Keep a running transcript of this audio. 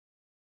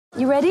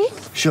You ready?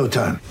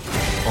 Showtime.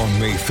 On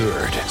May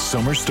 3rd,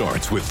 summer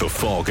starts with The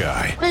Fall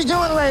Guy. Let's do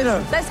it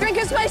later. Let's drink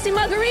a spicy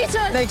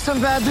margarita. Make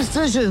some bad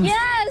decisions.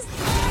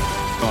 Yes!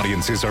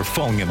 Audiences are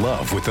falling in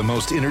love with the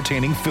most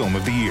entertaining film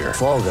of the year.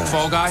 Fall Guy.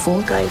 Fall Guy?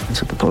 Fall guy.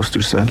 That's what the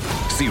poster said.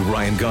 See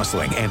Ryan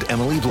Gosling and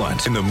Emily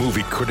Blunt in the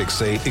movie critics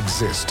say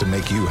exists to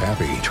make you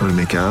happy. Trying to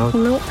make it out?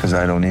 Nope. Because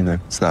I don't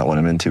either. It's not what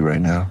I'm into right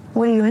now.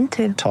 What are you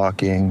into?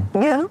 Talking.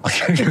 Yeah.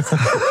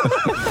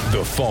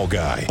 The Fall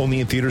Guy.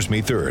 Only in theaters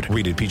May 3rd.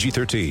 Rated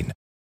PG-13.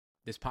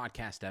 This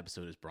podcast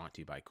episode is brought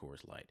to you by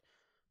Coors Light.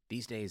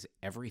 These days,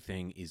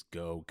 everything is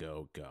go,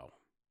 go, go.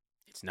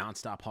 It's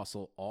nonstop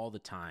hustle all the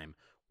time.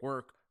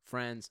 Work,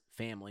 friends,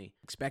 family,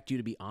 expect you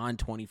to be on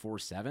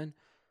 24/7?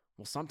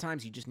 Well,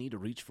 sometimes you just need to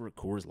reach for a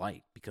Coors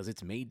Light because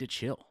it's made to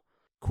chill.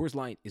 Coors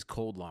Light is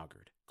cold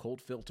lagered,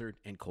 cold filtered,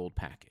 and cold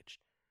packaged.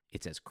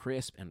 It's as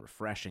crisp and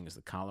refreshing as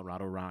the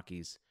Colorado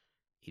Rockies.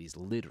 It is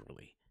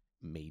literally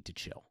made to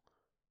chill.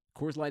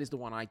 Coors Light is the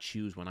one I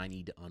choose when I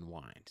need to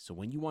unwind. So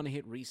when you want to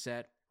hit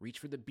reset, reach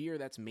for the beer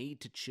that's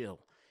made to chill.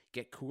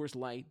 Get Coors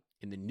Light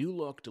in the new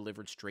look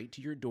delivered straight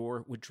to your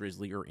door with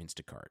Drizzly or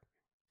Instacart.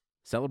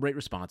 Celebrate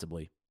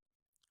responsibly.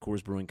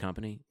 Coors Brewing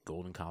Company,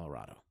 Golden,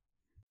 Colorado.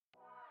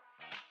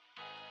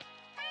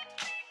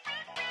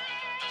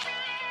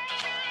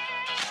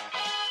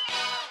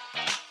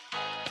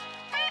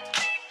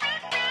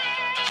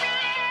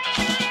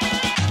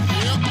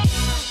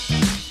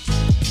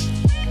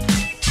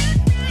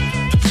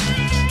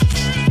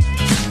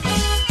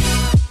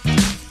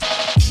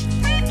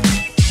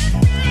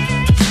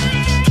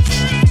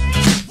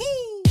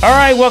 All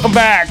right, welcome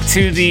back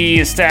to the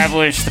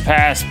Establish the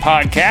Past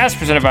podcast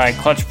presented by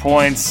Clutch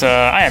Points.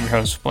 I am your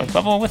host, Blake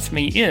Lovell. With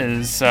me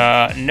is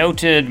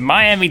noted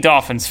Miami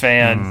Dolphins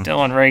fan,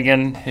 Dylan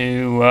Reagan,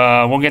 who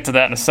we'll get to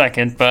that in a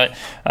second. But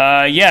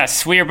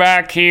yes, we are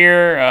back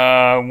here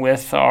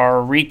with our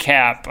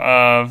recap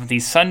of the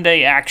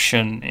Sunday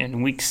action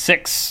in Week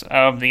 6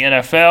 of the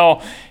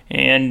NFL.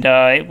 And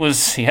it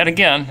was, yet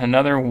again,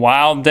 another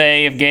wild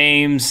day of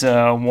games,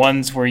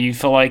 ones where you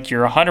feel like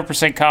you're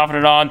 100%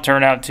 confident on,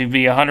 turn out to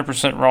be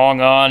 100%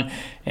 wrong on,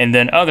 and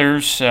then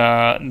others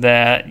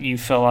that you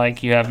feel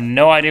like you have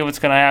no idea what's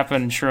going to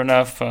happen. And sure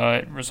enough,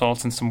 it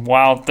results in some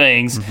wild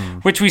things,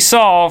 which we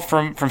saw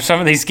from some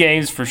of these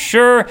games for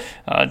sure.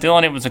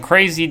 Dylan, it was a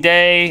crazy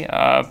day,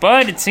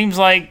 but it seems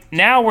like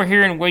now we're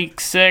here in Week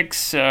 6.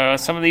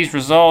 Some of these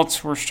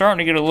results, we're starting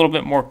to get a little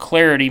bit more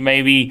clarity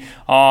maybe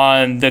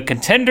on the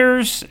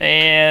contenders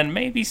and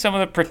maybe some of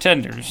the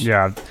pretenders.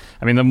 Yeah.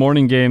 I mean, the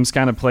morning games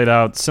kind of played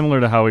out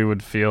similar to how we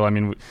would feel. I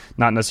mean,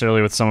 not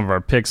necessarily with some of our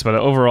picks, but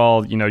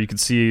overall, you know, you could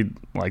see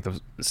like the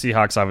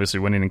Seahawks obviously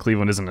winning in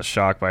Cleveland isn't a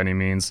shock by any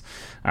means.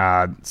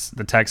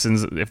 The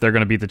Texans, if they're going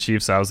to beat the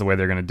Chiefs, that was the way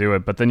they're going to do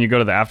it. But then you go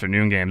to the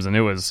afternoon games, and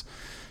it was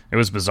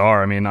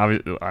bizarre. I mean,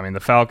 the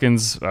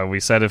Falcons, we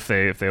said if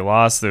they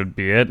lost, that would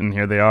be it, and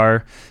here they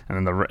are.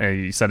 And then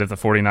you said if the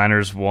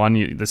 49ers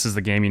won, this is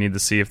the game you need to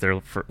see if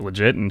they're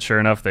legit, and sure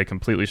enough, they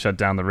completely shut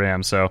down the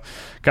Rams. So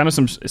kind of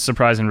some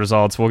surprising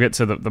results. We'll get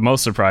to the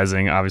most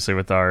surprising, obviously,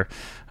 with our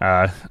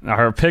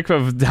pick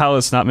of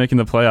Dallas not making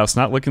the playoffs,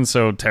 not looking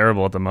so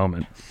terrible at the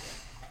moment.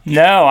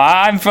 No,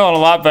 I'm feeling a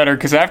lot better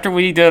because after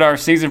we did our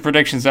season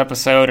predictions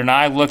episode and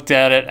I looked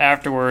at it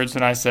afterwards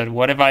and I said,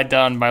 what have I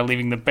done by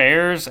leaving the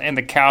Bears and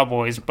the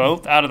Cowboys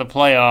both out of the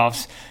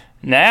playoffs?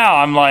 Now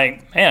I'm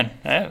like, man,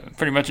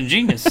 pretty much a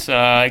genius,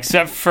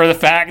 except for the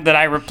fact that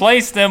I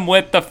replaced them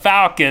with the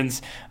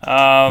Falcons.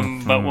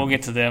 But we'll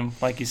get to them,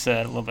 like you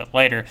said, a little bit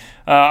later.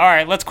 All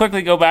right, let's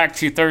quickly go back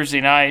to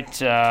Thursday night,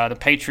 the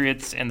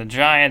Patriots and the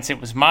Giants.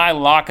 It was my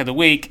lock of the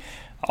week.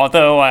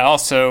 Although I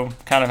also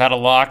kind of had a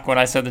lock when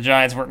I said the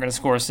Giants weren't going to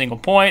score a single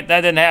point.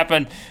 That didn't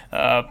happen.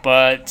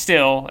 But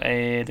still,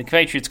 the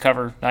Patriots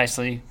cover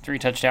nicely.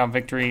 3-touchdown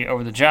victory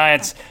over the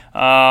Giants.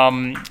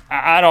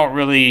 I don't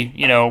really,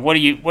 what do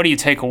you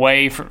take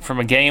away from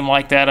a game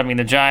like that? I mean,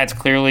 the Giants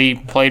clearly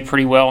played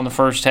pretty well in the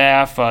first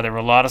half. There were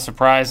a lot of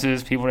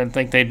surprises. People didn't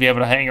think they'd be able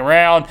to hang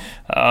around.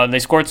 They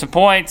scored some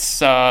points.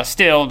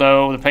 Still,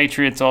 though, the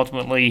Patriots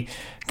ultimately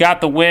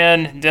got the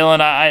win. Dylan,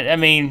 I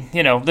mean,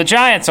 the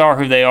Giants are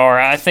who they are.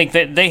 I think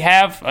that they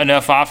have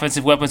enough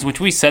offensive weapons, which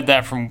we said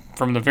that from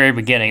the very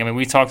beginning. I mean,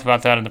 we talked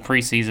about that in the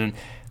preseason.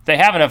 They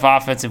have enough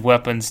offensive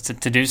weapons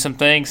to do some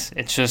things.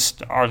 It's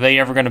just, are they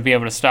ever going to be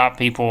able to stop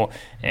people?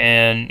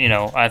 And,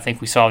 I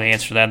think we saw the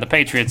answer to that. The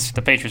Patriots are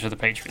the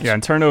Patriots. Yeah,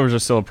 and turnovers are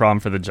still a problem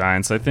for the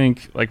Giants. I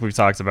think, like we've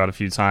talked about a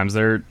few times,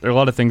 there are a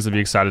lot of things to be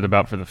excited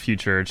about for the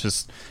future. It's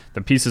just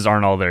the pieces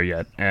aren't all there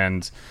yet.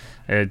 And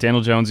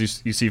Daniel Jones,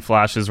 you see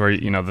flashes where,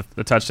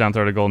 the touchdown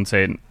throw to Golden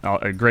Tate,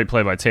 a great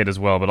play by Tate as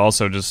well, but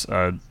also just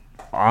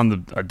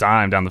on a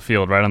dime down the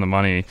field, right on the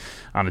money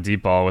on a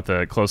deep ball with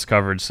a close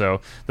coverage.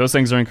 So those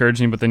things are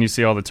encouraging, but then you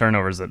see all the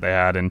turnovers that they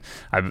had, and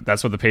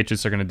that's what the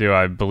Patriots are going to do.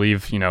 I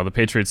believe, the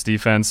Patriots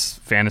defense,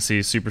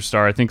 fantasy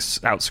superstar, I think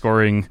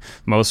outscoring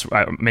most,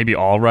 maybe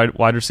all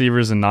wide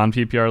receivers in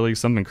non-PPR leagues,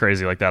 something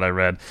crazy like that I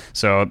read.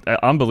 So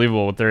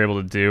unbelievable what they're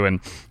able to do, and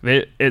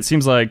it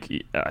seems like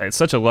it's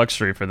such a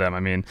luxury for them. I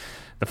mean,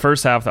 the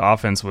first half, the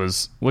offense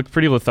looked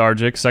pretty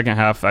lethargic. Second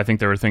half, I think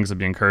there were things to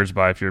be encouraged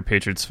by if you're a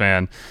Patriots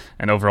fan.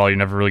 And overall, you're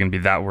never really going to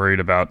be that worried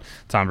about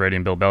Tom Brady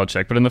and Bill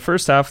Belichick. But in the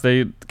first half,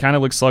 they kind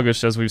of look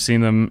sluggish, as we've seen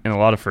them in a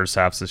lot of first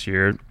halves this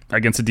year,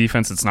 against a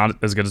defense that's not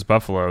as good as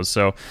Buffalo's.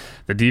 So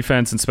the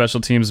defense and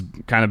special teams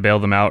kind of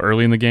bailed them out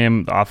early in the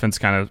game. The offense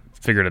kind of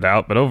figured it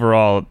out. But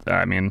overall,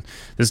 I mean,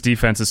 this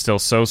defense is still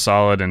so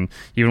solid, and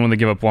even when they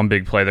give up one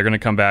big play, they're going to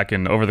come back,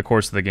 and over the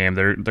course of the game,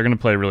 they're going to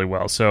play really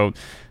well. So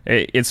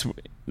it's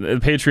the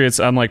Patriots,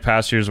 unlike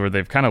past years where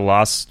they've kind of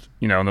lost,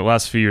 in the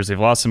last few years, they've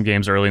lost some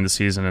games early in the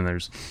season, and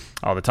there's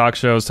all the talk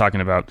shows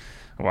talking about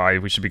why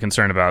we should be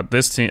concerned about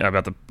this team,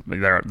 about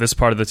this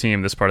part of the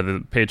team, this part of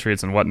the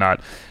Patriots and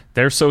whatnot.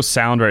 They're so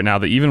sound right now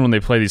that even when they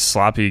play these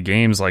sloppy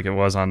games like it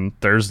was on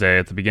Thursday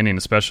at the beginning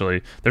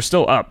especially, they're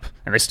still up,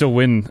 and they still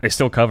win, they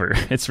still cover.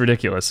 It's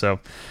ridiculous. So,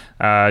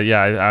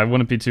 I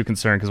wouldn't be too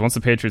concerned, because once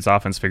the Patriots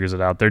offense figures it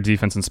out, their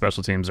defense and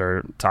special teams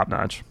are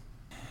top-notch.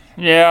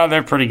 Yeah,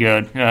 they're pretty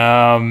good.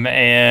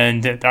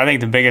 And I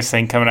think the biggest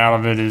thing coming out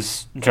of it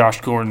is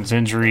Josh Gordon's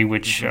injury,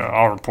 which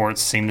all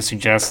reports seem to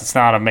suggest it's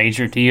not a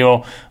major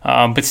deal.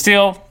 But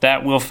still,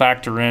 that will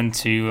factor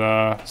into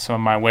some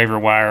of my waiver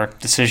wire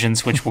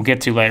decisions, which we'll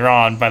get to later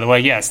on. By the way,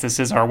 yes, this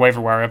is our waiver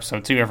wire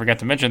episode, too. I forgot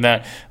to mention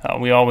that.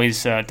 We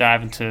always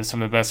dive into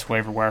some of the best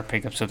waiver wire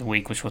pickups of the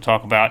week, which we'll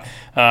talk about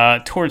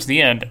towards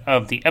the end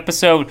of the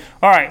episode.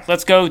 All right,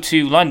 let's go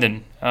to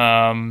London.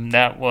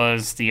 That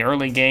was the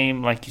early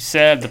game, like you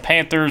said. The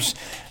Panthers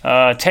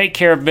take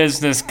care of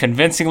business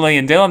convincingly.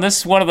 And Dylan, this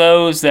is one of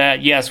those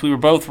that, yes, we were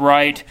both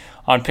right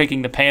on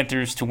picking the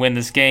Panthers to win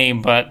this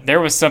game, but there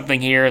was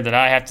something here that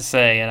I have to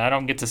say, and I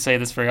don't get to say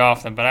this very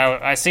often, but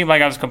I seemed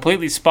like I was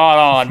completely spot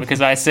on,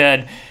 because I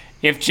said,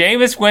 if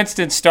Jameis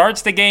Winston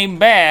starts the game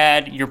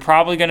bad, you're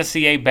probably going to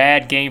see a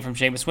bad game from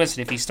Jameis Winston.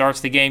 If he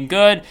starts the game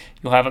good,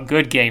 you'll have a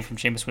good game from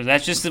Jameis Winston.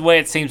 That's just the way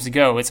it seems to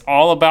go. It's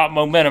all about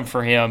momentum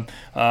for him.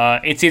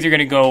 It's either going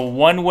to go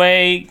one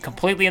way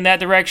completely in that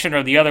direction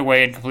or the other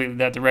way and completely in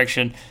that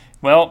direction.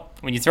 Well,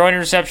 when you throw an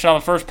interception on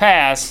the first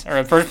pass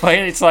or the first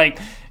play, it's like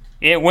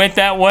it went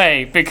that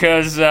way,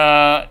 because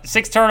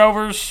 6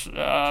 turnovers,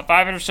 5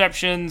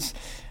 interceptions.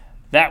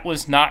 That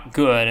was not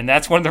good, and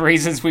that's one of the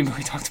reasons we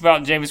talked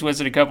about Jameis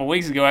Winston a couple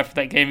weeks ago after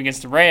that game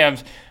against the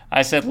Rams.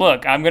 I said,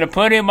 look, I'm going to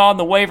put him on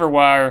the waiver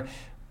wire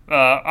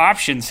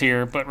options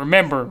here, but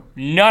remember,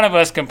 none of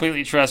us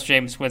completely trust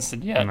Jameis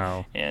Winston yet.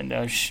 No.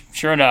 And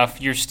sure enough,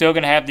 you're still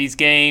going to have these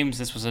games.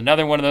 This was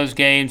another one of those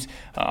games.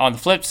 On the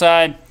flip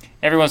side,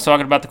 everyone's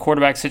talking about the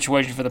quarterback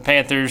situation for the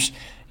Panthers.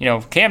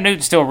 Cam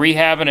Newton's still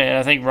rehabbing it, and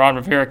I think Ron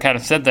Rivera kind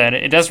of said that.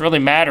 It doesn't really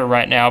matter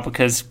right now,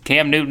 because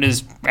Cam Newton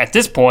is, at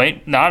this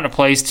point, not in a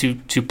place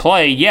to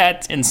play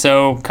yet, and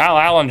so Kyle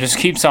Allen just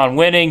keeps on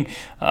winning.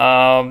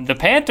 The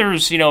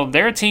Panthers,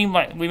 they're a team,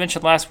 like we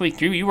mentioned last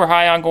week, you were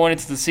high on going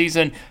into the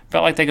season,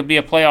 felt like they could be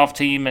a playoff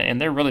team, and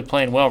they're really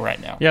playing well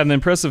right now. Yeah, and the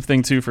impressive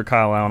thing, too, for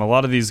Kyle Allen, a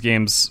lot of these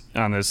games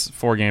on this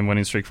 4-game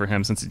winning streak for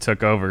him since he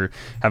took over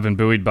have been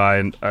buoyed by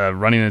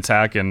running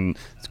attack and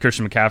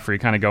Christian McCaffrey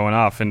kind of going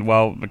off. And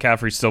while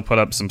McCaffrey still put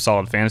up some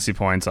solid fantasy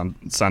points on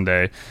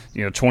Sunday,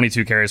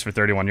 22 carries for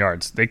 31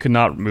 yards, they could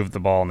not move the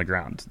ball on the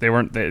ground. They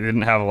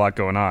didn't have a lot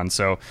going on.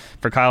 So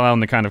for Kyle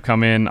Allen to kind of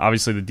come in,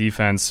 obviously the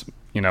defense,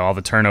 all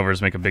the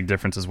turnovers make a big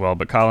difference as well.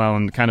 But Kyle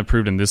Allen kind of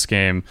proved in this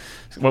game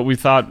what we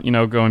thought,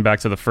 going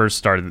back to the first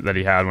start that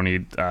he had when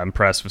he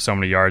impressed with so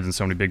many yards and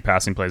so many big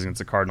passing plays against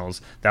the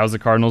Cardinals. That was the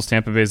Cardinals.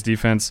 Tampa Bay's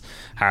defense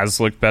has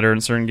looked better in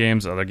certain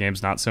games, other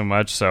games not so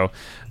much. So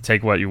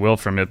take what you will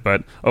from it.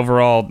 But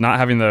overall, not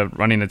having the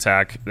running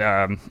attack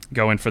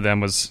going for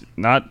them was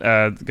not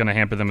going to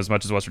hamper them as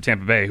much as it was for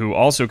Tampa Bay, who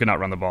also could not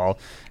run the ball.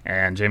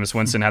 And Jameis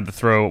Winston had to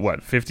throw,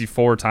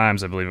 54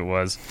 times, I believe it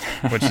was,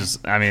 which is,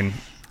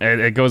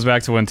 it goes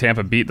back to when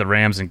Tampa beat the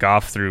Rams and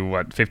Goff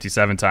threw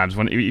 57 times.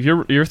 If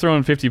you're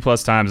throwing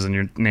 50+ times and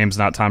your name's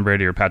not Tom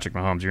Brady or Patrick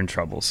Mahomes, you're in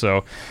trouble.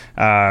 So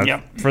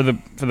for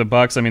the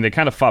Bucks, they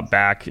kind of fought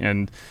back,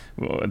 and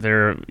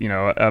they're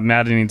a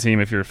maddening team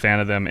if you're a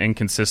fan of them.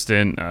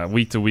 Inconsistent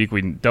week to week.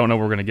 We don't know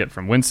what we're going to get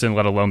from Winston,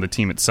 let alone the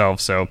team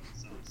itself. So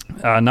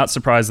not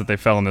surprised that they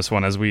fell in this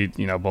one, as we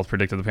both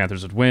predicted the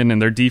Panthers would win.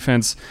 And their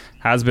defense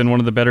has been one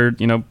of the better,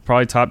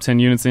 probably top 10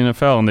 units in the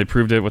NFL, and they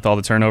proved it with all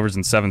the turnovers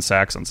and 7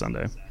 sacks on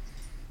Sunday.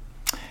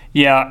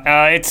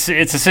 Yeah, it's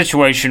a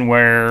situation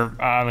where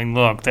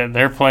look,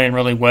 they're playing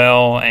really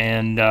well,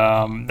 and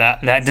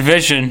that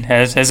division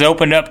has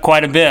opened up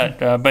quite a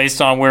bit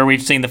based on where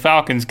we've seen the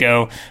Falcons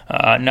go.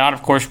 Not,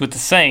 of course, with the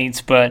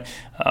Saints, but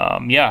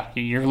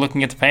you're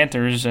looking at the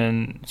Panthers,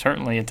 and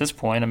certainly at this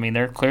point,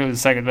 they're clearly the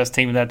second best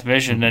team in that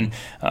division, and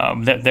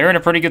they're in a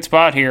pretty good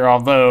spot here.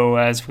 Although,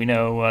 as we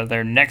know,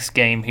 their next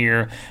game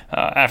here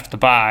after the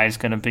bye is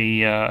going to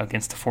be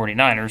against the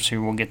 49ers,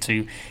 who we'll get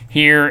to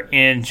here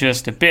in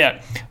just a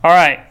bit. All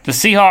right, the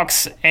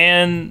Seahawks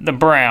and the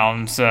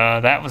Browns.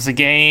 That was a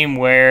game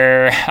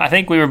where I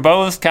think we were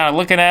both kind of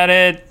looking at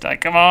it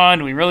like, come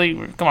on, we're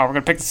going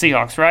to pick the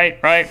Seahawks,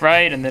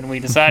 right? And then we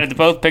decided to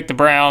both pick the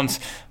Browns.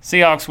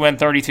 Seahawks win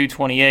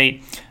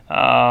 32-28.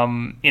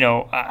 I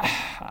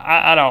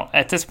don't,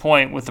 at this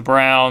point with the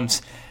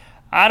Browns,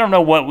 I don't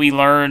know what we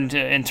learned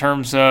in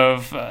terms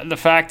of the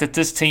fact that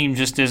this team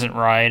just isn't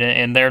right,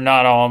 and they're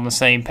not all on the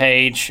same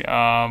page,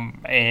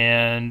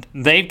 and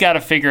they've got to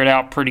figure it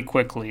out pretty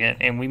quickly.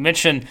 And we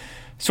mentioned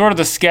sort of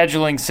the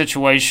scheduling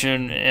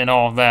situation and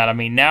all of that. I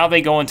mean, now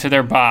they go into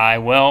their bye.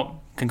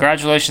 Well,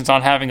 congratulations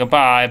on having a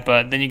bye,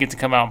 but then you get to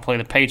come out and play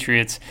the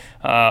Patriots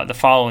the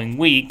following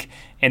week.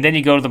 And then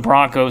you go to the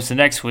Broncos the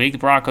next week. The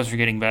Broncos are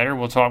getting better.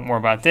 We'll talk more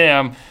about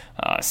them.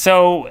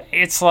 So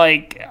it's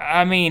like,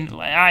 I mean,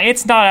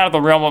 it's not out of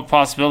the realm of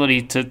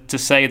possibility to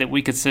say that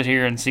we could sit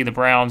here and see the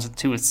Browns at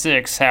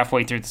 2-6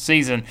 halfway through the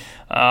season.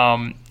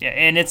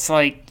 And it's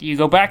like you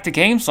go back to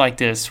games like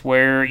this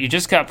where you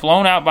just got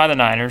blown out by the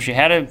Niners. You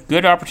had a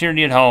good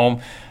opportunity at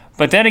home.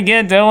 But then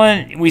again,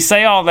 Dylan, we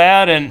say all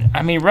that, and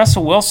I mean,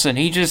 Russell Wilson,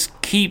 he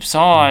just keeps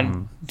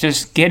on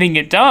just getting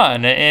it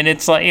done. And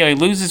it's like, he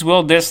loses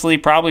Will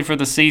Dissly probably for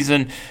the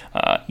season,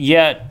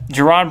 yet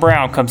Jerron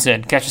Brown comes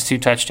in, catches 2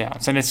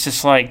 touchdowns. And it's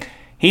just like,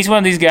 he's one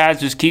of these guys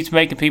who just keeps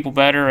making people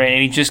better,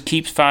 and he just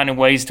keeps finding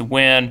ways to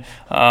win.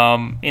 The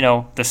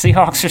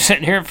Seahawks are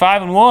sitting here at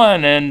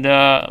 5-1,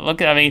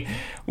 and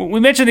we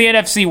mentioned the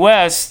NFC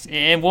West,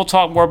 and we'll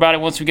talk more about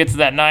it once we get to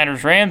that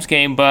Niners-Rams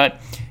game,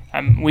 but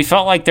we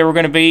felt like there were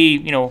going to be,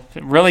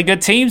 really good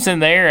teams in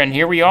there, and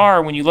here we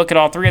are. When you look at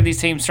all 3 of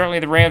these teams, certainly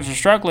the Rams are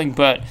struggling,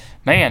 but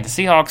man, the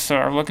Seahawks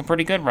are looking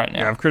pretty good right now.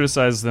 Yeah, I've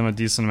criticized them a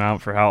decent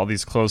amount for how all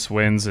these close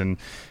wins, and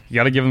you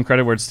got to give them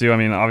credit where it's due. I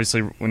mean, obviously,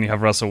 when you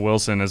have Russell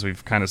Wilson, as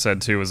we've kind of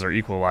said too, is their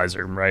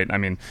equalizer, right? I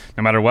mean,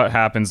 no matter what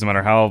happens, no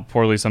matter how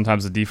poorly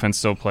sometimes the defense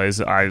still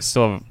plays, I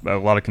still have a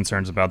lot of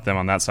concerns about them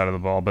on that side of the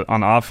ball. But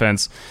on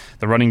offense,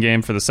 the running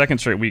game for the second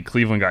straight week,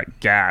 Cleveland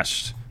got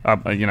gashed.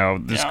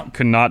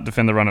 Could not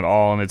defend the run at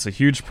all, and it's a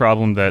huge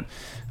problem that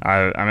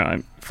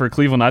for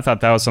Cleveland, I thought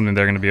that was something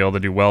they're going to be able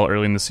to do well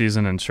early in the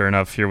season, and sure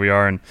enough, here we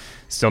are, and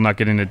still not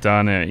getting it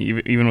done.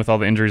 Even with all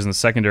the injuries in the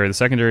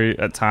secondary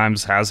at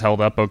times has held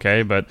up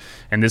okay, but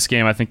in this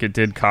game, I think it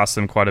did cost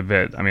them quite a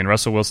bit. I mean,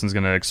 Russell Wilson's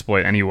going to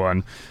exploit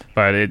anyone,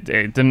 but it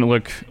didn't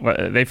look.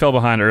 They fell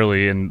behind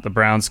early, and the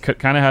Browns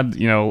kind of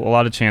had a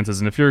lot of chances.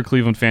 And if you're a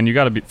Cleveland fan, you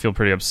got to feel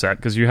pretty upset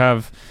because you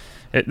have.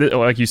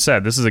 Like you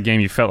said, this is a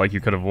game you felt like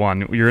you could have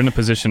won. You're in a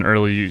position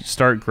early, you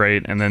start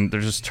great, and then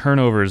there's just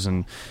turnovers,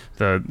 and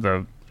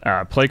the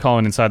play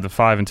calling inside the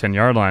 5 and 10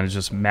 yard line is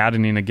just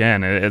maddening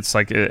again. It's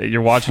like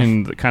you're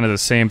watching kind of the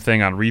same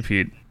thing on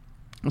repeat.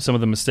 Some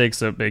of the mistakes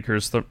that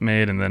Baker's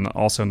made, and then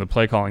also in the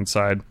play calling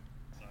side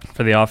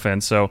for the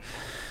offense. So.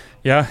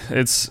 Yeah,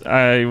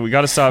 we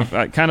got to stop.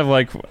 Kind of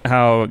like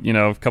how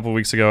a couple of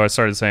weeks ago I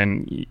started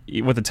saying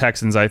with the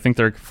Texans, I think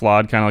they're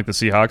flawed, kind of like the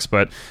Seahawks,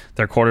 but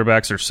their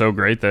quarterbacks are so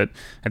great that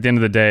at the end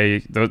of the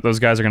day, those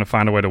guys are going to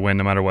find a way to win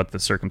no matter what the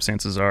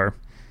circumstances are.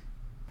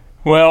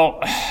 Well,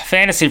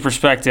 fantasy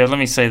perspective, let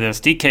me say this.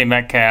 DK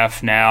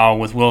Metcalf now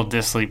with Will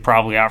Dissly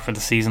probably out for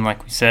the season,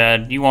 like we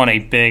said. You want a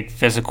big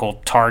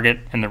physical target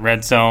in the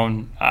red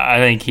zone. I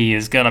think he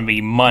is going to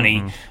be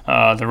money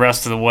the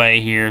rest of the way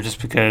here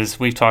just because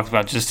we've talked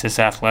about just his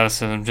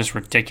athleticism, just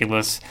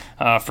ridiculous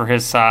for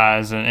his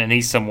size, and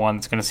he's someone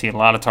that's going to see a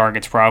lot of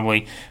targets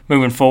probably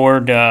moving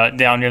forward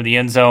down near the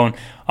end zone.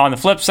 On the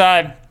flip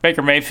side,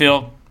 Baker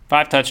Mayfield,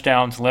 5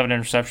 touchdowns, 11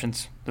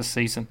 interceptions this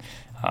season.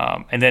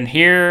 And then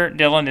here,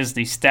 Dylan, is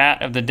the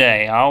stat of the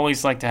day. I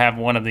always like to have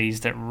one of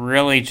these that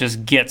really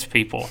just gets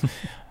people.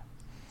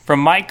 From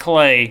Mike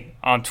Clay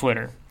on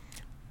Twitter,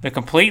 the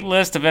complete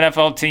list of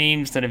NFL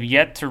teams that have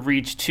yet to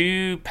reach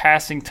 2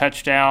 passing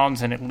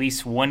touchdowns in at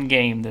least 1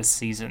 game this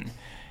season.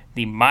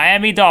 The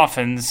Miami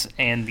Dolphins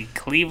and the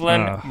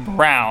Cleveland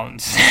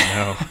Browns.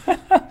 No.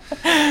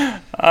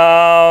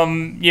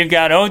 You've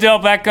got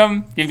Odell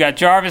Beckham, you've got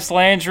Jarvis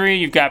Landry,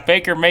 you've got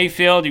Baker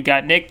Mayfield, you've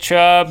got Nick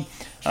Chubb.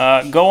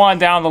 Go on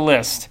down the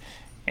list,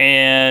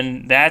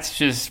 and that's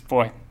just,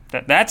 boy,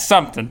 that's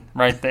something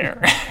right there.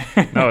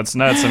 No, it's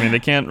nuts. I mean, they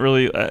can't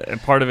really.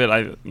 Part of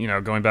it,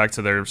 going back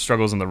to their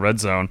struggles in the red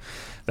zone.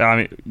 I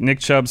mean, Nick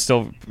Chubb's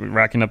still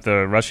racking up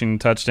the rushing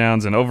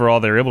touchdowns, and overall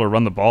they're able to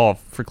run the ball.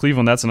 For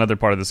Cleveland, that's another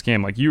part of this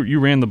game. Like you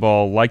ran the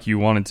ball like you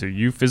wanted to.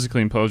 You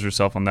physically imposed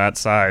yourself on that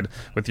side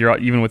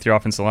even with your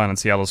offensive line on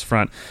Seattle's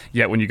front.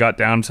 Yet when you got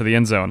down to the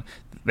end zone,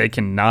 they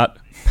cannot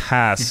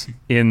pass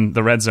in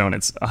the red zone.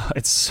 It's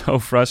so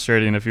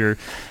frustrating if you're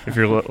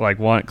like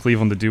want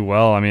Cleveland to do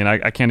well. I mean,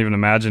 I can't even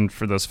imagine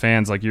for those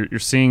fans. Like you're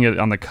seeing it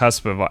on the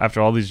cusp of after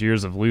all these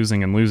years of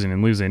losing,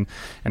 and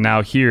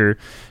now here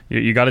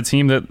you got a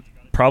team that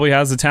probably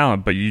has the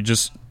talent, but you're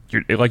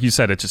like you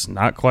said, it's just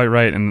not quite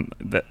right. And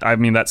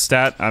that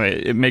stat,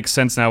 it makes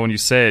sense now when you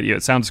say it.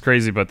 It sounds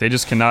crazy, but they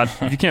just cannot.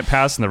 If you can't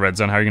pass in the red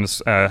zone, how are you going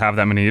to have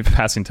that many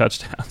passing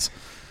touchdowns?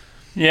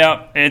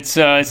 Yeah, it's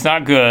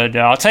not good.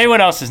 I'll tell you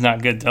what else is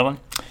not good, Dylan.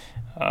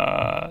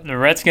 The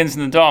Redskins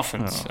and the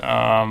Dolphins.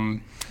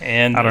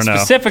 And I don't know.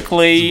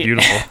 Specifically,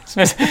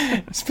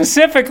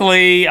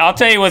 I'll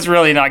tell you what's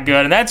really not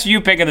good, and that's you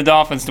picking the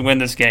Dolphins to win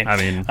this game. I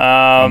mean,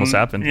 almost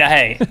happened.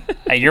 Hey,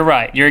 you're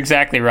right. You're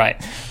exactly right.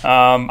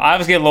 I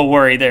was getting a little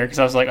worried there because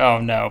I was like, oh,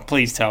 no,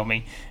 please tell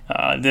me.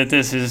 that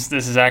this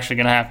is actually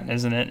going to happen,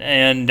 isn't it?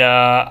 And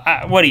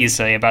what do you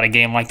say about a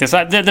game like this?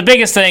 The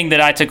biggest thing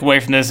that I took away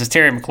from this is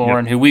Terry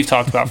McLaurin, who we've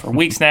talked about for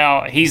weeks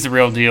now. He's the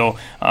real deal.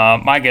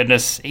 My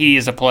goodness, he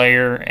is a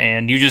player,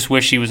 and you just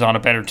wish he was on a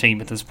better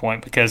team at this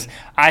point, because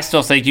I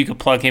still think you could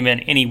plug him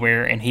in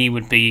anywhere, and he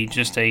would be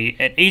just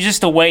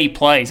the way he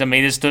plays. I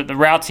mean, the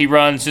routes he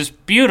runs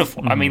just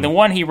beautiful. I mean, the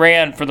one he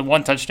ran for the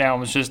one touchdown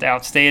was just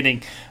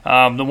outstanding.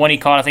 The one he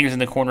caught, I think, was in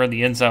the corner of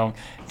the end zone.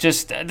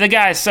 Just the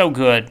guy is so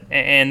good,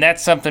 and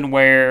that's something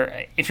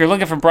where if you're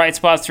looking for bright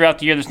spots throughout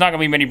the year, there's not going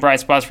to be many bright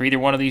spots for either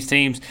one of these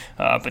teams.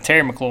 But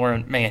Terry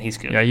McLaurin, man, he's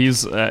good. Yeah,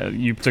 he's.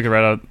 You took it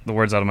right out the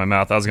words out of my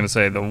mouth. I was going to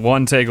say the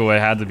one takeaway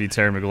had to be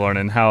Terry McLaurin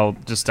and how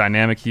just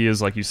dynamic he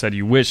is. Like you said,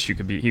 you wish he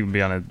would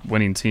be on a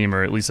winning team,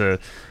 or at least a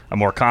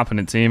more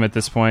competent team at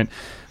this point.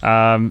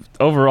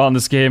 Overall in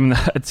this game,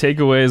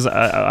 takeaways,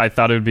 I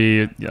thought it would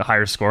be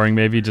higher scoring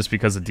maybe, just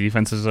because the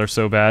defenses are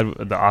so bad.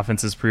 The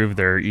offenses proved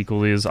they're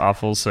equally as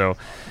awful, so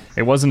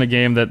it wasn't a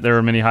game that there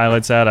were many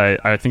highlights at.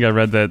 I think I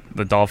read that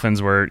the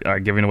Dolphins were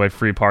giving away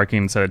free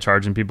parking instead of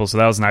charging people, so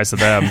that was nice of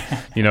them,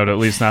 to at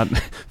least not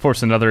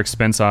force another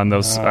expense on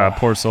those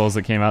poor souls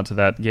that came out to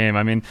that game.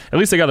 I mean, at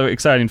least they got an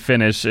exciting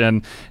finish,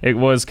 and it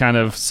was kind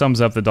of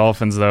sums up the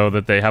Dolphins, though,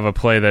 that they have a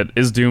play that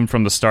is doomed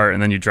from the start,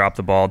 and then you drop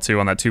the ball, too,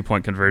 on that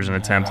 2-point conversion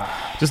attempt.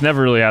 Just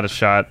never really had a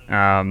shot.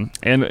 I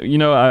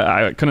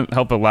couldn't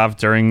help but laugh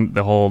during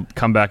the whole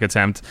comeback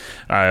attempt.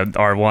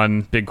 Our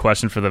one big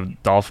question for the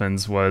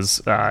Dolphins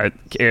was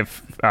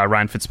if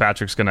Ryan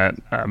Fitzpatrick's going to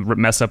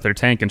mess up their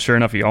tank, and sure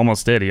enough, he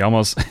almost did. He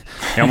almost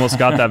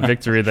got that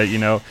victory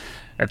that,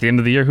 at the end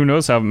of the year, who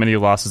knows how many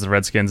losses the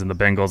Redskins and the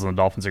Bengals and the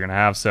Dolphins are going to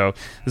have. So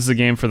this is a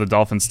game for the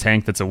Dolphins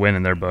tank that's a win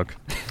in their book.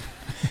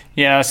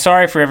 Yeah,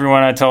 sorry for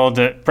everyone I told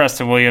that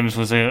Preston Williams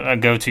was a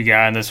go-to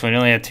guy in this one. He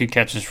only had 2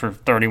 catches for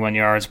 31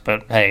 yards.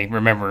 But, hey,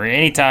 remember,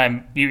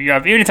 anytime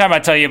I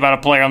tell you about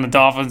a player on the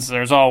Dolphins,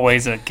 there's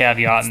always a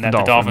caveat in that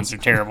the Dolphins are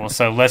terrible.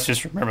 So let's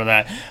just remember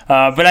that.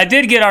 But I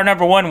did get our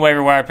number one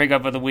waiver wire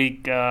pickup of the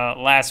week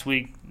last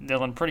week.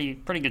 Dylan,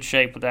 pretty good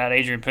shape with that.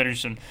 Adrian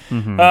Peterson,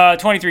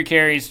 23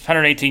 carries,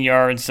 118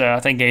 yards. I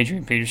think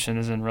Adrian Peterson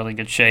is in really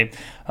good shape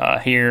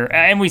here.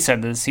 And we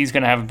said this, he's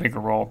going to have a bigger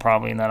role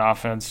probably in that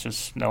offense,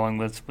 just knowing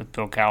with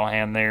Bill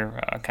Callahan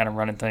there kind of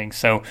running things.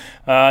 So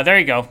there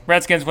you go.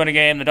 Redskins win a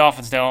game, the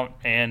Dolphins don't,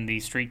 and the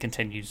streak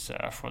continues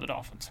for the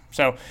Dolphins.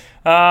 So,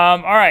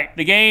 all right,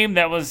 the game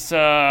that was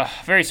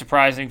very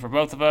surprising for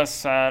both of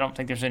us, I don't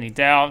think there's any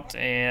doubt,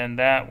 and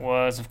that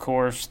was, of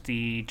course,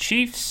 the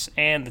Chiefs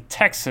and the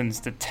Texans.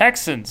 The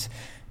Texans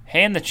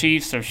hand the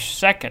Chiefs their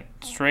second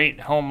straight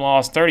home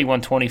loss,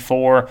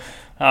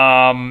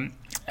 31-24.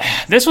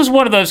 This was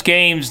one of those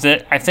games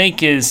that I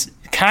think is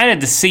kind of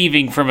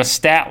deceiving from a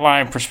stat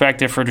line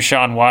perspective for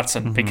Deshaun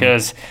Watson,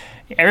 because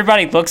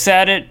everybody looks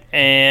at it,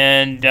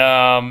 and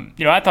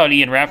I thought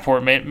Ian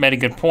Rappaport made a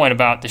good point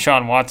about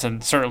Deshaun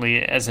Watson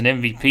certainly as an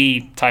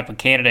MVP type of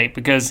candidate,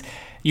 because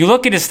you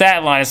look at his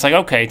stat line, it's like,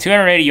 okay,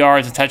 280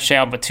 yards, a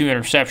touchdown, but 2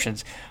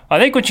 interceptions. I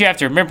think what you have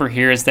to remember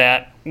here is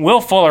that Will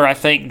Fuller, I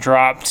think,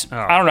 dropped,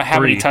 I don't know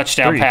how many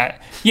touchdown passes.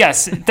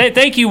 Yes,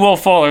 thank you, Will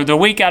Fuller. The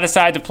week I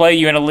decided to play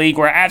you in a league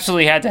where I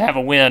absolutely had to have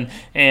a win,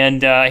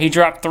 and he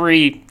dropped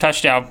 3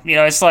 touchdowns.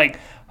 It's like,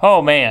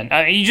 oh,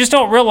 man. You just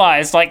don't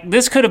realize,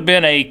 this could have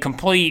been a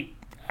complete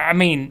 –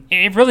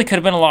 it really could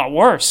have been a lot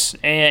worse.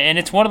 And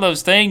it's one of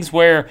those things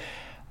where –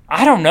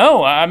 I don't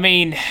know.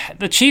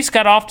 The Chiefs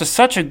got off to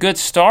such a good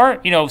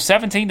start,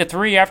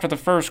 17-3 after the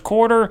first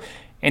quarter,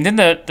 and then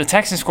the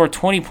Texans scored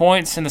 20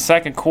 points in the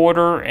second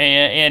quarter.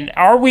 And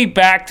are we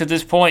back to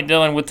this point,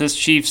 Dylan, with this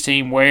Chiefs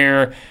team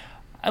where,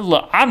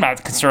 look, I'm really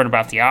not concerned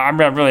about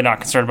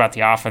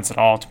the offense at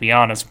all, to be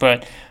honest,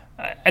 but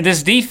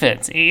this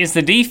defense, is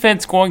the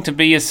defense going to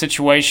be a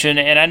situation?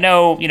 And I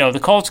know, the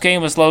Colts game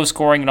was low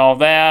scoring and all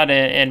that,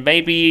 and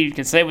maybe you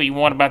can say what you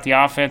want about the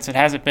offense. It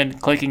hasn't been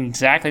clicking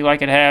exactly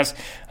like it has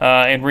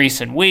in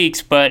recent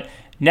weeks, but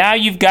now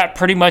you've got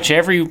pretty much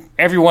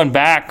everyone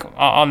back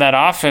on that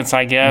offense,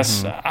 I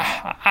guess.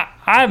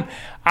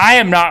 I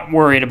am not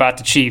worried about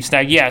the Chiefs.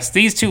 Now, yes,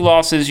 these 2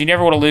 losses, you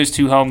never want to lose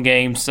 2 home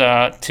games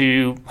to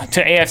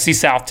AFC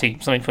South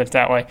teams, let me put it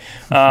that way.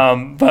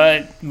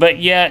 But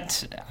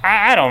yet,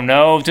 I don't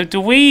know. Do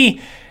we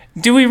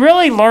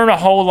really learn a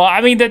whole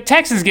lot? The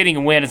Texans getting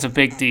a win is a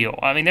big deal.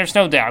 There's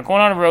no doubt.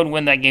 Going on the road and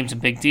win that game's a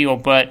big deal.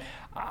 But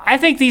I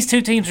think these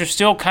 2 teams are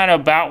still kind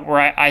of about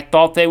where I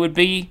thought they would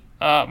be.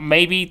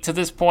 Maybe to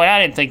this point,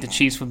 I didn't think the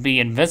Chiefs would be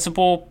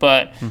invincible,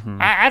 but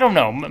I don't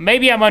know.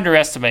 Maybe I'm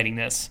underestimating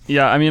this.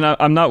 Yeah,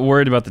 I'm not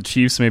worried about the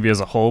Chiefs maybe as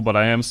a whole, but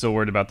I am still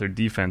worried about their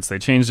defense. They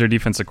changed their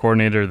defensive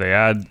coordinator. They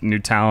add new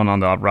talent on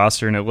the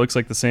roster, and it looks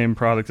like the same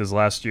product as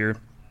last year.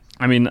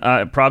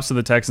 Props to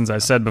the Texans. I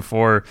said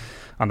before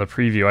on the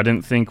preview, I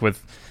didn't think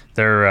with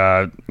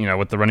their,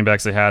 with the running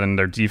backs they had and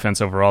their defense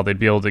overall, they'd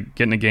be able to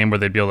get in a game where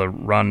they'd be able to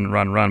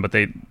run. But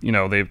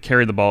they've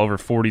carried the ball over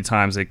 40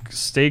 times. They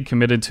stayed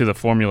committed to the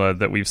formula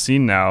that we've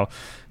seen now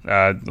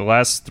The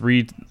last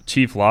 3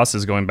 Chief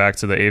losses going back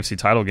to the AFC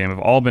title game have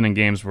all been in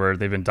games where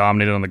they've been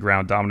dominated on the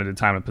ground, dominated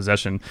time of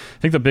possession. I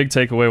think the big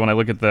takeaway when I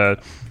look at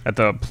the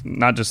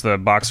not just the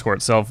box score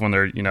itself, when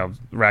they're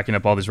racking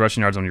up all these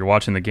rushing yards, when you're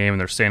watching the game and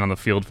they're staying on the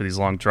field for these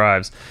long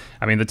drives.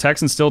 I mean, the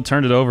Texans still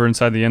turned it over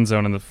inside the end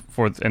zone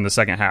in the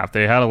second half.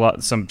 They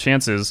had some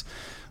chances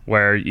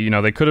where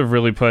they could have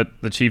really put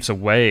the Chiefs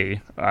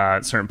away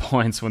at certain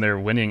points when they were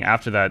winning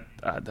after that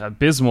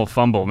abysmal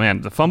fumble.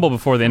 Man, the fumble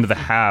before the end of the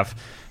half,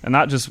 and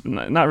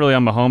not really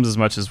on Mahomes as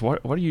much as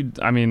what are you?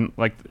 I mean,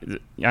 like,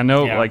 I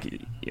know like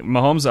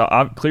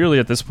Mahomes clearly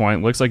at this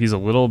point looks like he's a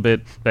little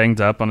bit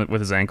banged up on it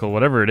with his ankle,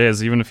 whatever it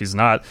is. Even if he's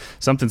not,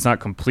 something's not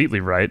completely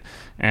right,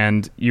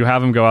 and you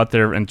have him go out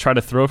there and try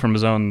to throw from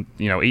his own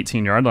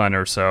 18-yard line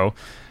or so.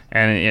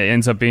 And it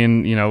ends up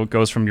being,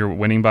 goes from you're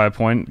winning by a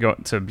point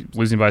to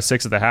losing by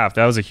 6 at the half.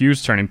 That was a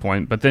huge turning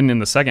point. But then in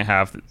the second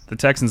half, the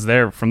Texans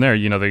from there,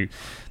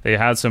 they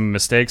had some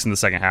mistakes in the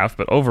second half.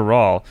 But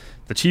overall,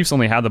 the Chiefs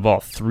only had the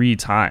ball 3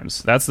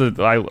 times.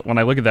 When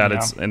I look at that,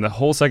 it's in the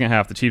whole second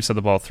half, the Chiefs had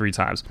the ball 3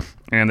 times,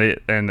 and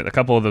a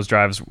couple of those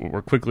drives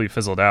were quickly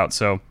fizzled out.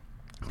 So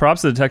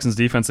props to the Texans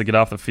defense to get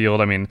off the field.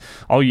 I mean,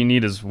 all you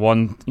need is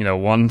one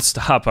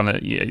stop on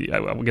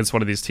against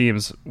one of these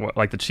teams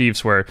like the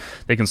Chiefs, where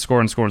they can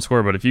score and score and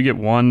score. But if you get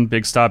one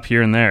big stop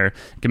here and there,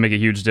 it can make a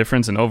huge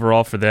difference. And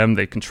overall for them,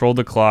 they controlled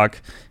the clock,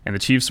 and the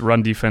Chiefs'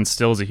 run defense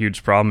still is a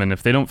huge problem. And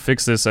if they don't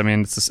fix this, I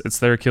mean, it's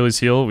their Achilles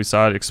heel. We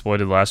saw it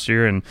exploited last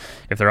year. And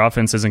if their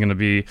offense isn't going to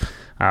be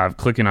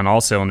clicking on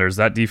all cylinders,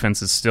 that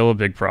defense is still a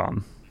big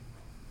problem.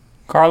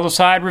 Carlos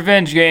Hyde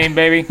revenge game,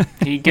 baby.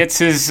 He gets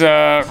his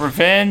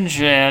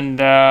revenge, and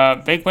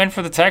big win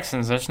for the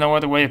Texans. There's no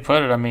other way to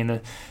put it. I mean,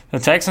 the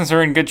Texans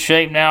are in good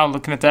shape now,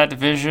 looking at that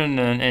division,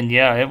 and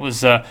yeah,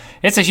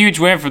 it's a huge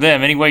win for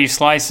them. Any way you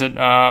slice it,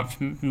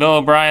 Bill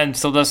O'Brien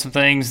still does some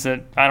things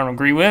that I don't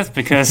agree with,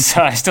 because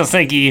I still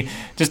think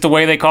just the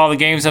way they call the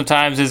game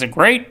sometimes isn't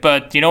great.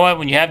 But you know what?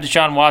 When you have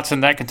Deshaun Watson,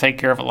 that can take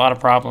care of a lot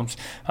of problems,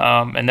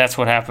 and that's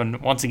what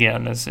happened once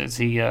again, as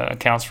he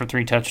accounts for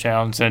 3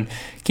 touchdowns and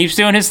keeps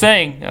doing his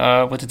thing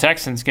with the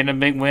Texans, getting a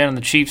big win, and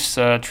the Chiefs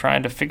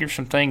trying to figure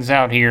some things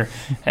out here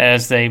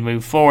as they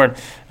move forward.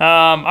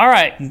 All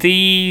right,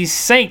 the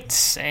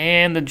Saints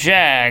and the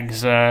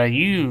Jags.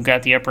 You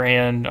got the upper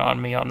hand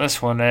on me on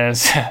this one, and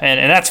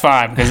that's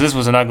fine, because this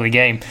was an ugly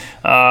game.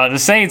 The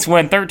Saints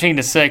win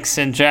 13-6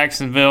 in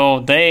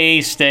Jacksonville.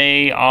 They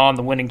stay on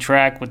the winning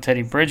track with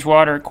Teddy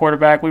Bridgewater at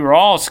quarterback. We were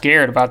all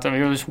scared about them.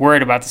 We were just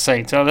worried about the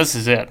Saints. Oh, this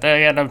is it.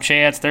 They got no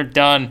chance. They're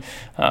done.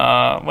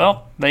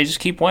 Well, they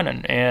just keep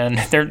winning, and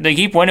they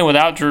keep winning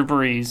without Drew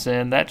Brees,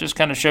 and that just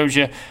kind of shows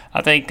you,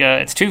 I think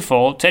it's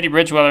twofold. Teddy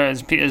Bridgewater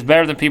is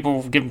better than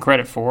people give him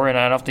credit for, and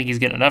I don't think he's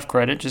getting enough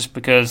credit, just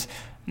because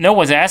no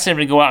one's asking him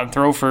to go out and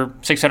throw for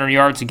 600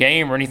 yards a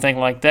game or anything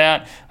like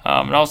that.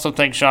 And I also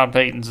think Sean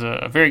Payton's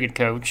a very good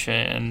coach,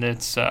 and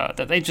it's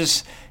that they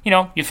just,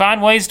 you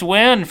find ways to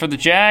win. For the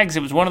Jags,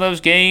 it was one of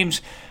those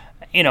games.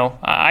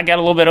 I got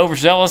a little bit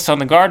overzealous on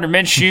the Gardner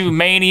Minshew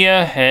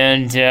mania,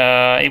 and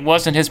it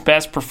wasn't his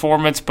best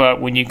performance,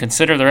 but when you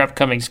consider their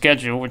upcoming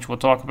schedule, which we'll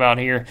talk about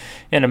here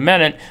in a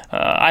minute,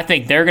 I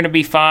think they're going to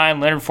be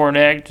fine. Leonard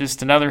Fournette,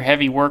 just another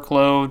heavy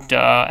workload.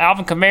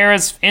 Alvin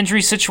Kamara's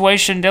injury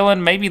situation,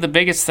 Dylan, maybe the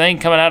biggest thing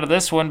coming out of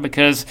this one,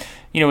 because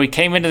he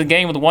came into the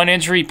game with one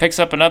injury, he picks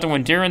up another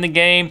one during the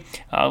game.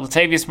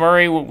 Latavius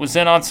Murray was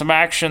in on some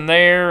action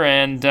there,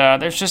 and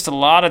there's just a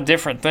lot of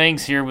different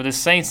things here with this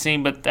Saints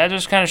team, but that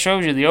just kind of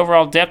shows you the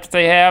overall depth that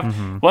they have.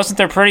 Mm-hmm. Wasn't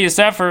their prettiest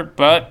effort,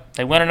 but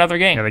they win another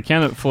game. Yeah, they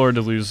can't afford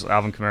to lose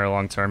Alvin Kamara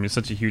long term. He's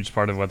such a huge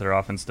part of what their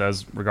offense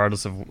does,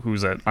 regardless of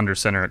who's under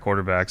center at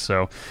quarterback.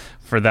 So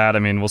for that, I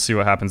mean, we'll see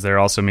what happens there.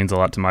 Also means a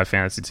lot to my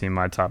fantasy team,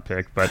 my top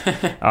pick. But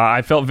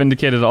I felt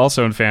vindicated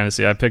also in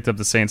fantasy. I picked up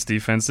the Saints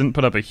defense. Didn't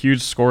put up a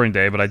huge scoring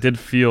day, but I did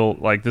feel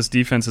like this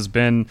defense has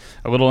been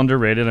a little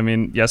underrated. I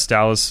mean, yes,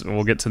 Dallas,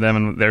 we'll get to them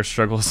and their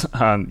struggles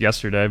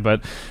yesterday,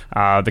 but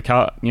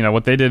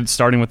what they did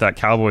starting with that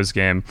Cowboys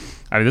game,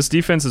 I mean, this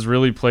defense has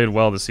really played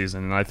well this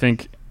season, and I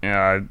think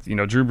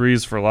Drew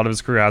Brees for a lot of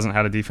his career hasn't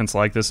had a defense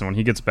like this, and when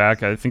he gets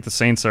back, I think the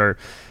Saints are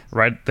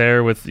right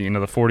there with the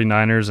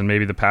 49ers and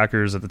maybe the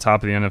Packers at the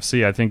top of the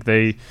NFC. I think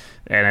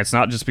and it's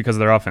not just because of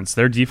their offense.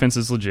 Their defense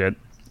is legit.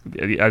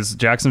 As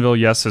Jacksonville,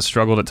 yes, has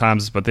struggled at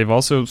times, but they've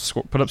also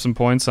put up some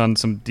points on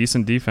some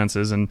decent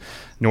defenses, and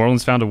New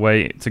Orleans found a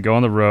way to go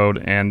on the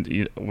road.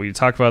 And we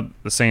talk about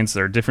the Saints,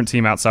 they're a different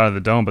team outside of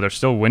the dome, but they're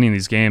still winning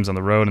these games on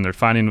the road, and they're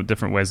finding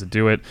different ways to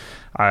do it.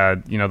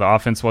 The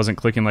offense wasn't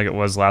clicking like it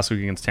was last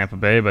week against Tampa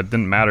Bay, but it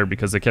didn't matter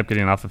because they kept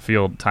getting off the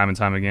field time and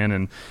time again,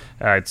 and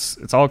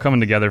it's all coming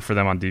together for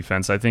them on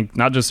defense. I think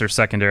not just their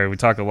secondary. We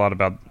talk a lot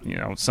about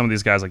some of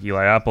these guys like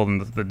Eli Apple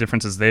and the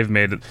differences they've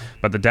made,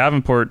 but the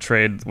Davenport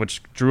trade,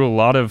 which drew a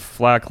lot of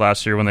flack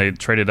last year when they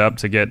traded up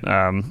to get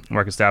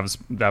Marcus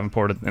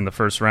Davenport in the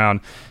first round,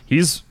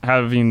 he's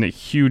having a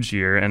huge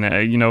year, and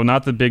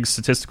not the big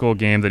statistical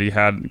game that he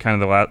had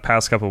kind of the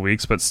past couple of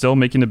weeks, but still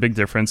making a big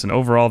difference. And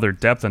overall, their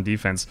depth on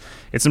defense,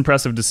 it's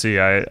impressive to see.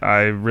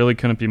 I really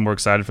couldn't be more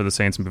excited for the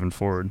Saints moving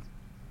forward.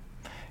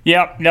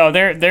 Yep, no,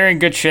 they're in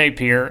good shape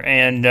here,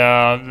 and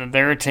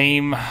they're a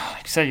team. Like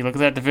I said, you look at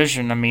that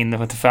division. I mean,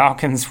 with the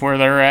Falcons where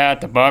they're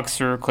at, the Bucs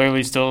are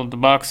clearly still the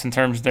Bucs in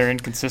terms of their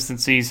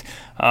inconsistencies.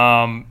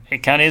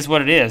 It kind of is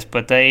what it is.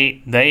 But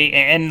they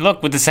and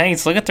look with the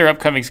Saints. Look at their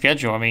upcoming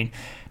schedule. I mean,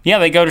 yeah,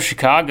 they go to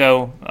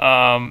Chicago,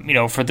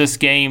 for this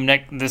game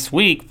this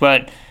week,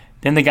 but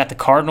then they got the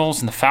Cardinals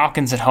and the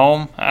Falcons at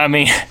home. I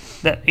mean,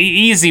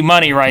 easy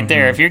money right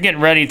there. If you're getting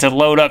ready to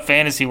load up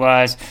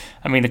fantasy-wise,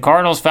 I mean, the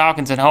Cardinals,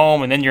 Falcons at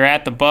home, and then you're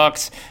at the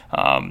Bucs.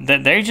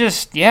 They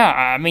just,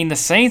 I mean, the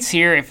Saints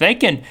here, if they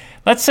can,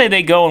 let's say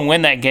they go and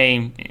win that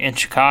game in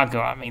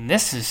Chicago, I mean,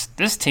 this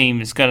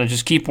team is going to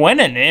just keep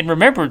winning. And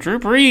remember, Drew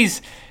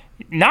Brees,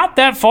 not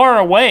that far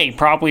away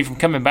probably from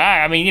coming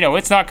back. I mean,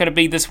 it's not going to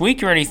be this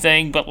week or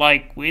anything, but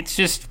like it's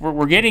just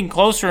we're getting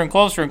closer and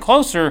closer and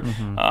closer.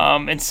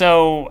 And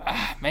so,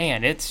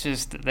 man, it's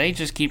just they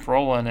just keep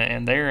rolling,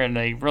 and they're in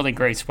a really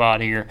great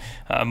spot here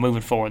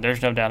moving forward.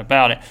 There's no doubt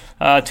about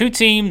it. Two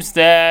teams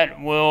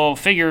that will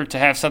figure to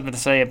have something to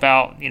say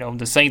about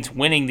the Saints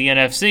winning the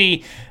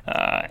NFC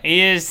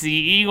is the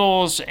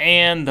Eagles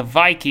and the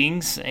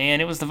Vikings,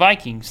 and it was the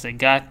Vikings that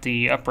got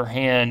the upper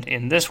hand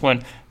in this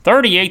one.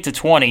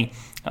 38-20.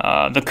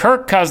 The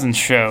Kirk Cousins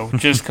show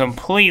just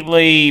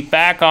completely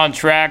back on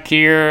track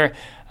here.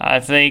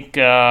 I think,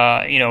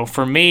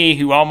 for me,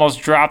 who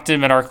almost dropped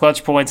him in our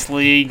Clutch Points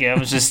League,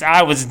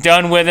 I was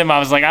done with him. I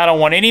was like, I don't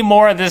want any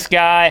more of this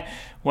guy.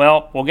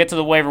 Well, we'll get to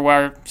the waiver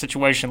wire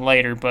situation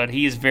later, but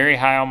he is very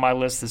high on my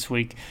list this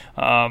week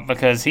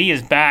because he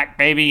is back,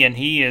 baby, and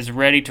he is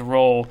ready to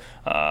roll.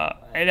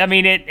 I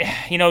mean,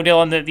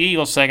 Dylan, the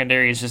Eagles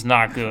secondary is just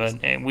not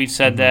good, and we've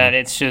said that.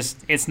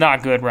 It's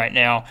not good right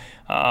now.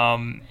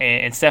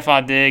 And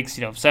Stephon Diggs,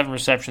 7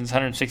 receptions,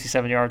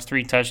 167 yards,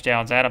 3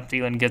 touchdowns. Adam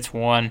Thielen gets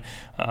 1.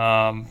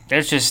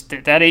 There's just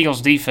that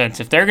Eagles defense.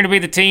 If they're going to be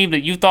the team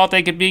that you thought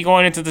they could be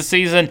going into the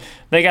season,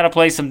 they got to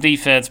play some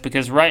defense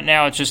because right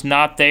now it's just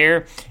not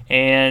there.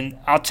 And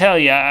I'll tell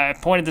you, I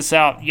pointed this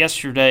out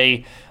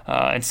yesterday,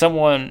 and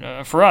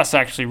someone for us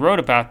actually wrote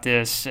about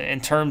this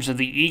in terms of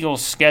the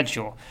Eagles'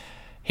 schedule.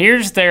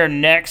 Here's their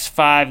next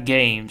 5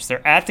 games.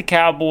 They're at the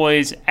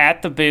Cowboys,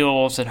 at the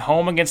Bills, at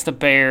home against the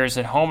Bears,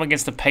 at home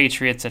against the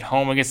Patriots, at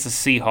home against the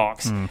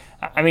Seahawks.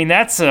 I mean,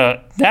 that's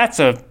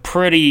a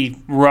pretty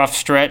rough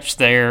stretch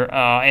there,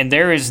 and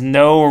there is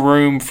no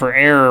room for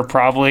error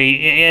probably.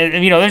 And,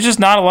 there's just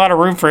not a lot of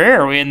room for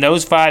error in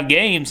those 5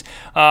 games.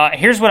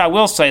 Here's what I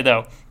will say,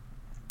 though.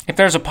 If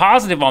there's a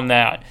positive on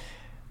that,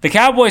 the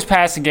Cowboys'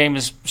 passing game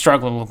is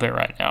struggling a little bit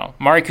right now.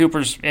 Amari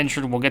Cooper's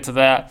injured. We'll get to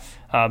that.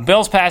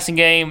 Bills' passing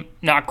game,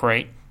 not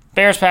great.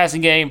 Bears' passing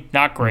game,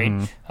 not great.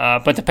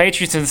 But the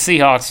Patriots and the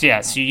Seahawks,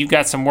 yes, you've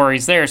got some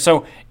worries there.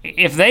 So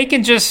if they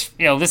can just,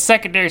 this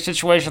secondary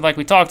situation like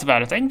we talked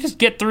about, if they can just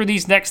get through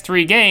these next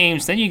 3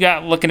 games, then you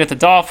got looking at the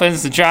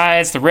Dolphins, the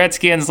Giants, the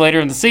Redskins later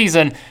in the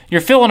season,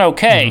 you're feeling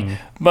okay.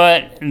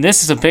 But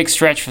this is a big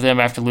stretch for them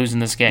after losing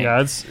this game.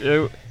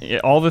 Yeah,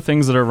 all the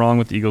things that are wrong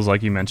with the Eagles,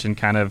 like you mentioned,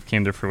 kind of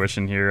came to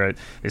fruition here.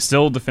 They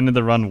still defended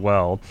the run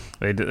well.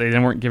 They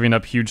weren't giving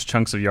up huge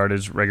chunks of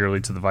yardage regularly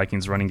to the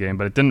Vikings running game,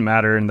 but it didn't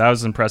matter, and that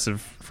was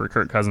impressive for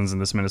Kirk Cousins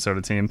and this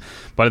Minnesota team.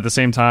 But at the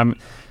same time,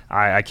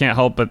 I can't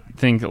help but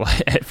think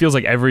it feels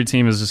like every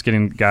team is just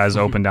getting guys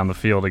open down the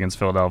field against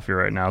Philadelphia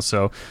right now.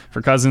 So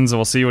for Cousins,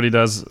 we'll see what he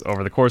does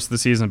over the course of the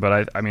season.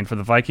 But I mean, for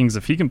the Vikings,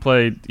 if he can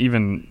play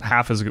even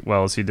half as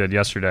well as he did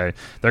yesterday,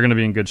 they're going to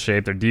be in good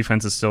shape. Their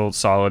defense is still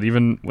solid.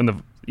 Even when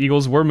the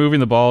Eagles were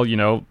moving the ball,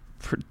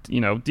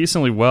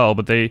 decently well,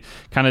 but they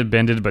kind of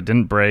bended but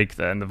didn't break.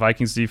 And the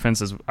Vikings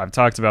defense, as I've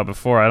talked about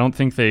before, I don't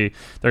think they're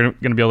going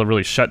to be able to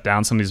really shut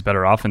down some of these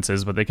better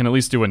offenses, but they can at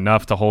least do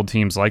enough to hold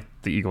teams like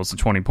the Eagles to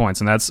 20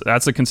 points. And that's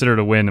considered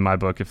a win in my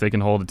book if they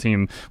can hold a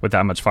team with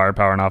that much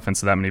firepower and offense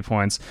to that many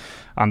points.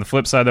 On the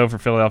flip side, though, for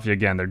Philadelphia,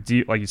 again, they're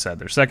deep, like you said,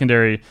 their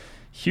secondary.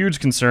 Huge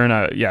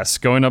concern. Yes,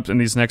 going up in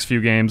these next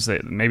few games,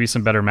 maybe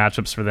some better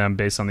matchups for them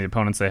based on the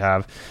opponents they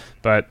have,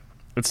 but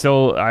it's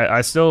still, I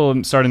still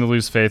am starting to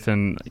lose faith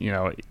in,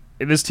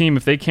 this team.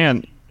 If they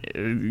can't,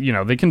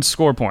 they can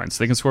score points.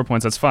 They can score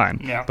points. That's fine.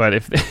 Yeah. But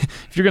if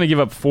you're going to give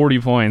up 40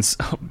 points,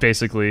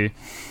 basically,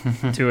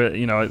 to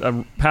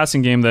a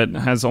passing game that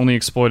has only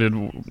exploited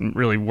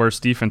really worse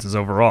defenses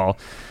overall,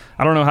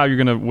 I don't know how you're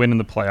going to win in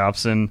the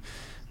playoffs. And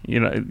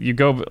you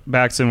go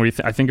back to when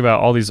I think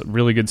about all these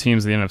really good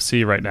teams in the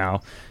NFC right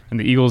now, and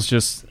the Eagles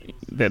just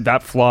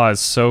that flaw is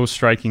so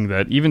striking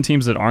that even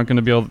teams that aren't going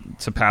to be able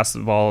to pass the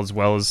ball as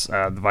well as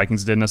the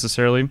Vikings did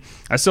necessarily,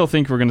 I still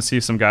think we're going to see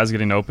some guys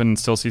getting open and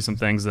still see some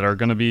things that are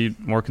going to be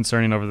more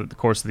concerning over the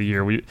course of the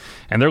year.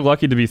 And they're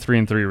lucky to be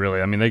 3-3,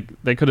 really. I mean,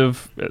 they could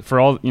have, for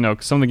all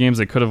some of the games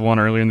they could have won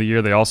earlier in the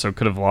year, they also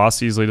could have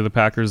lost easily to the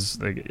Packers.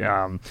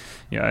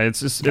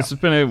 It's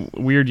been a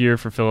weird year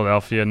for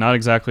Philadelphia. Not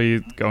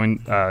exactly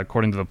going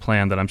according to the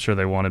plan that I'm sure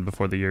they wanted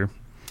before the year.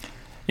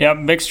 Yeah,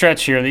 big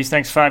stretch here. These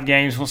next 5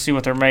 games, we'll see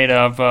what they're made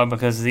of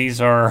because these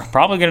are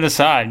probably going to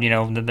decide,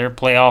 their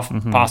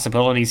playoff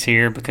possibilities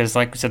here because,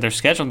 like we said, their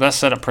schedule does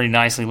set up pretty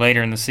nicely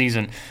later in the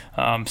season.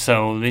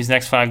 So these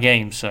next 5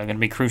 games are going to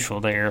be crucial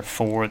there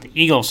for the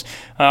Eagles.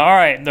 All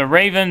right, the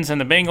Ravens and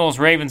the Bengals.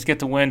 Ravens get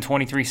the win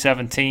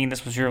 23-17.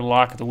 This was your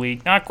lock of the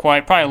week. Not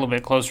quite, probably a little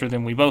bit closer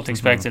than we both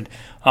expected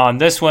on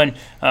this one.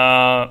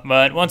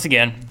 But once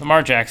again,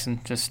 Lamar Jackson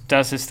just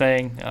does his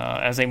thing.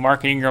 As a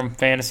Mark Ingram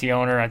fantasy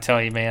owner, I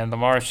tell you, man,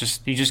 Lamar's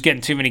he's just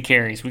getting too many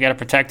carries. We got to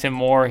protect him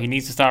more. He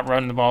needs to stop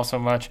running the ball so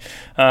much.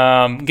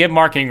 Give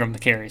Mark Ingram the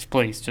carries,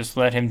 please. Just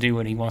let him do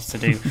what he wants to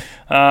do.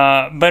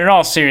 But in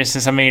all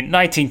seriousness,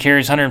 19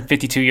 carries,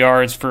 152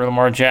 yards for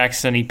Lamar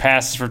Jackson. He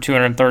passes for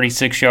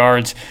 236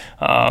 yards.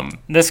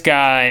 This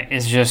guy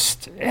is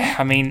just,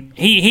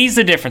 he's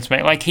the difference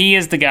maker. Like, he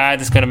is the guy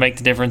that's going to make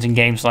the difference in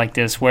games like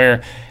this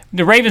where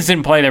the Ravens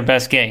didn't play their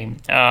best game.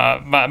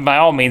 By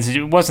all means,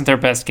 it wasn't their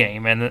best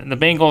game. And the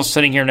Bengals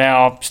sitting here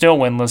now, still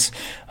winless.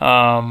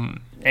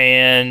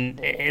 And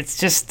it's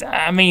just,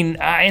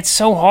 it's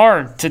so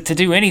hard to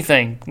do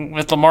anything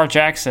with Lamar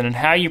Jackson and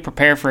how you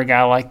prepare for a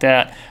guy like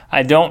that.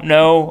 I don't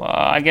know.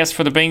 I guess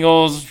for the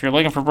Bengals, if you're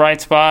looking for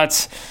bright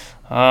spots,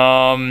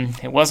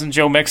 it wasn't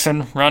Joe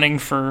Mixon running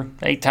for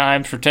 8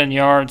 times for 10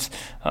 yards.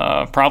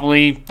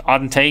 Probably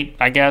Auden Tate,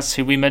 I guess,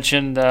 who we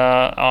mentioned,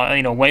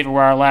 waiver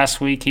wire last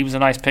week. He was a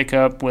nice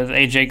pickup with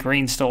A.J.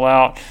 Green still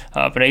out.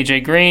 But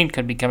A.J. Green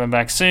could be coming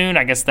back soon.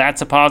 I guess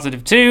that's a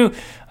positive, too.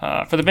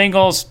 For the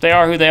Bengals, they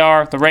are who they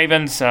are. The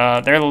Ravens,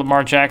 they're the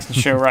Lamar Jackson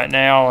show right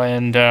now.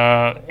 And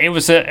it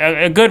was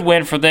a good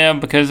win for them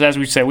because, as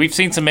we said, we've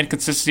seen some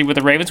inconsistency with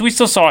the Ravens. We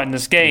still saw it in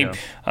this game.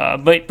 Yeah.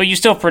 But you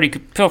still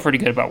feel pretty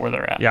good about where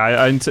they're at.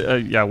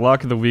 Yeah,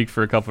 lock of the week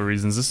for a couple of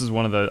reasons. This is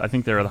I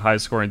think they're the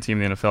highest scoring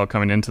team in the NFL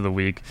coming into the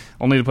week,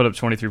 only to put up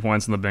 23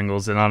 points in the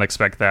Bengals. Did not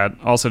expect that.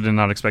 Also did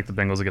not expect the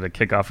Bengals to get a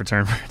kickoff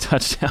return for a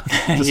touchdown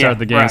to start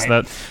the game. Right. So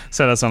that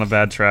set us on a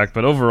bad track.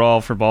 But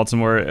overall for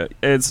Baltimore,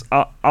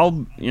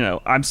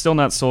 I'm still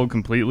not sold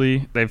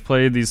completely. They've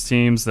played these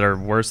teams that are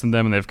worse than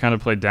them, and they've kind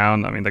of played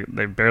down.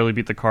 They barely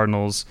beat the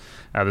Cardinals.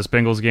 This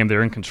Bengals game,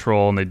 they're in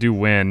control, and they do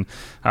win.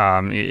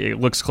 It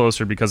looks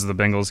closer because of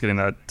the Bengals getting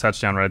that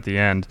touchdown right at the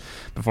end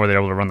before they're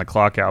able to run the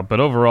clock out. But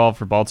overall,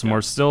 for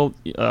Baltimore, still,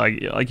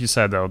 like you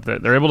said, though,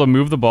 they're able to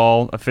move the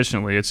ball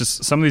efficiently. It's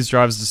just some of these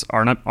drives just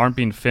aren't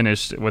being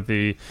finished with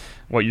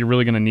what you're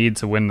really going to need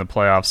to win the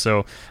playoffs.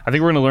 So I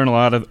think we're going to learn a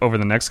lot over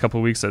the next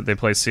couple of weeks that they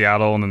play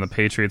Seattle and then the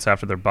Patriots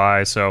after their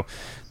bye. So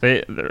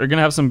they're going to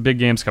have some big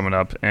games coming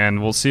up,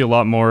 and we'll see a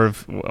lot more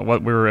of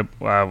what they're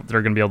going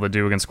to be able to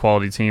do against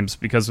quality teams.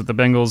 Because with the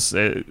Bengals,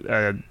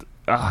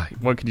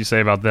 what could you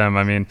say about them?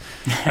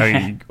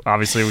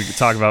 Obviously we could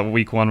talk about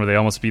week 1 where they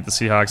almost beat the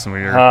Seahawks, and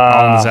we are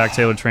all in the Zach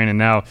Taylor train, and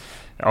now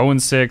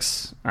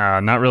 0-6,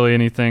 not really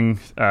anything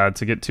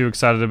to get too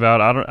excited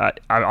about.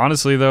 I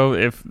honestly, though,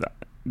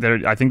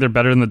 I think they're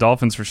better than the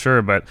Dolphins for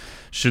sure, but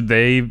should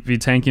they be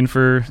tanking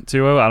for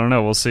Tua? I don't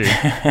know. We'll see.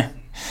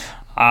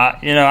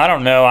 I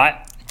don't know.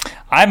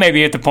 I may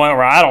be at the point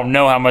where I don't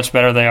know how much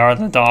better they are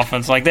than the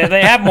Dolphins. Like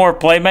they have more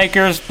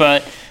playmakers,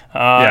 but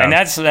and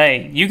that's,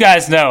 hey, you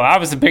guys know I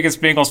was the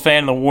biggest Bengals fan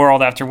in the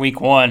world after week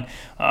 1,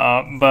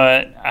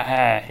 but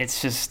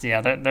it's just,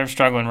 they're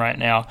struggling right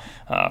now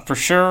for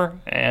sure.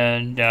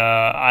 And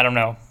I don't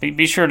know.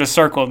 Be sure to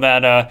circle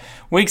that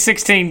week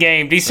 16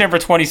 game, December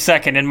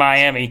 22nd in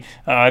Miami.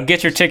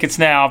 Get your tickets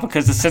now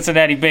because the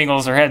Cincinnati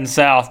Bengals are heading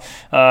south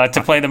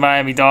to play the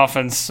Miami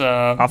Dolphins.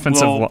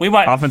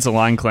 Offensive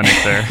line clinic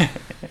there.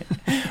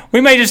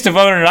 We may just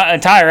devote an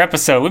entire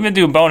episode. We've been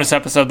doing a bonus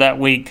episode that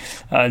week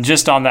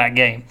just on that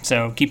game,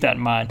 so keep that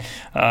in mind.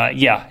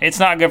 It's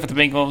not good for the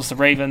Bengals. The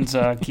Ravens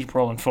keep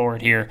rolling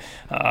forward here.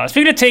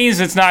 Speaking of teams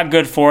it's not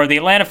good for, the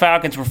Atlanta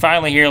Falcons were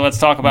finally here. Let's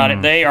talk about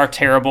it. They are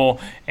terrible,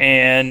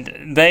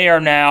 and they are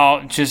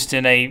now just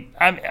in a –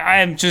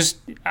 I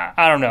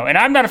don't know. And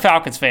I'm not a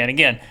Falcons fan,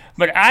 again,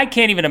 but I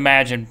can't even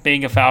imagine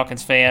being a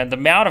Falcons fan. The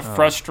amount of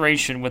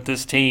frustration with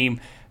this team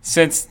 –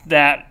 since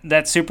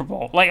that Super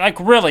Bowl. Like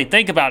really,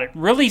 think about it.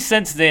 Really,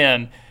 since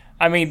then,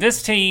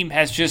 this team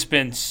has just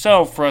been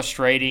so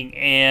frustrating,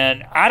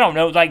 and I don't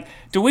know,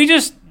 do we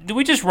just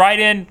write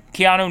in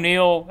Keanu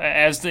Neal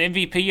as the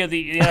MVP of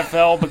the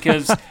NFL?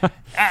 Because,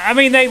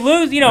 they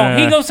lose, he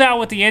goes out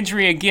with the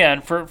injury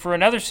again for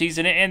another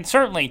season, and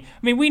certainly,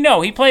 we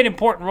know he played an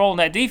important role in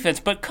that defense,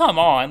 but come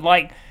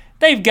on,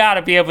 they've got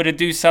to be able to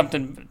do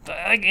something,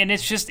 and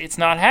it's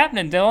not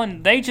happening,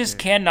 Dylan. They just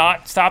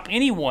cannot stop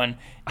anyone.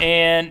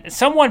 And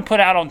someone put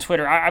out on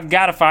Twitter, I've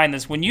got to find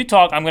this. When you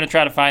talk, I'm going to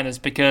try to find this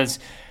because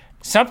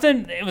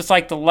it was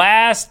like the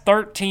last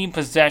 13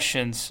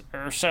 possessions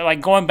or so,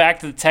 going back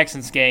to the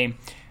Texans game,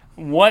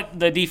 what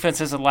the defense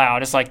has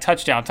allowed. It's like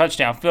touchdown,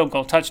 touchdown, field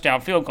goal,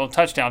 touchdown, field goal,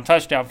 touchdown,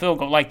 touchdown, field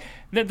goal.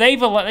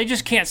 They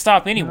just can't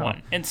stop anyone.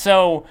 No. And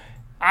so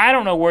I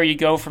don't know where you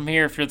go from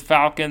here if you're the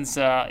Falcons.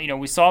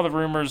 We saw the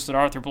rumors that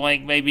Arthur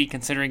Blank may be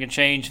considering a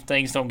change if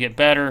things don't get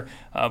better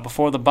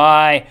before the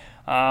bye.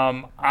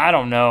 I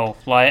don't know.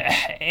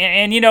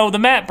 And the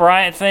Matt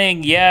Bryant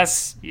thing,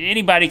 yes,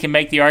 anybody can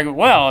make the argument,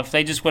 well, if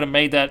they just would have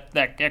made that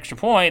extra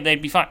point,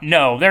 they'd be fine.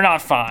 No, they're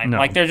not fine.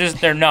 No.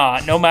 They're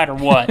not, no matter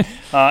what.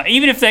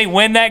 Even if they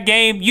win that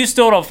game, you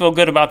still don't feel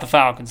good about the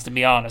Falcons, to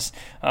be honest.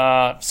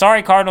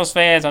 Sorry, Cardinals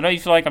fans. I know you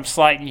feel like I'm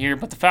slighting you here,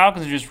 but the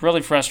Falcons are just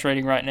really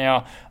frustrating right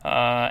now.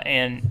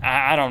 And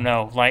I don't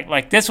know.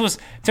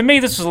 To me,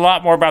 this was a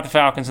lot more about the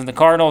Falcons than the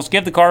Cardinals.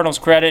 Give the Cardinals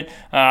credit.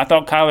 I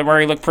thought Kyler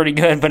Murray looked pretty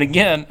good, but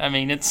again,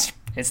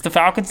 it's the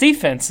Falcons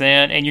defense,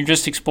 and you're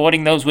just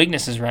exploiting those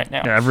weaknesses right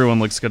now. Yeah, everyone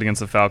looks good against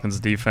the Falcons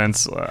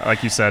defense.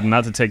 Like you said,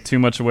 not to take too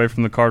much away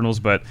from the Cardinals,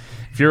 but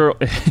if you're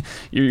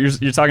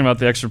talking about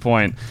the extra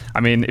point,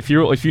 if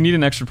you need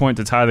an extra point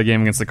to tie the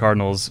game against the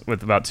Cardinals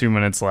with about 2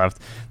 minutes left,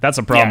 that's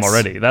a problem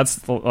already.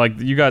 That's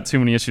you got too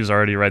many issues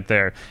already right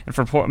there. And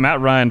for Matt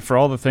Ryan, for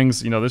all the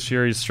things, this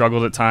year he's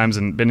struggled at times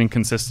and been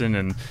inconsistent,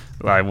 and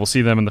we'll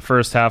see them in the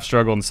first half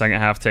struggle and the second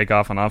half take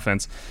off on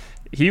offense.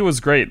 He was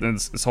great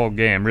this whole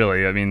game,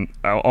 really.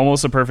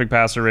 Almost a perfect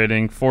passer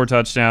rating, 4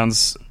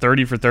 touchdowns,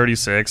 30 for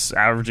 36,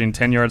 averaging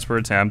 10 yards per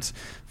attempt,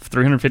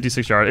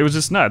 356 yards. It was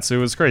just nuts. It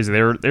was crazy.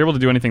 They were able to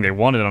do anything they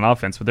wanted on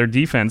offense, but their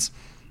defense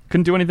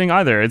couldn't do anything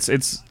either.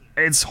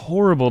 It's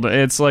horrible.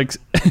 It's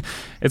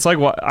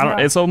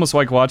almost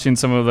like watching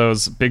some of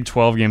those Big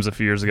 12 games a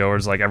few years ago, where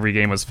it's like every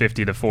game was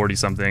 50 to 40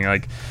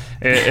 something.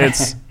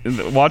 It's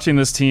watching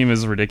this team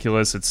is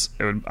ridiculous.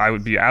 I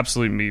would be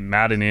absolutely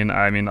maddening.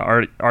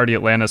 Already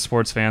Atlanta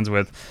sports fans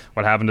with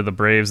what happened to the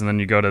Braves, and then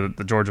you go to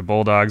the Georgia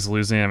Bulldogs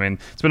losing.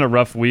 It's been a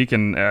rough week,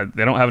 and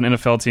they don't have an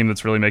NFL team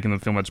that's really making them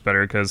feel much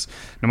better, because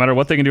no matter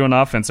what they can do on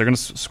offense, they're going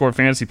to score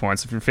fantasy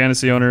points. If you're a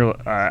fantasy owner,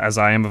 as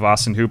I am of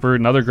Austin Hooper,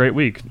 another great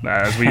week.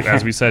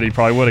 As we said, he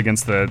probably would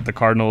against the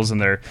Cardinals, and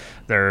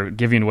they're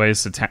giving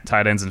ways to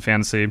tight ends in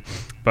fantasy.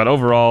 But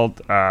overall,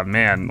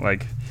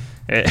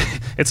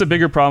 it's a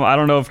bigger problem. I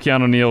don't know if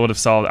Keanu Neal would have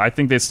solved it. I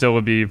think they still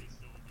would be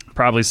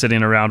probably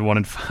sitting around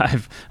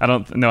 1-5. I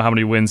don't know how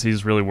many wins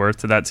he's really worth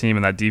to that team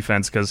and that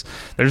defense, because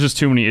there's just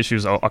too many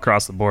issues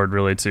across the board,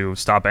 really, to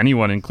stop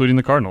anyone, including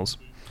the Cardinals.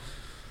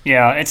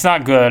 Yeah, it's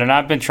not good, and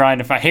I've been trying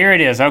to find. Here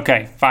it is.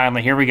 Okay,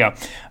 finally, here we go.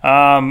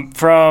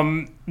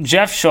 From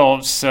Jeff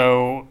Schultz,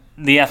 so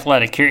The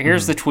Athletic.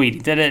 Here's the tweet. He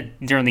did it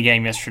during the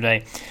game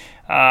yesterday.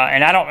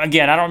 And I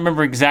don't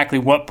remember exactly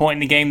what point in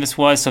the game this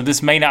was, so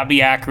this may not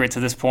be accurate to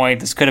this point.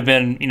 This could have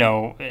been,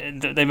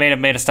 they may have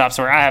made a stop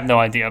somewhere. I have no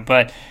idea.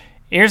 But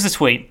here's the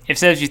tweet. It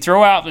says, you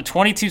throw out the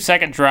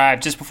 22-second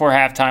drive just before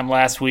halftime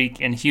last week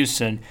in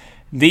Houston.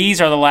 These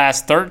are the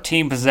last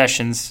 13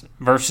 possessions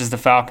versus the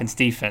Falcons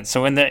defense.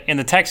 So in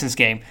the Texans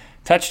game,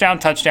 touchdown,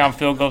 touchdown,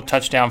 field goal,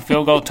 touchdown,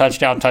 field goal,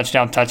 touchdown,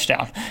 touchdown,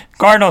 touchdown.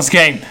 Cardinals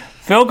game,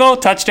 field goal,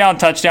 touchdown,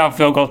 touchdown,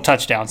 field goal,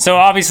 touchdown. So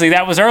obviously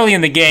that was early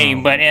in the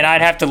game, and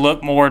I'd have to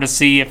look more to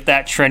see if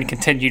that trend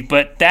continued.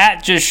 But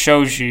that just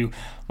shows you,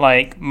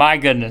 my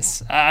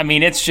goodness.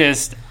 It's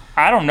just,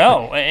 I don't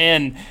know.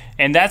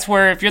 And that's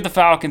where, if you're the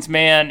Falcons,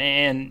 man,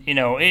 and,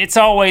 it's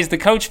always the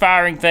coach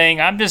firing thing.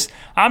 I'm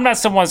not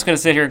someone that's going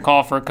to sit here and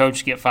call for a coach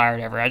to get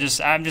fired ever. I'm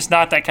just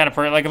not that kind of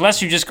person.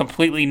 Unless you just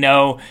completely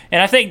know.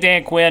 And I think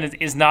Dan Quinn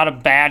is not a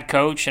bad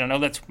coach. And I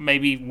know that's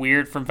maybe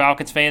weird from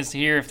Falcons fans to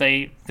hear,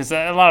 because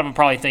a lot of them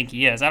probably think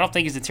he is. I don't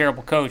think he's a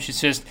terrible coach.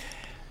 It's just,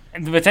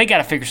 but they got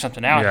to figure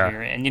something out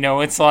here. And,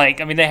 it's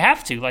they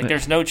have to.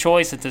 There's no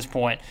choice at this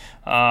point.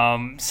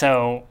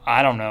 So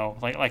I don't know.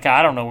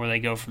 I don't know where they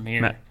go from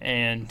here.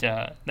 And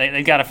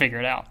they got to figure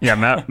it out. Yeah,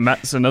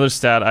 Matt. So another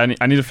stat, I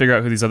need to figure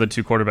out who these other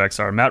two quarterbacks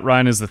are. Matt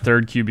Ryan is the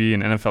third QB in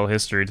NFL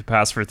history to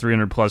pass for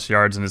 300-plus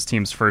yards in his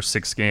team's first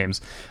 6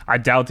 games. I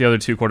doubt the other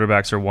two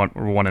quarterbacks are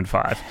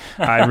 1-5.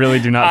 I really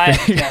do not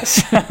think.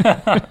 Yes.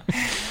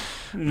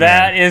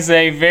 That is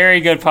a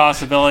very good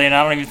possibility, and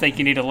I don't even think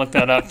you need to look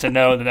that up to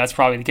know that that's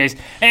probably the case.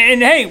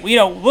 And hey,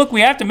 look,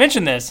 we have to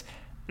mention this.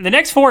 The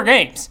next 4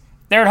 games,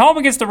 they're at home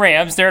against the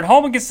Rams, they're at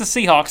home against the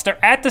Seahawks,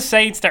 they're at the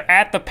Saints, they're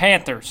at the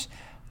Panthers.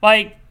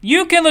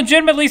 You can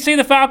legitimately see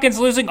the Falcons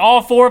losing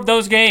all 4 of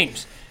those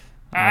games.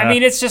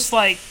 It's just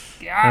I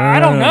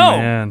don't know.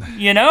 Man.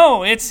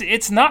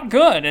 It's not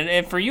good.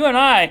 And for you and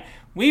I,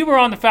 we were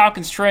on the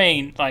Falcons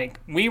train,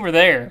 we were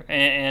there,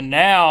 and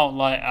now,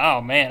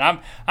 oh man,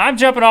 I'm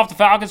jumping off the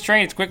Falcons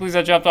train as quickly as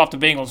I jumped off the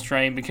Bengals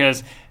train,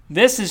 because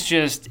this is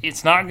just,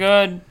 it's not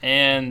good.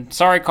 And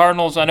sorry,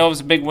 Cardinals, I know it was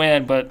a big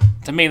win, but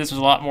to me, this was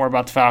a lot more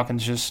about the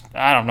Falcons. Just,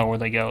 I don't know where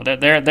they go.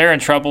 They're in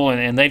trouble,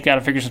 and they've got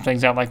to figure some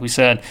things out, like we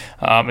said,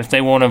 if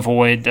they want to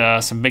avoid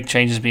some big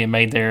changes being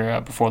made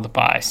there before the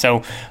bye.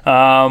 So,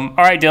 all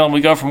right, Dylan, we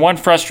go from one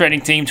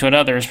frustrating team to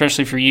another,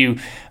 especially for you.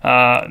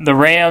 The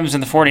Rams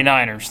and the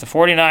 49ers. The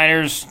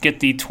 49ers get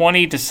the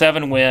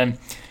 20-7 win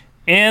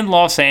in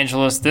Los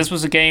Angeles. This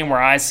was a game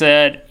where I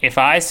said, if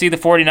I see the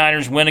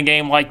 49ers win a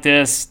game like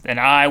this, then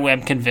I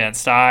am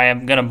convinced. I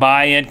am going to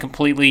buy in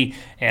completely,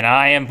 and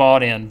I am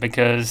bought in,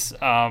 because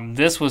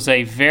this was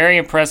a very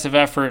impressive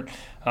effort.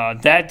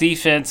 That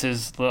defense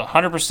is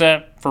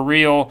 100% for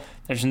real.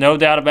 There's no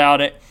doubt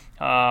about it.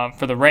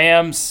 For the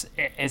Rams,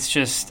 it's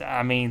just,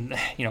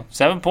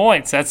 7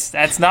 points.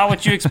 That's not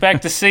what you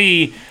expect to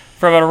see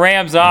from a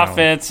Rams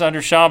offense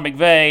under Sean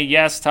McVay.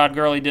 Yes, Todd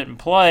Gurley didn't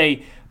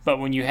play, but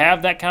when you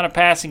have that kind of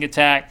passing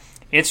attack,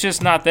 it's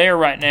just not there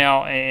right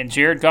now, and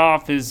Jared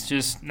Goff is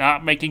just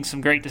not making some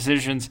great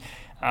decisions.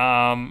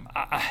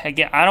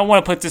 Again, I don't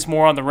want to put this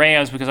more on the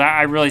Rams because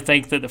I really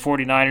think that the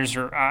 49ers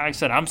are, like I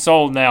said, I'm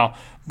sold now.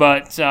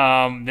 But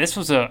this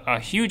was a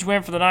huge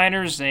win for the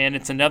Niners, and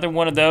it's another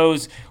one of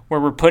those where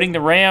we're putting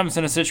the Rams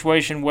in a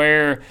situation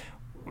where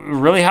we're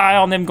really high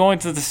on them going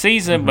through the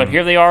season, but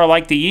here they are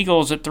like the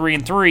Eagles at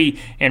 3-3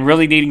 and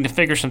really needing to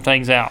figure some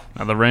things out.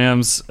 Now the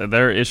Rams,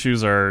 their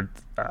issues are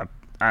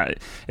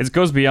it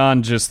goes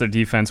beyond just their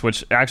defense,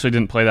 which actually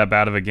didn't play that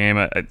bad of a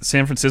game.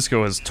 San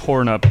Francisco has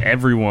torn up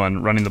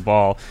everyone running the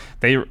ball.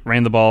 They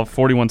ran the ball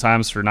 41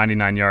 times for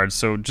 99 yards,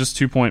 so just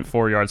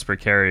 2.4 yards per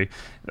carry.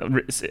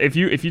 If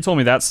you told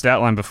me that stat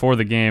line before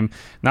the game,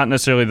 not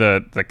necessarily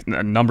the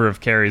number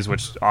of carries,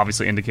 which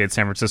obviously indicates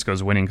San Francisco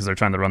is winning because they're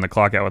trying to run the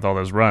clock out with all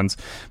those runs,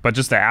 but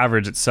just the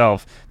average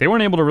itself, they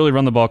weren't able to really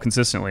run the ball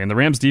consistently. And the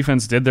Rams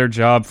defense did their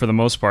job for the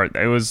most part.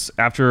 It was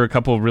after a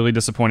couple of really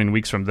disappointing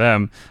weeks from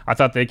them. I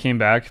thought they came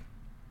back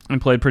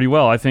and played pretty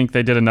well. I think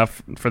they did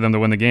enough for them to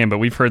win the game, but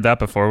we've heard that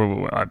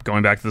before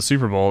going back to the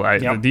Super Bowl.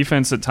 The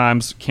defense at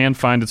times can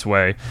find its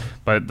way,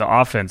 but the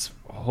offense,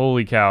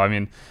 holy cow. I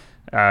mean,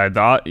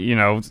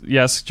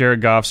 yes,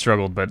 Jared Goff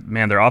struggled, but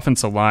man, their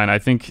offensive line, I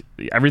think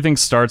everything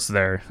starts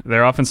there.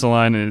 Their offensive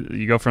line,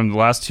 you go from the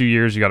last 2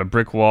 years, you got a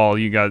brick wall,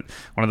 you got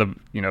one of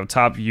the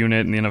top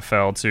unit in the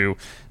NFL to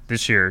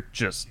this year,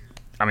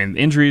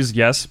 injuries,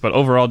 yes, but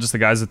overall, just the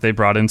guys that they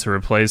brought in to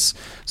replace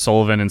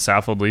Sullivan and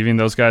Saffold leaving,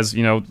 those guys,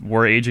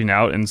 were aging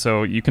out, and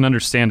so you can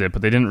understand it,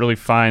 but they didn't really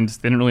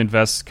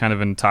invest kind of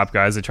in top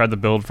guys. They tried to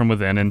build from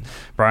within, and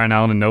Brian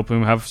Allen and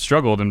Nopum have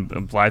struggled,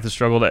 and Blythe has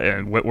struggled,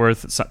 and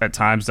Whitworth at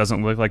times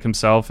doesn't look like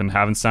himself, and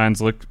Havenstein's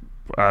looked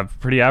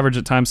pretty average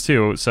at times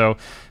too. So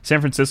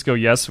San Francisco,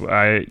 yes,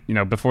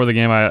 before the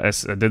game I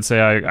did say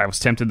I was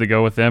tempted to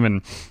go with them,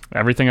 and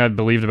everything I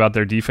believed about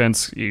their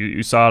defense,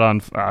 you saw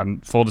it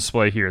on full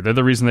display here. They're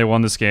the reason they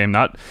won this game.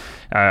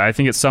 I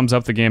think it sums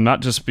up the game,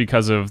 not just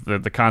because of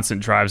the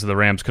constant drives of the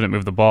Rams couldn't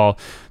move the ball,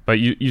 but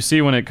you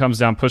see when it comes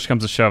down, push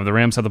comes to shove, the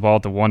Rams have the ball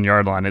at the 1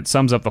 yard line. It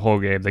sums up the whole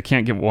game. They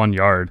can't get 1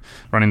 yard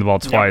running the ball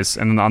twice.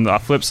 Yep. And then on the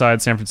flip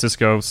side, San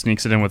Francisco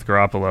sneaks it in with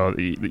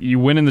Garoppolo. You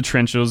win in the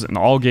trenches in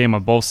all game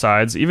on both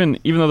sides, even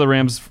though the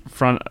Rams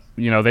front,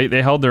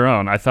 they held their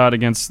own. I thought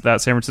against that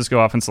San Francisco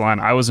offensive line,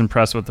 I was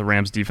impressed with what the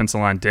Rams defensive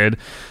line did.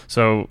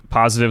 So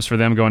positives for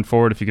them going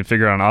forward. If you can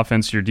figure out on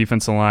offense, your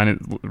defensive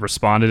line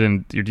responded,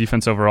 and your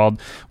defense overall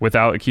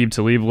without Aqib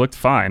Talib looked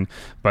fine.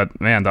 But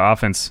man, the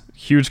offense,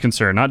 huge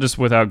concern, not just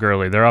without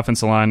Gurley. Their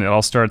offensive line, it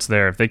all starts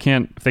there. If they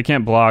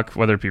can't block,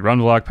 whether it be run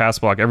block, pass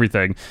block,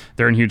 everything,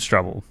 they're in huge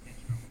trouble.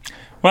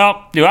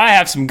 Well, do I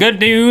have some good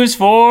news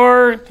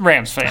for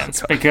Rams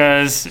fans?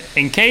 Because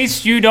in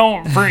case you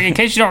don't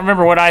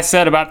remember what I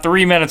said about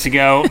 3 minutes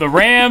ago, the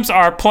Rams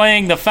are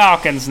playing the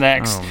Falcons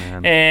next. Oh,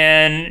 man.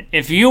 And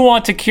if you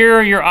want to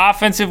cure your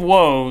offensive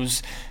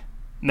woes,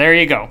 there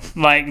you go.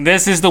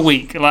 This is the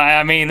week.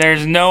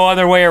 There's no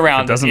other way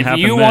around it. Doesn't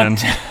happen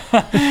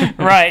then.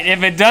 Right.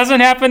 If it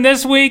doesn't happen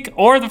this week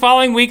or the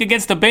following week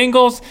against the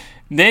Bengals,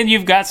 then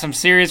you've got some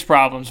serious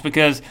problems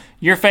because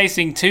you're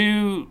facing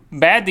two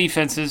bad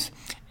defenses,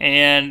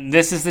 and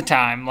this is the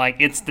time.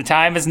 The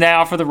time is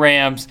now for the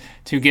Rams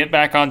to get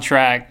back on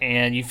track,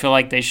 and you feel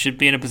like they should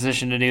be in a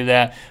position to do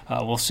that.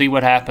 We'll see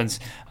what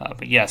happens.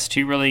 But yes,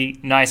 two really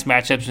nice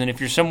matchups, and if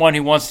you're someone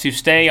who wants to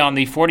stay on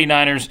the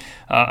 49ers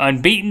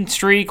unbeaten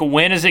streak,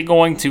 when is it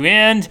going to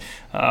end?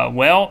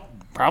 Well,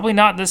 probably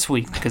not this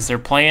week because they're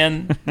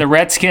playing the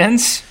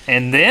Redskins,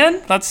 and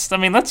then let's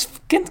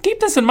keep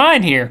this in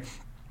mind here.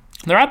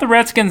 They're at the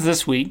Redskins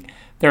this week.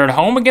 They're at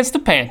home against the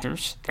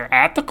Panthers. They're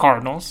at the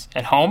Cardinals,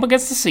 at home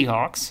against the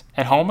Seahawks,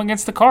 at home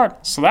against the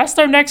Cardinals. So that's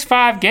their next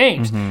 5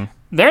 games. Mm-hmm.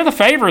 They're the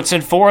favorites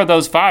in 4 of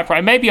those 5,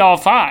 probably maybe all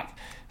 5.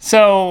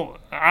 So,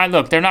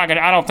 they're not going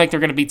to. I don't think they're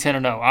going to be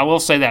 10-0. I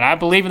will say that. I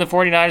believe in the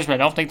 49ers, but I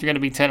don't think they're going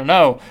to be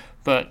 10-0.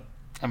 But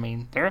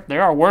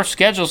there are worse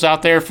schedules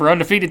out there for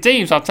undefeated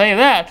teams, I'll tell you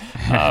that,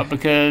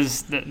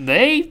 because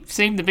they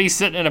seem to be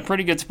sitting in a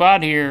pretty good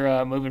spot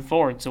here moving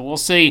forward. So we'll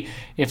see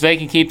if they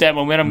can keep that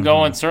momentum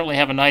going. Certainly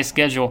have a nice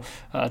schedule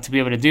to be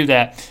able to do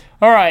that.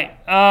 All right,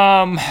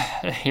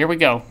 here we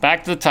go.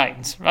 Back to the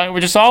Titans. Right? We're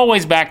just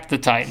always back to the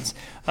Titans.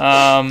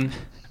 And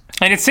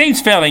it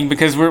seems fitting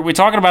because we're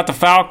talking about the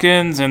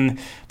Falcons and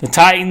the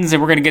Titans,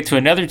 and we're going to get to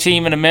another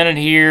team in a minute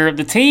here.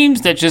 The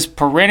teams that just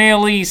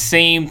perennially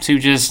seem to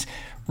just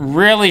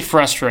really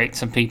frustrate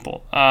some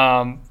people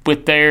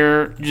with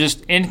their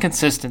just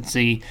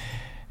inconsistency.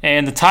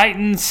 And the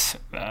Titans,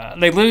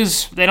 they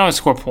lose. They don't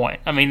score a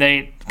point.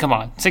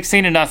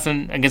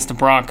 16-0 against the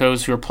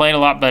Broncos, who are playing a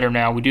lot better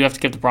now. We do have to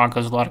give the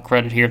Broncos a lot of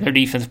credit here. Their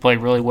defense played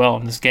really well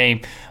in this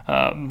game.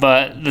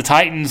 But the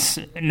Titans,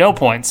 no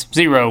points,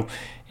 0.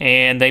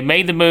 And they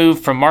made the move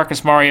from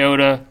Marcus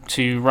Mariota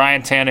to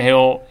Ryan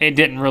Tannehill. It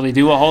didn't really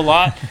do a whole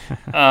lot.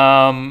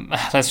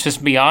 Let's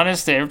just be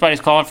honest. Everybody's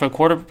calling for a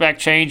quarterback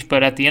change,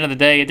 but at the end of the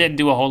day, it didn't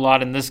do a whole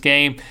lot in this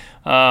game.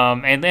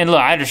 And look,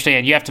 I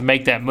understand you have to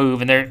make that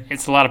move, and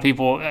it's a lot of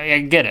people. I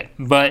get it,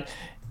 but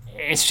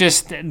it's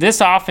just this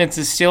offense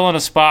is still in a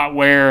spot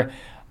where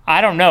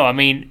I don't know. I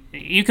mean,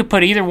 you could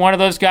put either one of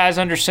those guys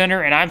under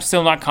center, and I'm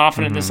still not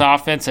confident in this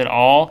offense at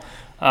all.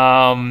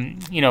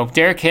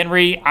 Derrick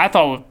Henry, I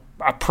thought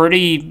a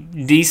pretty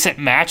decent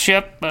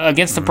matchup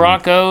against the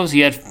Broncos.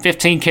 He had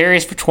 15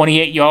 carries for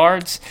 28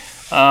 yards.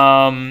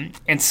 And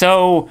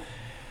so,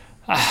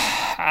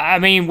 I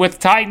mean, with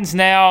Titans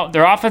now,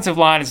 their offensive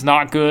line is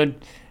not good,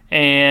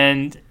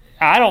 and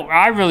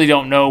I really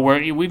don't know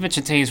where. We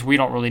mentioned teams we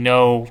don't really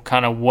know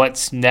kind of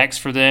what's next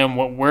for them.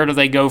 Where do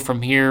they go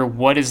from here?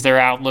 What is their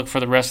outlook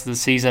for the rest of the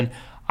season?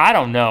 I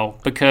don't know,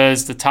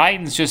 because the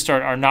Titans just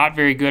are not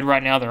very good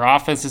right now. Their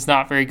offense is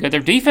not very good.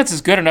 Their defense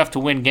is good enough to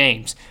win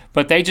games,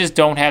 but they just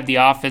don't have the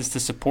offense to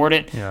support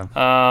it. Yeah.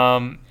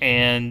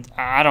 And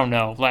I don't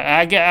know.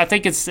 I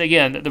think it's,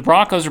 again, the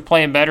Broncos are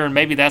playing better, and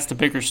maybe that's the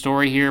bigger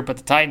story here, but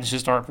the Titans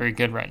just aren't very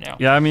good right now.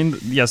 Yeah, I mean,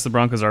 yes, the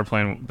Broncos are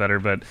playing better,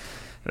 but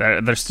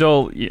they're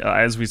still,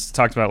 as we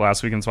talked about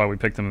last week, and that's why we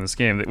picked them in this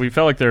game, we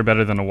felt like they were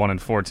better than a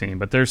 1-4 team,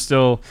 but they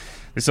still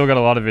got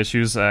a lot of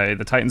issues.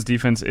 The Titans'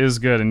 defense is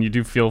good, and you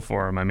do feel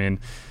for them. I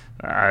mean,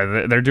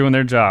 they're doing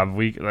their job.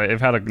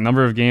 They've had a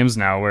number of games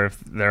now where if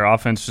their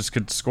offense just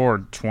could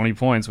score 20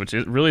 points, which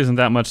it really isn't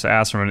that much to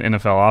ask from an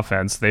NFL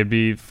offense, they'd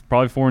be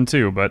probably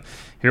 4-2. But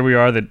here we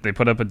are. They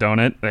put up a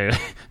donut.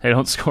 They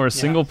don't score a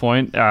single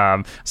point.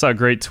 I saw a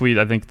great tweet.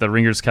 I think the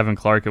Ringer's Kevin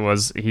Clark.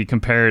 He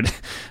compared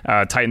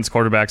Titans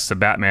quarterbacks to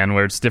Batman,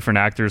 where it's different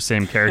actors,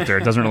 same character.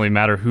 It doesn't really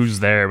matter who's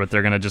there, but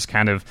they're going to just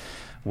kind of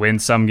win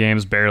some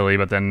games barely,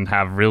 but then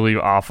have really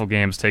awful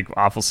games, take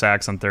awful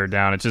sacks on third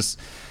down. It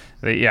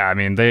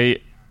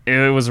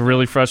was a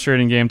really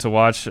frustrating game to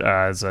watch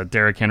as a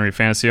Derrick Henry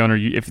fantasy owner.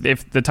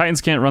 If the Titans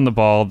can't run the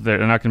ball, they're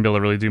not going to be able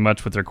to really do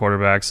much with their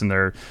quarterbacks and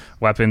their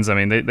weapons. I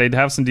mean, they'd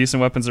have some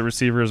decent weapons at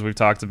receivers we've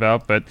talked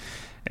about, but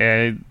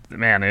again,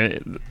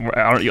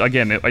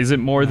 is it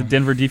more the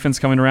Denver defense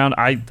coming around?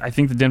 I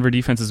think the Denver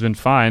defense has been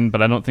fine,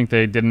 but I don't think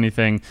they did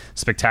anything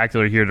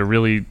spectacular here to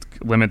really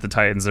limit the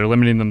Titans. They're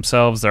limiting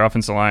themselves. Their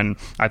offensive line,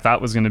 I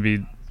thought, was going to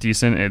be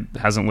decent. It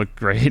hasn't looked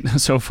great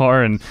so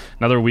far, and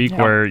another week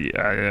where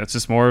it's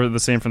just more of the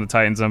same from the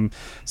Titans. I'm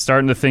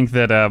starting to think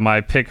that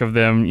my pick of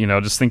them,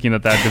 just thinking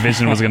that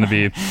division was going to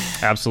be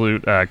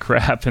absolute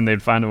crap, and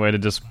they'd find a way to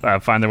just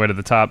find their way to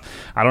the top.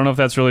 I don't know if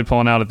that's really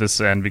pulling out at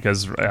this end,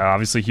 because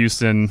obviously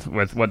Houston,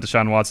 with what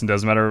Deshaun Watson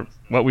does, no matter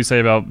what we say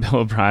about Bill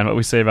O'Brien, what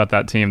we say about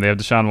that team, they have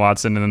Deshaun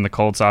Watson, and then the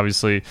Colts,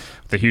 obviously,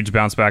 with a huge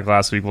bounce back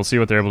last week. We'll see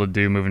what they're able to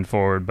do moving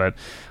forward, but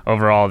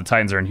overall, the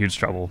Titans are in huge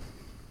trouble.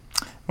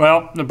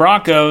 Well, the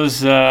Broncos,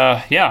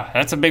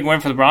 that's a big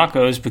win for the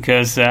Broncos,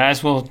 because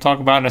as we'll talk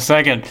about in a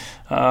second,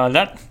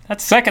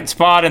 that second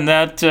spot in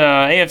that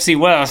AFC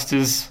West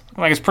is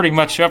like it's pretty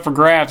much up for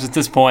grabs at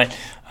this point.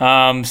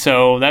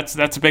 So that's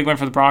a big win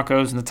for the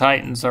Broncos, and the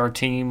Titans are a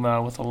team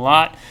with a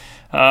lot.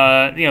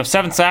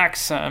 7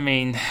 sacks. I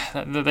mean,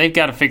 they've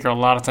got to figure a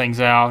lot of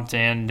things out,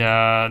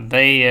 and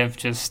they have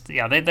just,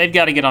 they've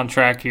got to get on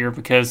track here,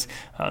 because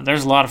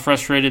there's a lot of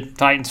frustrated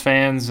Titans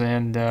fans,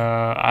 and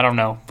I don't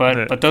know,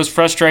 but those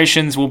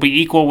frustrations will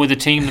be equal with the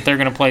team that they're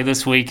going to play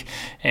this week,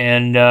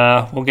 and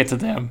we'll get to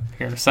them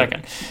here in a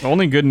second. The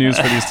only good news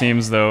for these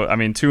teams, though, I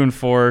mean,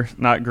 2-4,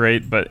 not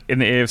great, but in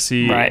the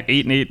AFC, right.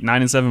 8-8,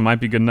 9-7 might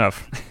be good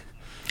enough.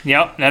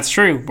 Yep, that's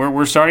true.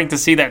 We're starting to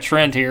see that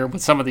trend here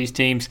with some of these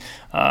teams,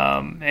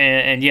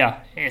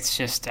 it's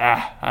just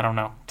I don't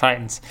know,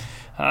 Titans.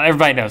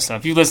 Everybody knows. So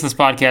if you listen to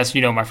this podcast,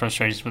 you know my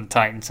frustrations with the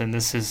Titans, and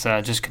this is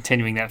just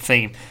continuing that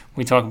theme.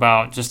 We talk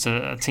about just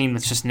a team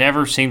that just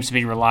never seems to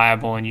be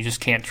reliable, and you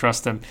just can't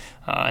trust them,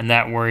 and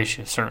that worries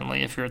you,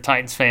 certainly, if you're a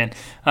Titans fan.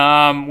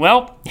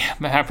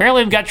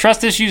 Apparently we've got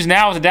trust issues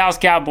now with the Dallas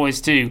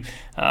Cowboys, too.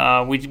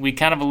 We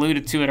kind of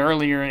alluded to it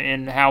earlier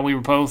in how we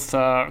were both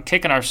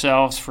kicking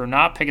ourselves for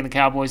not picking the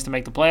Cowboys to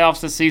make the playoffs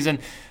this season.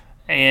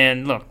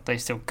 And look, they're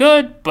still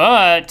good,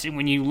 but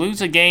when you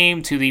lose a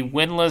game to the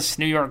winless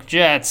New York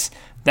Jets,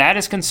 that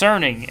is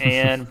concerning.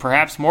 And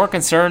perhaps more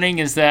concerning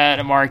is that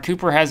Amari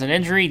Cooper has an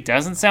injury.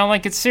 Doesn't sound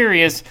like it's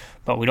serious,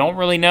 but we don't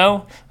really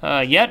know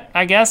yet,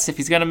 I guess, if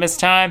he's going to miss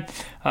time.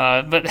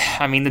 But,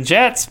 I mean, the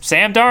Jets,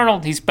 Sam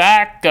Darnold, he's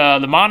back.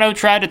 The Mono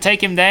tried to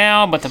take him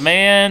down, but the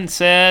man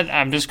said,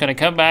 I'm just going to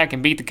come back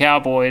and beat the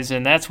Cowboys,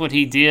 and that's what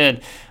he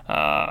did.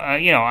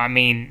 Dylan,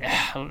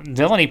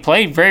 he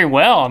played very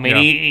well. I mean,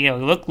 he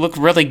looked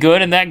really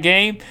good in that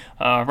game.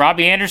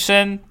 Robbie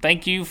Anderson,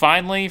 thank you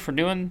finally for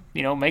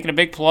making a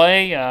big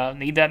play.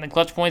 Need that in the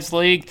Clutch Points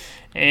League.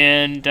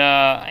 And,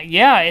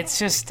 it's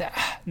just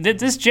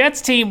this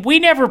Jets team, we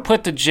never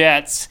put the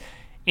Jets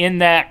in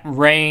that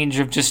range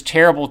of just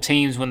terrible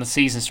teams when the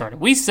season started.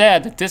 We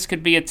said that this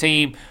could be a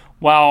team,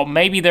 while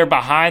maybe they're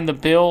behind the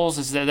Bills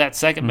as that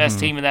second-best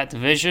team in that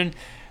division,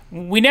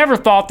 we never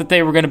thought that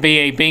they were going to be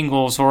a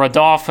Bengals or a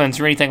Dolphins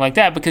or anything like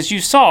that, because you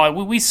saw it.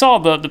 We saw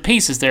the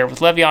pieces there with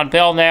Le'Veon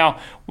Bell now.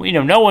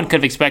 No one could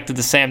have expected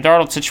the Sam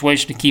Darnold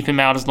situation to keep him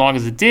out as long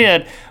as it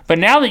did. But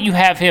now that you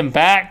have him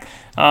back,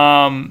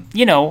 I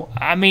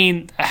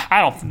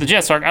I don't think the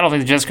Jets are going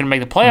to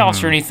make the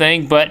playoffs or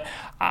anything, but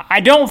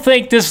I don't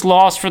think this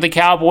loss for the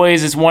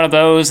Cowboys is one of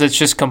those that's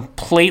just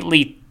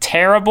completely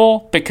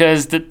terrible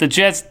because the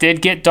Jets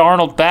did get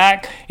Darnold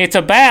back. It's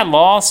a bad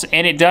loss,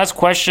 and it does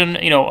question,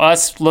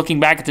 us looking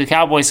back at the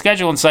Cowboys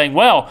schedule and saying,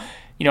 well,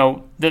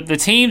 the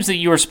teams that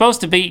you were supposed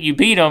to beat, you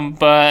beat them,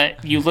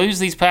 but you lose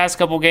these past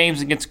couple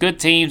games against good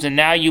teams, and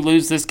now you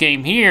lose this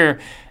game here,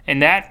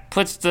 and that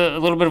puts a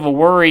little bit of a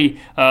worry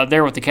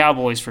there with the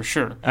Cowboys for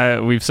sure.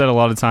 We've said a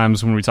lot of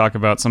times when we talk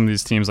about some of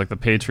these teams like the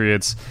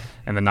Patriots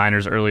and the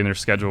Niners early in their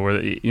schedule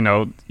where,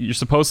 you're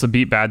supposed to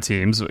beat bad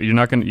teams.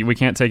 We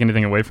can't take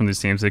anything away from these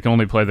teams. They can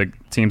only play the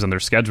teams on their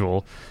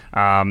schedule.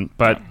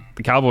 But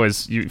the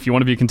Cowboys, if you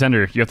want to be a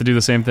contender, you have to do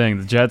the same thing.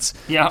 The Jets,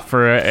 they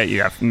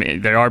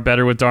are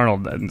better with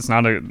Darnold. It's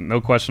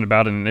no question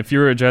about it. And if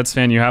you're a Jets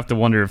fan, you have to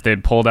wonder if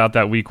they'd pulled out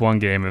that Week 1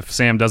 game if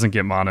Sam doesn't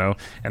get mono,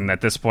 and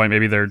at this point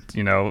maybe they're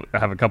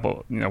have a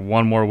couple,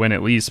 one more win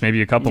at least,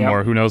 maybe a couple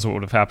more. Who knows what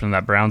would have happened in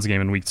that Browns game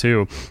in Week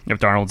 2 if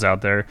Darnold's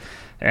out there.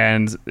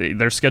 And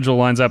their schedule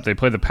lines up. They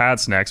play the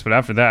Pats next, but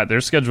after that, their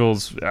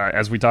schedule's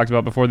as we talked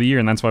about before the year,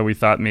 and that's why we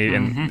thought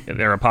and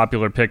they're a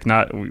popular pick.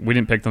 We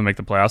didn't pick them to make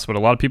the playoffs, but a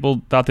lot of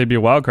people thought they'd be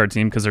a wild card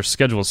team because their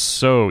schedule is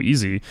so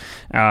easy.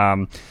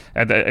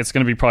 It's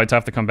going to be probably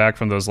tough to come back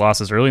from those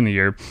losses early in the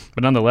year,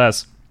 but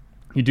nonetheless,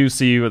 you do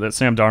see that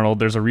Sam Darnold,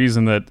 there's a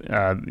reason that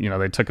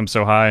they took him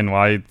so high and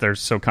why they're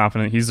so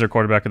confident he's their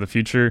quarterback of the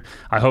future.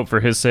 I hope for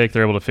his sake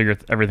they're able to figure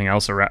everything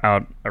else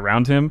out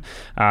around him.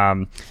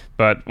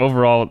 But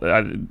overall,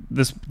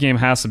 this game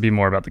has to be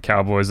more about the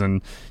Cowboys,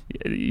 and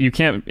you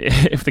can't.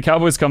 If the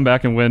Cowboys come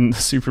back and win the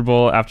Super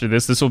Bowl after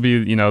this will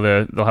be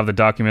they'll have the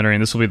documentary,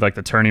 and this will be like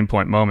the turning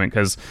point moment.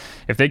 Because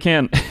if they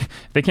can't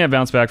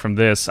bounce back from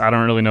this, I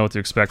don't really know what to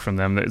expect from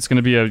them. It's going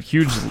to be a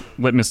huge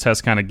litmus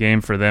test kind of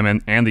game for them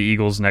and the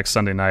Eagles next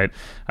Sunday night.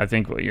 I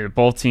think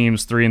both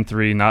teams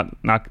 3-3,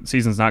 not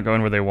season's not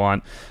going where they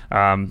want.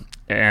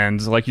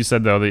 And like you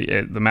said though,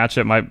 the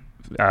matchup might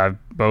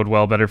bode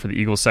well better for the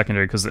Eagles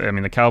secondary because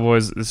the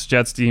Cowboys, this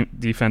Jets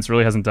defense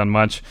really hasn't done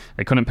much.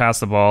 They couldn't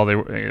pass the ball.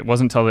 It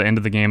wasn't until the end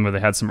of the game where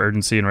they had some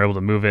urgency and were able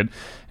to move it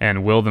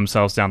and will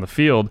themselves down the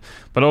field.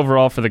 But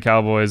overall for the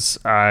Cowboys,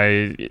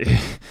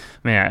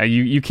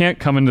 you can't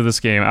come into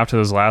this game after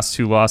those last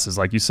 2 losses.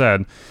 Like you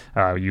said,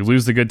 you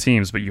lose the good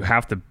teams, but you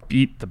have to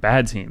beat the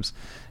bad teams.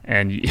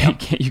 And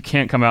you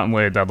can't come out and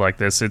lay a dud like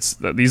this.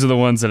 These are the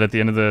ones that at the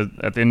end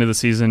of the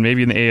season,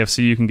 maybe in the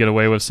AFC you can get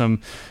away with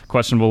some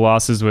questionable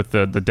losses with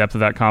the depth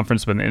of that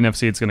conference, but in the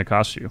NFC it's going to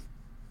cost you.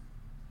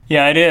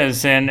 Yeah, it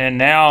is. And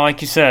now,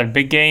 like you said,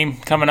 big game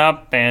coming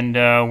up, and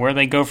where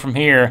they go from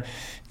here.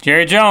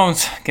 Jerry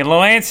Jones get a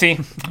little antsy.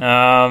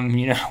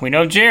 We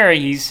know Jerry.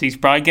 He's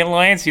probably getting a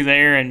little antsy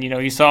there, and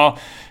you saw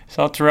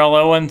Terrell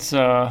Owens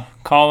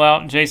call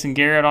out Jason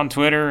Garrett on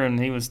Twitter, and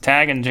he was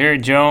tagging Jerry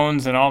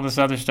Jones and all this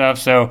other stuff.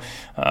 So,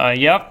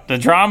 the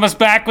drama's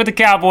back with the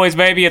Cowboys,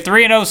 baby. A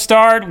 3-0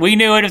 start. We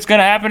knew it was going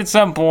to happen at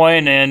some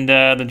point, and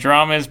the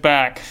drama is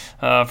back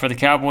for the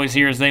Cowboys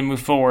here as they move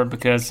forward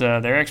because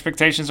their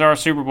expectations are a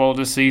Super Bowl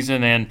this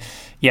season, and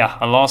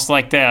a loss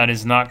like that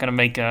is not going to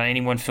make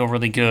anyone feel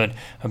really good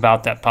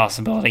about that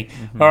possibility.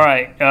 All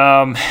right.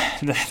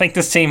 I think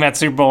this team had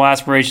Super Bowl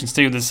aspirations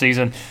too this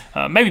season.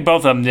 Maybe both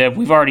of them did.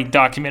 We've already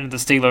documented the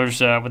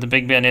Steelers with the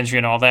Big Ben injury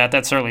and all that.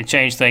 That certainly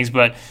changed things.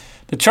 But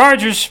the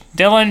Chargers,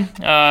 Dylan,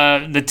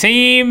 the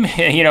team,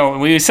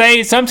 we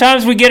say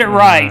sometimes we get it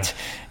right.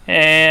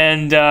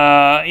 And,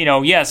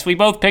 yes, we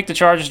both picked the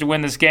Chargers to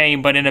win this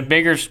game. But in a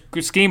bigger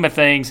scheme of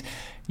things,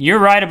 you're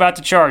right about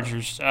the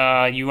Chargers.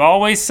 You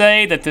always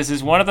say that this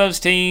is one of those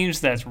teams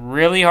that's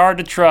really hard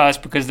to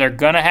trust because they're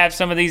going to have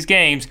some of these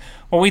games.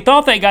 Well, we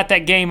thought they got that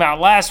game out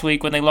last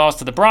week when they lost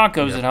to the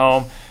Broncos at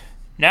home.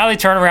 Now they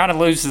turn around and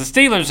lose to the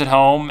Steelers at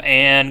home,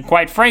 and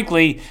quite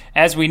frankly,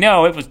 as we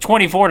know, it was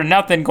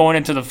 24-0 going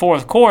into the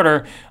fourth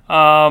quarter.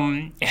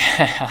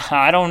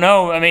 I don't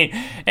know.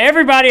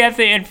 Everybody, I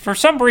think, for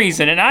some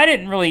reason, and I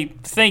didn't really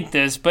think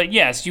this, but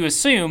yes, you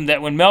assume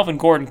that when Melvin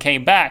Gordon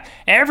came back,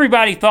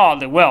 everybody thought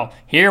that, well,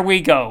 here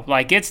we go.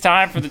 Like, it's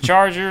time for the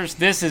Chargers.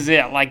 This is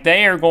it. Like,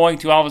 they are going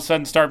to all of a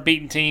sudden start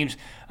beating teams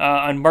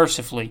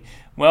unmercifully.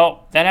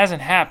 Well, that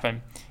hasn't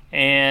happened,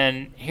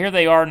 and here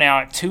they are now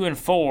at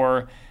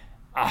 2-4.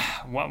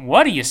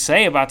 What do you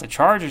say about the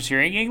Chargers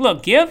here?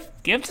 Look, give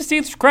the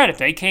Steelers credit.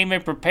 They came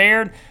in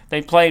prepared.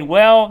 They played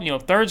well.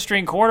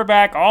 Third-string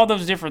quarterback, all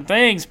those different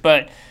things.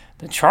 But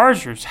the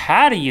Chargers,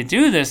 how do you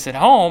do this at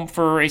home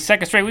for a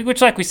second straight week?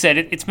 Which, like we said,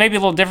 it's maybe a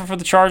little different for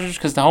the Chargers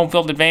because the home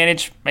field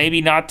advantage, maybe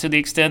not to the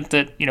extent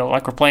that,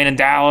 like we're playing in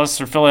Dallas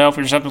or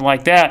Philadelphia or something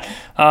like that.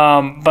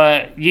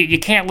 But you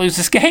can't lose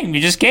this game.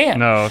 You just can't.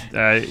 No,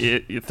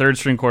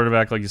 third-string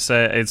quarterback, like you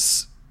said,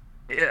 it's...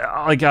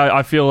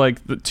 I feel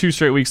like the 2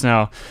 straight weeks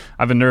now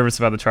I've been nervous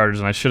about the Chargers,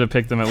 and I should have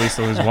picked them at least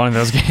to lose one of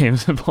those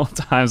games. Both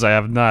times I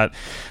have not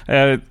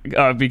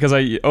because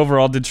I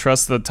overall did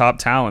trust the top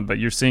talent, but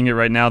you're seeing it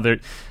right now.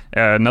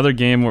 another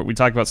game where we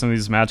talk about some of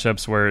these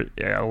matchups where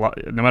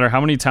no matter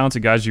how many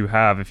talented guys you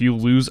have, if you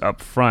lose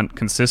up front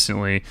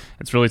consistently,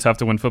 it's really tough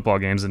to win football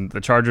games. And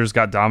the Chargers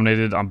got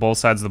dominated on both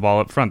sides of the ball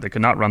up front. They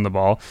could not run the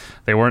ball.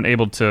 They weren't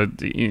able to,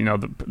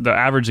 the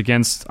average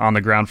against on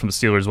the ground from the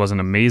Steelers wasn't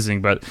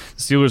amazing, but the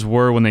Steelers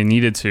were, when they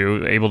needed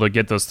to, able to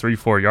get those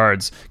 3-4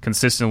 yards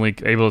consistently,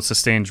 able to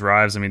sustain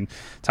drives. I mean,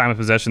 time of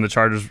possession, the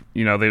Chargers,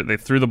 they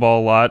threw the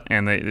ball a lot,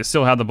 and they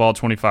still had the ball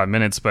 25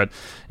 minutes, but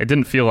it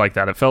didn't feel like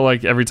that. It felt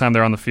like every time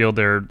they're on the field,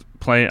 they're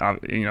playing,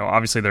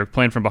 obviously they're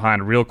playing from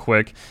behind real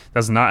quick.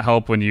 Does not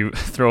help when you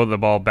throw the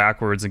ball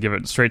backwards and give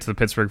it straight to the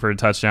Pittsburgh for a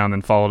touchdown,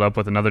 then followed up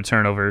with another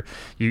turnover.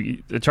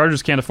 The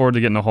Chargers can't afford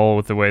to get in a hole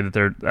with the way that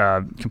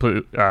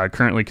they're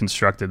currently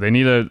constructed. They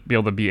need to be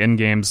able to be in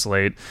games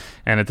late,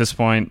 and at this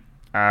point,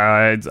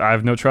 I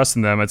have no trust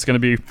in them. It's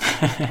going to be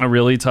a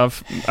really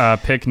tough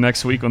pick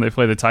next week when they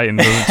play the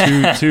Titans. Those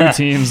are two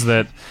teams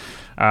that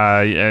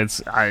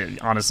I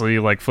honestly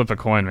flip a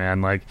coin,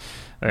 man.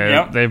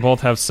 They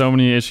both have so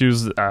many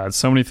issues,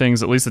 so many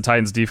things. At least the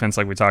Titans defense,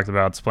 like we talked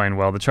about, is playing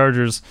well. The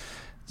Chargers,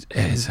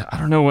 I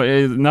don't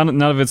know,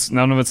 none of it's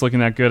looking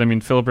that good. I mean,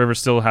 Phillip Rivers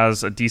still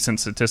has a decent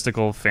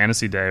statistical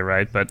fantasy day,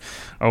 right? But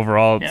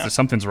overall,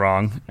 something's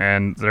wrong,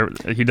 and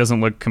he doesn't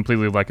look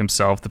completely like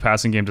himself. The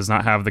passing game does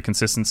not have the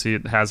consistency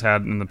it has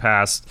had in the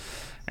past.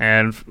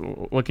 And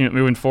looking at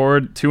moving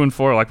forward,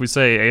 2-4, like we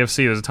say,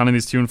 AFC, there's a ton of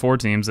these 2-4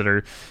 teams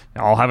that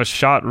all have a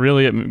shot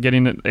really at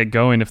getting it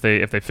going if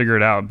they figure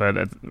it out. But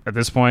at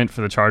this point,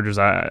 for the Chargers,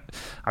 I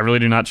really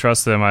do not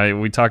trust them.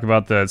 We talk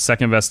about the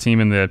second best team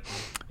in the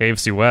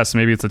AFC West.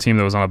 Maybe it's the team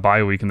that was on a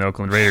bye week in the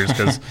Oakland Raiders,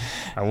 because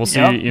we'll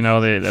see.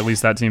 At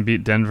least that team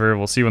beat Denver.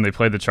 We'll see when they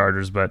play the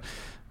Chargers, but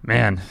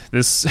man,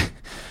 this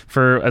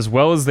for as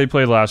well as they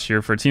played last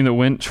year, for a team that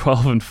went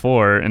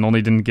 12-4 and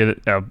only didn't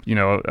get a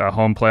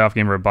home playoff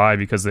game or a bye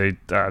because they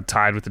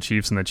tied with the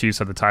Chiefs and the Chiefs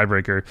had the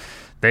tiebreaker.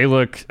 They've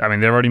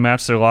already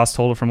matched their loss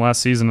total from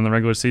last season in the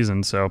regular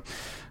season. So,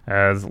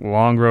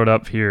 long road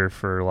up here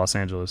for Los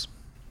Angeles.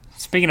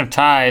 Speaking of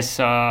ties,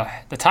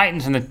 the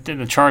Titans and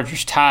the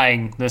Chargers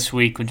tying this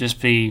week would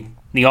just be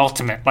the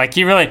ultimate.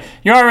 You're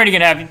already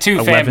going to have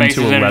two fan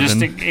bases that are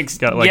just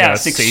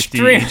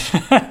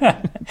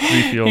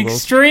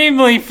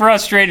extremely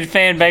frustrated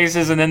fan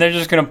bases, and then they're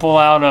just going to pull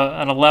out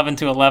an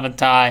 11-11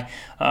 tie.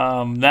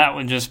 That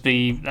would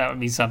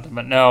be something.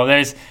 But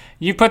no,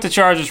 you put the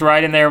Chargers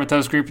right in there with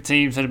those group of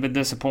teams that have been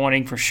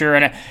disappointing for sure.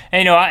 And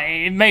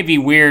it may be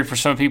weird for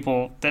some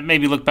people that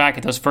maybe look back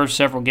at those first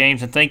several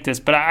games and think this,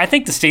 but I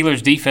think the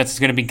Steelers' defense is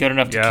going to be good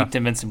enough to keep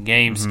them in some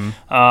games.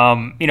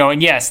 Mm-hmm.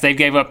 And yes, they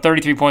gave up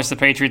 33 points to the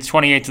Patriots,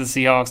 28 to the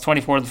Seahawks,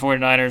 24 to the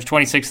 49ers,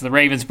 26 to the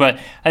Ravens, but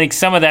I think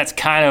some of that's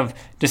kind of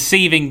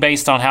deceiving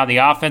based on how the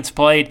offense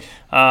played.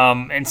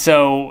 And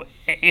so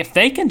if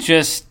they can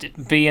just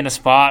be in a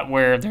spot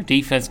where their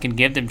defense can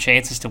give them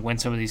chances to win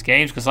some of these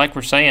games, because like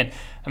we're saying,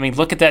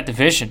 look at that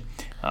division.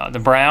 The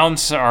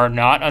Browns are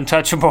not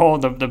untouchable.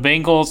 The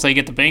Bengals, they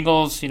get the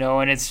Bengals,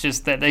 and it's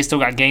just that they still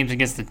got games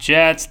against the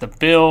Jets, the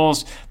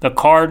Bills, the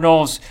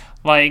Cardinals.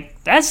 That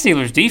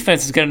Steelers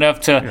defense is good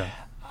enough to,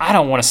 I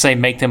don't want to say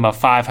make them a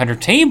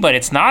 500 team, but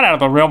it's not out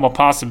of the realm of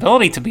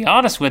possibility, to be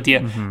honest with you,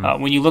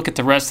 when you look at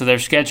the rest of their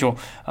schedule.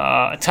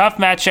 Tough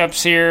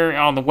matchups here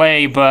on the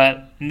way,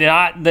 but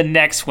not the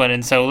next one.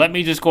 And so let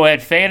me just go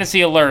ahead.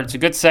 Fantasy alert. It's a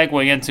good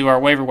segue into our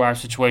waiver wire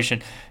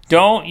situation.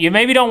 You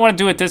maybe don't want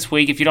to do it this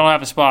week if you don't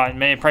have a spot.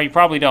 You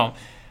probably don't.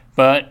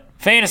 But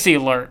fantasy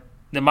alert.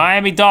 The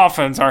Miami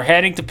Dolphins are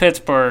heading to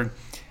Pittsburgh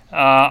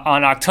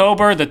on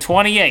October the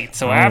 28th.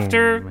 So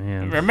after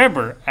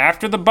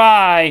the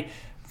bye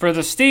for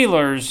the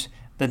Steelers,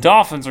 the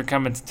Dolphins are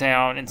coming to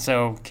town, and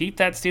so keep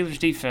that Steelers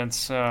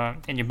defense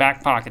in your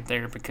back pocket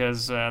there,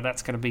 because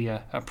that's going to be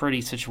a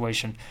pretty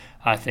situation,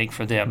 I think,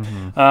 for them.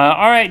 Mm-hmm.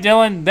 All right,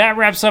 Dylan, that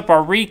wraps up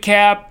our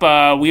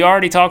recap. We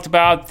already talked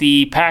about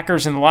the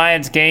Packers and the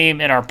Lions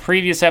game in our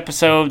previous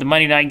episode, the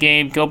Monday night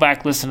game. Go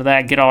back, listen to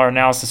that, get all our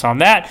analysis on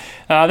that.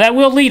 That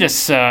will lead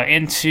us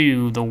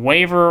into the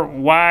waiver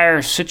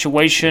wire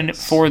situation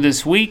for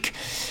this week.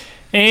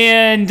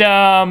 And,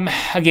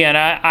 again,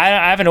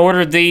 I haven't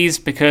ordered these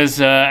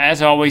because,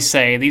 as I always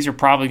say, these are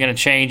probably going to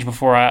change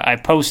before I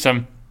post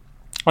them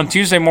on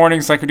Tuesday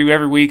mornings like we do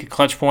every week at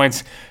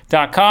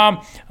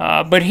ClutchPoints.com.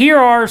 But here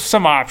are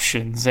some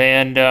options.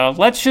 And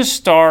let's just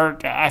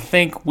start, I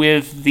think,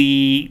 with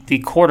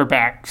the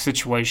quarterback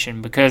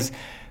situation, because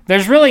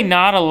there's really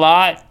not a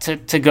lot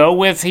to go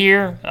with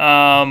here,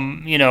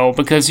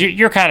 because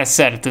you're kind of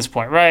set at this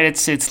point, right?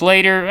 It's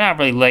later, not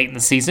really late in the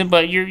season,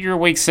 but you're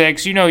week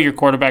 6. You know your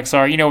quarterbacks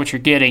are. You know what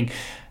you're getting.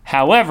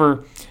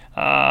 However,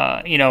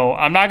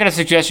 I'm not going to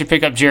suggest you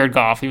pick up Jared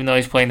Goff, even though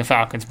he's playing the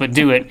Falcons, but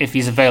do it if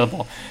he's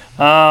available.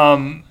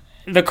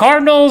 The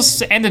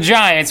Cardinals and the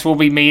Giants will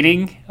be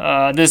meeting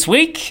this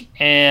week,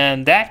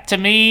 and that, to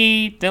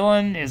me,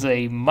 Dylan, is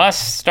a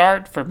must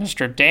start for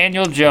Mr.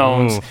 Daniel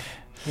Jones. Ooh.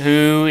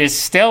 Who is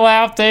still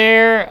out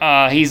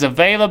there. He's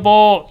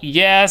available.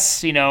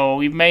 Yes,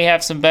 we may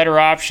have some better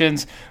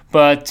options,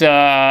 but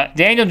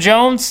Daniel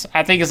Jones,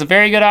 I think, is a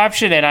very good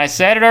option, and I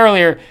said it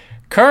earlier,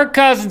 Kirk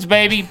Cousins,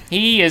 baby.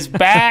 He is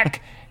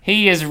back.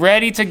 He is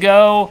ready to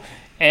go.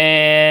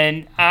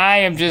 And I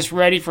am just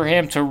ready for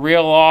him to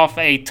reel off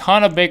a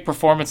ton of big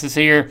performances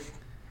here.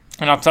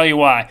 And I'll tell you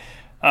why.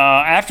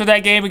 After that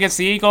game against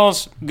the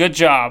Eagles, good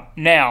job.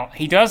 Now,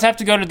 he does have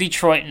to go to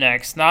Detroit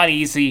next. Not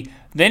easy.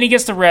 Then he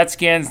gets the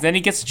Redskins. Then he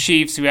gets the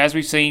Chiefs, who, as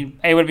we've seen,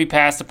 able to be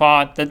passed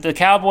upon. The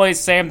Cowboys,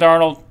 Sam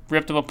Darnold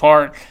ripped them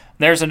apart.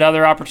 There's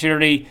another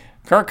opportunity.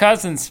 Kirk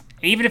Cousins,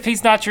 even if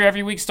he's not your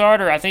every week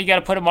starter, I think you got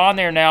to put him on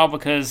there now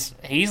because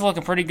he's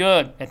looking pretty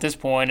good at this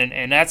point.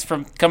 And that's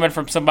coming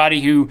from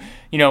somebody who,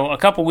 a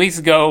couple weeks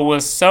ago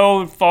was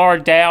so far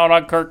down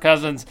on Kirk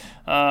Cousins.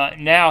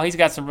 Now he's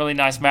got some really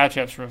nice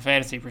matchups from a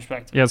fantasy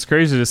perspective. Yeah, it's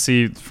crazy to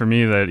see for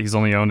me that he's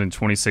only owned in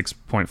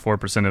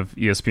 26.4% of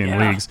ESPN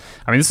leagues.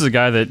 I mean, this is a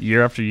guy that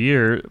year after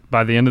year,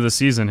 by the end of the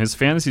season, his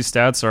fantasy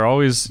stats are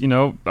always,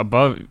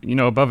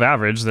 above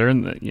average. They're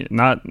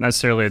not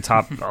necessarily a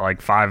top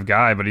 5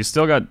 guy, but he's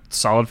still got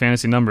solid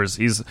fantasy numbers.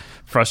 He's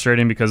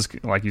frustrating because,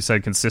 like you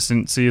said,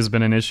 consistency has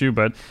been an issue,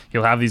 but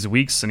he'll have these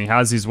weeks and he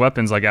has these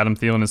weapons like Adam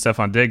Thielen and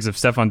Stephon Diggs. If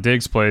Stephon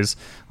Diggs plays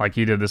like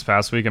he did this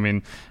past week, I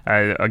mean,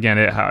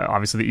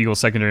 obviously the Eagles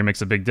secondary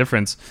makes a big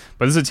difference,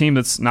 but this is a team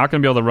that's not going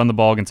to be able to run the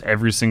ball against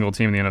every single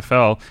team in the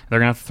NFL. They're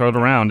going to have to throw it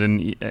around,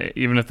 and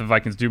even if the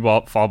Vikings do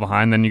fall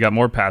behind, then you got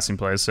more passing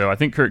plays. So I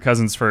think Kirk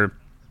Cousins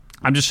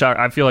I'm just shocked.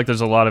 I feel like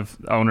there's a lot of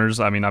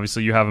owners. I mean,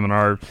 obviously you have him in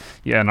our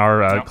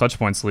Clutch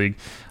Points league.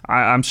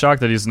 I'm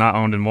shocked that he's not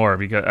owned in more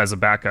because as a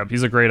backup.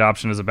 He's a great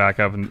option as a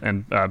backup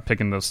and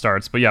picking those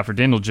starts. But yeah, for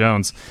Daniel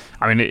Jones,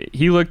 I mean,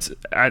 he looked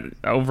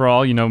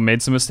overall,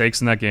 made some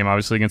mistakes in that game,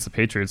 obviously against the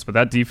Patriots. But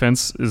that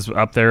defense is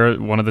up there,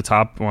 one of the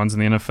top ones in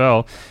the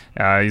NFL.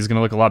 He's going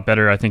to look a lot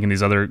better, I think, in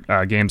these other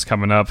games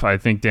coming up. I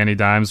think Danny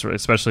Dimes,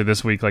 especially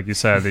this week, like you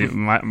said, he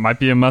might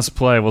be a must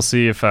play. We'll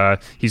see if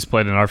he's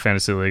played in our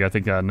fantasy league. I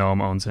think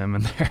Noam owns him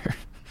in there.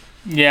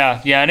 Yeah,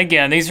 and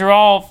again, these are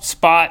all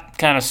spot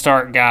kind of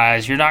start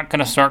guys. You're not going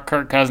to start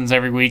Kirk Cousins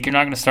every week. You're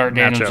not going to start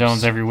Daniel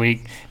Jones every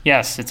week.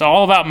 Yes, it's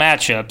all about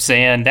matchups,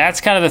 and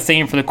that's kind of the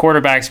theme for the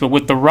quarterbacks. But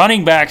with the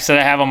running backs that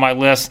I have on my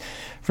list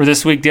for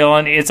this week,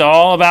 Dylan, it's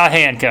all about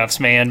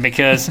handcuffs, man,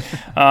 because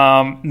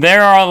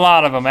there are a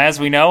lot of them, as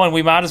we know, and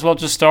we might as well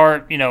just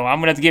start. I'm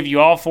going to have to give you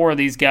all 4 of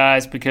these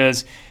guys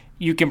because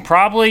you can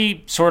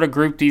probably sort of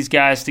group these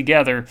guys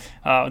together.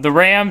 The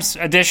Rams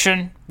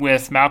edition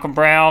with Malcolm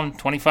Brown,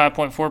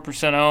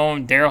 25.4%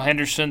 owned. Darrell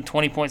Henderson,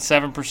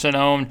 20.7%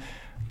 owned.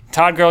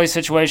 Todd Gurley's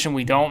situation,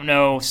 we don't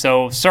know.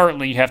 So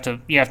certainly you have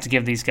to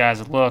give these guys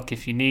a look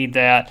if you need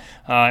that.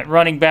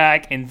 Running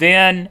back. And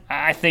then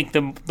I think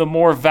the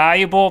more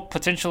valuable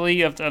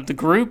potentially of the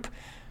group,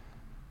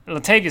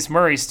 Latavius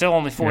Murray is still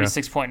only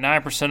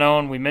 46.9%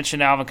 owned. We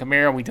mentioned Alvin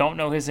Kamara. We don't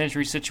know his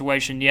injury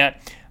situation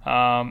yet.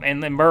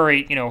 And then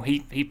Murray,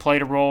 he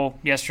played a role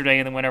yesterday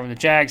and then went over the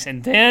Jags.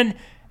 And then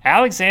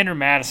Alexander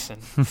Mattison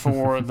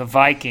for the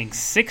Vikings,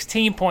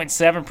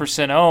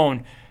 16.7%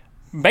 owned.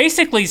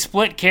 Basically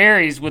split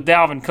carries with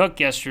Dalvin Cook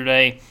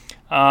yesterday.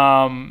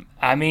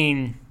 I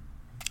mean,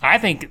 I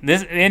think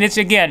this, and it's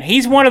again,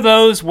 he's one of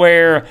those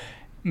where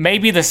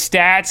maybe the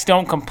stats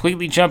don't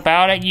completely jump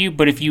out at you,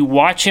 but if you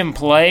watch him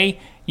play,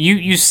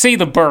 you see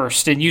the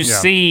burst and you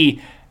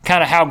see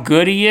kind of how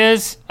good he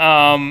is.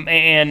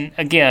 And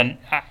again,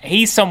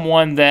 he's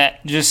someone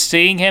that just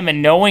seeing him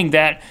and knowing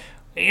that,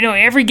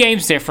 every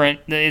game's different.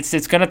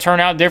 It's going to turn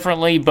out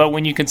differently, but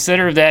when you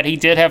consider that he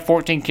did have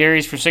 14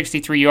 carries for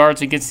 63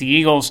 yards against the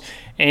Eagles,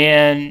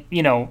 and,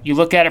 you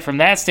look at it from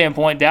that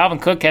standpoint,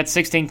 Dalvin Cook had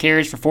 16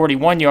 carries for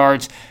 41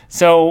 yards,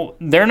 so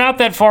they're not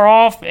that far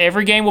off.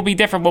 Every game will be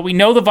different, but we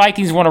know the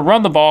Vikings want to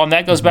run the ball, and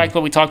that goes back to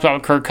what we talked about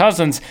with Kirk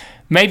Cousins.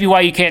 Maybe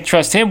why you can't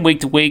trust him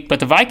week to week, but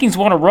the Vikings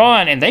want to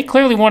run, and they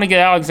clearly want to get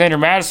Alexander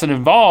Mattison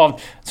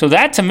involved. So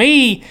that, to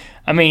me,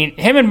 I mean,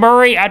 him and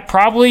Murray, I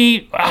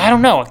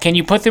don't know. Can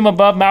you put them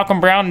above Malcolm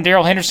Brown and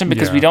Darrell Henderson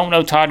because we don't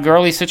know Todd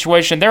Gurley's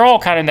situation? They're all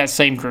kind of in that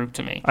same group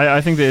to me. I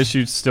think the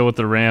issue still with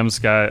the Rams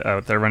guy,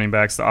 with their running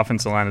backs, the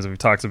offensive line, as we've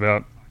talked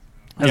about,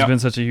 has been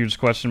such a huge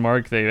question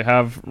mark. They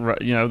have,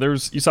 you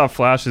saw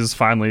flashes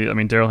finally. I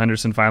mean, Darrell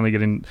Henderson finally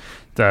getting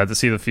to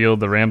see the field.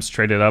 The Rams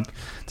traded up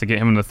to get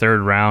him in the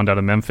 3rd round out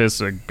of Memphis,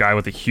 a guy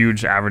with a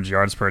huge average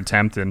yards per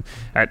attempt. And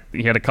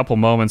he had a couple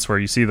moments where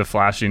you see the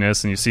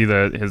flashiness and you see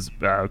his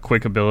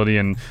quick ability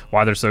and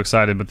why they're so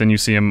excited. But then you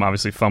see him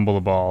obviously fumble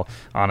the ball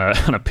on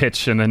a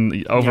pitch. And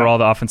then overall,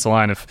 the offensive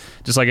line, if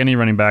just like any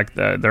running back,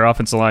 their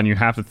offensive line, you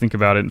have to think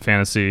about it in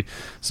fantasy.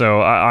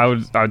 So I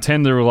would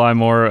tend to rely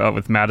more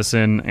with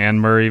Madison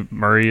and Murray,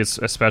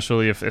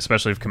 especially if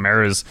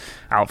Kamara is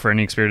out for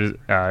any period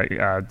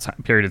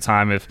of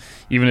time.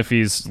 Even if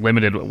he's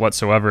limited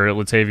whatsoever,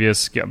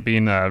 Latavius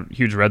being a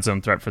huge red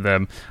zone threat for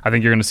them, I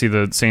think you're going to see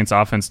the Saints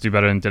offense do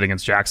better than it did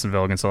against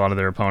Jacksonville against a lot of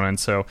their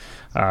opponents. So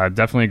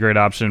definitely a great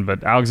option.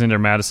 But Alexander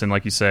Mattison,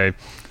 like you say,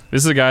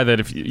 this is a guy that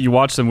if you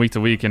watch them week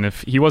to week, and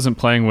if he wasn't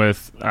playing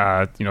with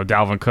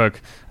Dalvin Cook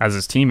as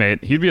his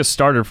teammate, he'd be a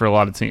starter for a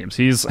lot of teams.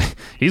 He's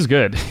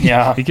good.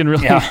 Yeah, he can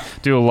really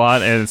do a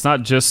lot, and it's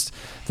not just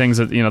things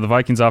that the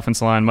Vikings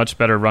offensive line much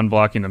better run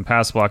blocking than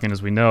pass blocking,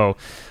 as we know,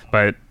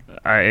 but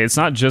it's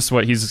not just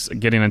what he's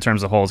getting in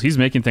terms of holes. He's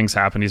making things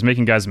happen. He's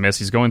making guys miss.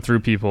 He's going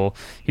through people.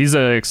 He's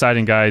an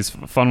exciting guy. He's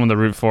fun one to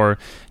root for.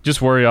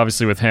 Just worry,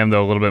 obviously, with him,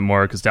 though, a little bit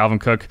more because Dalvin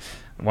Cook,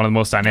 one of the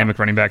most dynamic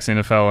running backs in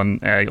the NFL,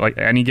 and like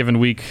any given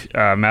week,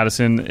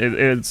 Madison,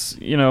 it's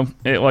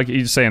like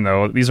you're saying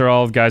though, these are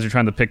all guys you're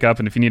trying to pick up,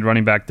 and if you need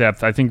running back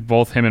depth, I think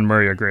both him and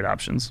Murray are great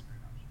options.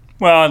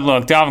 Well,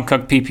 look, Dalvin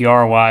Cook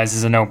PPR-wise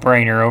is a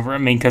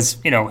no-brainer because,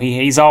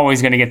 he's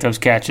always going to get those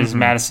catches. Mm-hmm.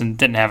 Madison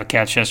didn't have a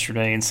catch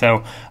yesterday. And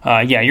so,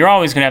 you're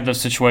always going to have those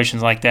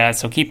situations like that.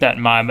 So keep that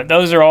in mind. But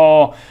those are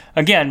all,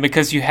 again,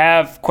 because you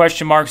have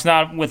question marks,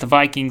 not with the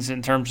Vikings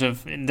in terms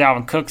of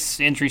Dalvin Cook's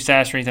injury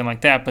status or anything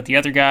like that, but the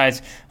other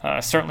guys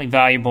certainly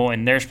valuable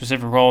in their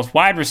specific roles.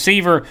 Wide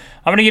receiver,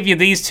 I'm going to give you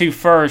these two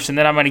first, and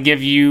then I'm going to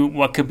give you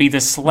what could be the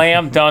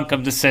slam dunk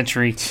of the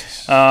century.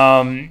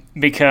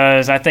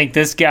 Because I think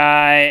this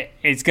guy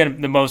is going to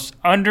be the most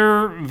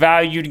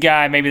undervalued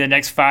guy maybe the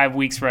next 5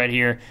 weeks right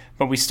here.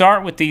 But we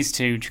start with these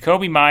two,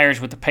 Jakobi Meyers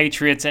with the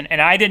Patriots. And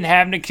I didn't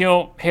have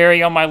N'Keal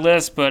Harry on my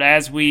list, but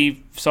as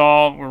we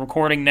saw, we're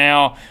recording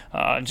now,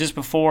 just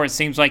before, it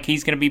seems like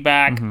he's going to be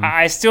back. Mm-hmm.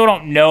 I still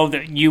don't know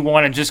that you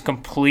want to just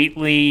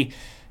completely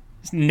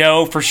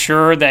know for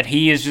sure that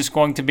he is just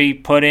going to be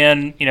put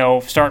in,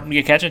 starting to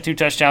get catching 2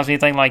 touchdowns,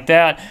 anything like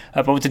that.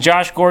 But with the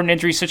Josh Gordon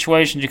injury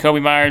situation,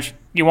 Jakobi Meyers,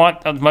 you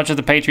want as much of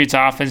the Patriots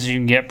offense as you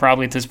can get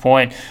probably at this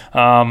point.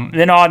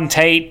 Then Auden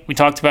Tate, we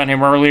talked about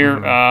him earlier,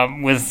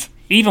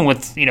 even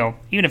if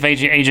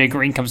AJ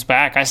Green comes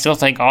back, I still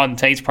think Auden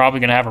Tate's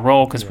probably going to have a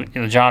role because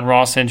the John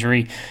Ross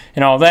injury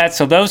and all that.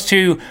 So those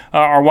two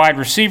are wide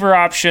receiver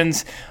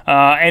options.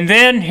 And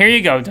then here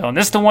you go, Dylan.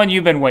 This is the one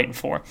you've been waiting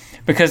for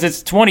because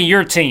it's one of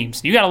your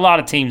teams. You got a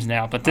lot of teams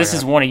now, but this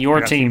is one of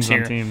your teams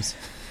here.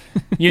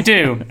 You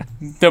do.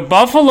 The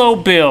Buffalo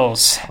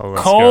Bills,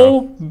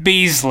 Cole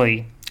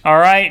Beasley. All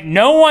right.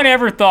 No one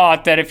ever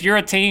thought that if you're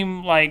a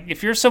team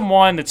if you're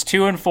someone that's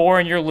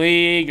 2-4 in your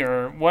league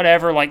or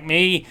whatever, like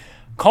me,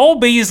 Cole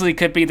Beasley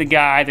could be the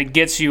guy that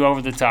gets you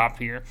over the top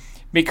here.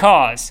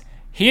 Because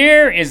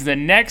here is the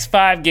next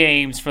 5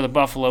 games for the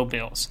Buffalo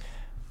Bills: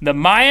 the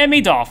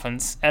Miami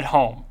Dolphins at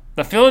home,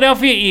 the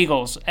Philadelphia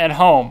Eagles at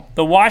home,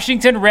 the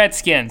Washington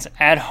Redskins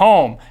at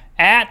home,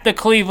 at the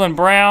Cleveland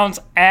Browns,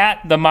 at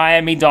the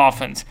Miami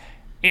Dolphins.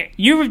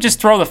 You would just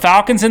throw the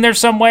Falcons in there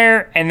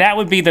somewhere, and that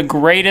would be the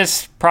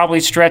greatest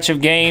probably stretch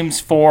of games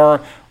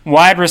for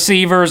wide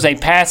receivers, a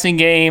passing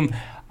game.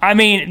 I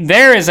mean,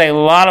 there is a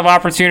lot of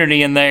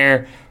opportunity in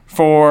there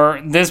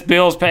for this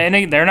Bills.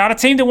 And they're not a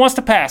team that wants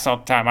to pass all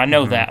the time. I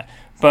know that.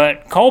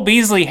 But Cole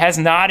Beasley has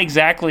not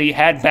exactly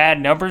had bad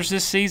numbers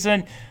this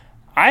season.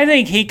 I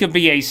think he could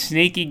be a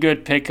sneaky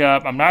good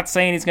pickup. I'm not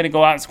saying he's going to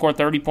go out and score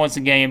 30 points a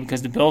game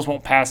because the Bills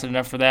won't pass it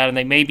enough for that, and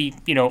they may be,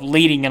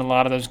 leading in a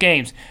lot of those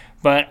games.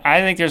 But I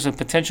think there's a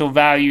potential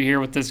value here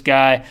with this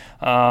guy.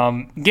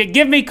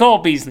 Give me Cole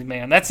Beasley,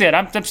 man. That's it.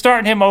 I'm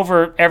starting him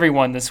over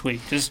everyone this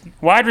week. Just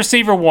wide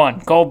receiver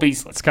 1, Cole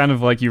Beasley. It's kind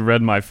of like you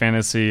read my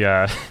fantasy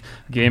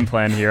game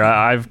plan here.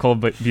 I've Cole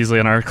Beasley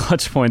on our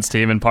Clutch Points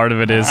team, and part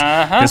of it is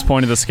this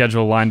point of the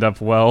schedule lined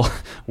up well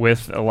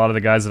with a lot of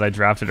the guys that I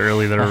drafted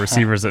early that are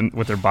receivers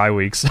with their bye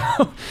weeks.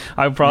 So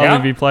I'll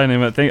probably be playing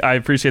him. I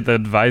appreciate the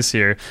advice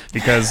here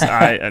because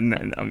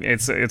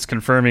it's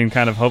confirming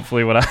kind of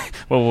hopefully what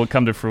will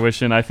come to fruition.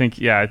 I think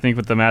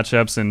with the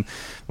matchups and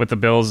with the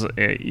Bills,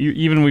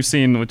 even we've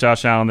seen with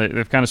Josh Allen,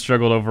 they've kind of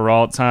struggled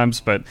overall at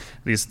times, but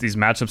these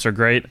matchups are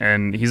great,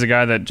 and he's a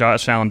guy that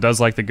Josh Allen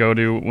does like to go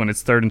to when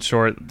it's 3rd and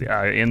short.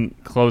 In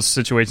close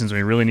situations when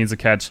he really needs a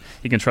catch,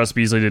 he can trust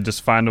Beasley to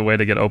just find a way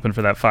to get open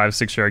for that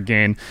 5-6 yard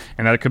gain,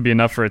 and that could be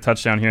enough for a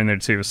touchdown here and there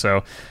too.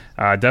 So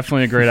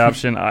definitely a great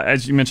option.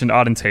 As you mentioned,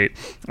 Auden Tate.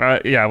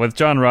 With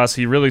John Ross,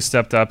 he really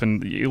stepped up,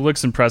 and he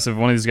looks impressive.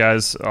 One of these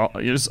guys,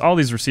 all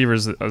these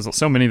receivers,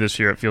 so many this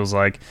year, it feels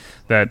like,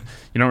 that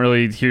you don't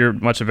really hear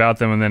much about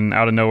them, and then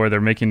out of nowhere, they're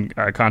making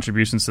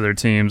contributions to their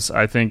teams.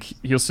 I think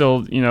he'll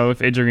still, if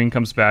AJ Green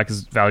comes back,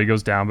 his value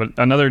goes down, but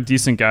another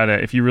decent guy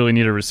that if you really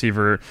need a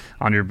receiver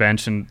on your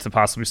bench and to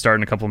possibly start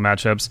in a couple of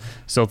matchups,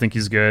 still think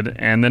he's good.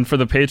 And then for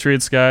the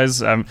Patriots guys,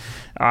 the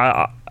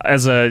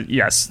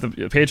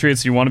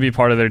Patriots, you want to be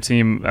part of their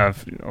team.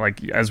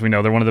 As we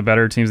know, they're one of the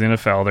better teams in the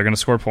NFL. They're going to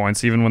score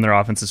points even when their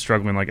offense is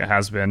struggling like it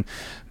has been.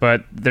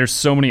 But there's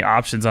so many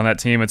options on that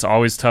team. It's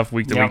always tough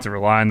week to week to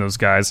rely on those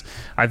guys.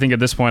 I think at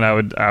this point I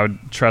would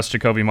trust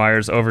Jakobi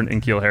Meyers over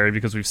N'Keal Harry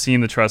because we've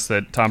seen the trust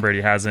that Tom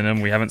Brady has in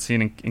him. We haven't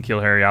seen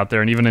N'Keal Harry out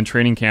there, and even in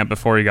training camp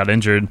before he got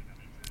injured,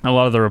 a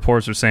lot of the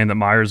reports are saying that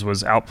Myers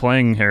was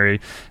outplaying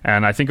Harry,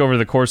 and I think over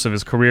the course of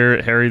his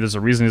career, Harry, there's a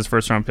reason he's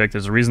first-round pick.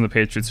 There's a reason the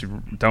Patriots,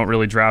 who don't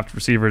really draft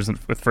receivers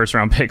with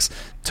first-round picks,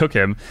 took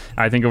him.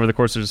 I think over the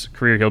course of his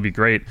career, he'll be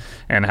great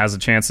and has a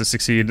chance to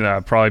succeed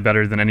probably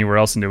better than anywhere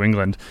else in New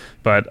England.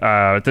 But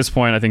at this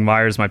point, I think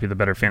Myers might be the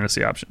better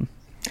fantasy option.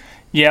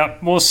 Yeah,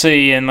 we'll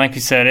see. And like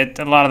you said,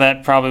 a lot of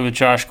that probably with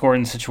Josh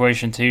Gordon's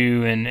situation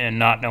too, and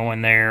not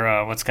knowing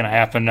there what's going to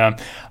happen.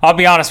 I'll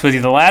be honest with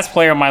you, the last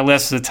player on my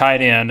list is a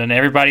tight end, and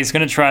everybody's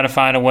going to try to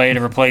find a way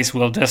to replace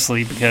Will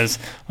Dissly because,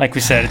 like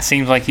we said, it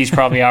seems like he's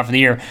probably out for the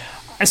year.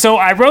 So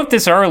I wrote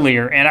this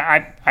earlier, and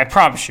I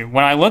promise you,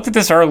 when I looked at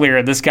this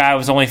earlier, this guy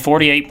was only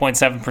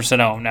 48.7%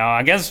 owned. Now,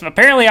 I guess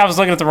apparently I was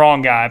looking at the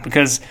wrong guy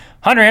because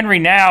Hunter Henry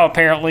now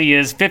apparently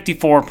is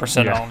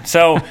 54% owned.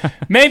 So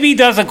maybe he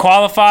doesn't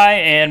qualify,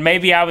 and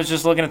maybe I was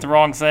just looking at the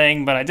wrong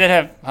thing, but I did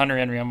have Hunter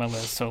Henry on my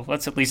list. So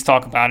let's at least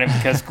talk about him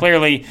because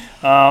clearly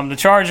the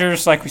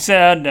Chargers, like we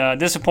said,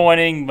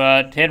 disappointing,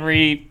 but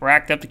Henry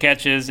racked up the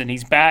catches, and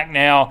he's back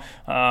now.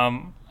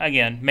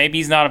 Again, maybe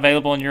he's not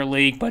available in your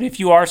league, but if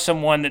you are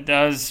someone that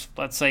does,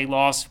 let's say,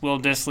 lost Will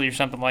Dissly or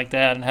something like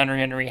that, and Hunter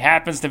Henry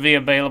happens to be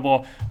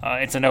available,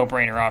 it's a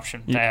no-brainer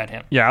option to add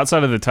him. Yeah,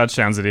 outside of the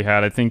touchdowns that he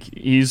had, I think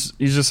he's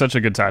just such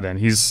a good tight end.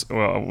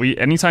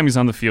 Anytime he's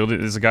on the field,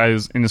 is a guy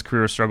who's in his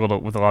career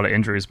struggled with a lot of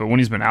injuries, but when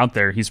he's been out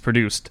there, he's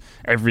produced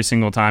every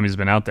single time he's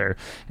been out there,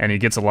 and he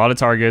gets a lot of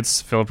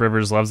targets. Philip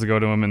Rivers loves to go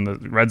to him in the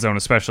red zone,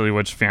 especially,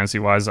 which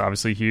fantasy-wise is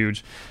obviously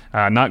huge.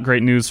 Not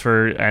great news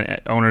for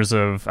owners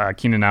of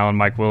Keenan Allen,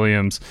 Mike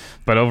Williams,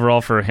 but overall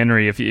for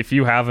Henry, if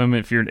you have him,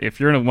 if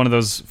you're in one of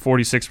those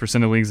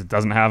 46% of leagues that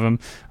doesn't have him,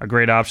 a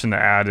great option to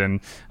add, and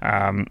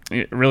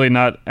really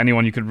not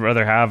anyone you could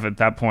rather have at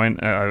that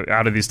point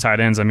out of these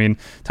tight ends. I mean,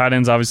 tight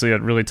ends obviously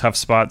at really tough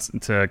spots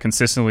to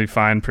consistently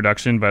find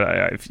production,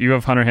 but if you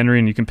have Hunter Henry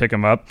and you can pick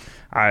him up,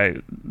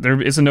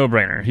 there is a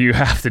no-brainer. You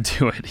have to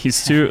do it.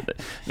 He's too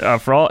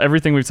for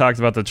everything we've talked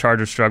about, the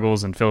Chargers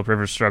struggles and Philip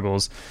Rivers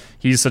struggles.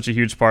 He's such a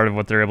huge part of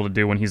what they're able to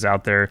do when he's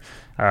out there.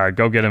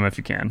 Go get him if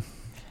you can.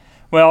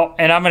 Well,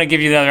 and I'm going to give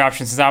you the other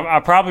option since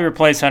I'll probably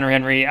replace Hunter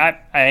Henry.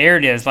 Here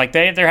it is. Like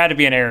there had to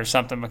be an error or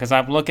something because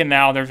I'm looking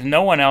now. There's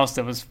no one else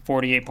that was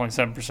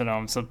 48.7%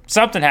 owned. So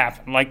something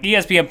happened. Like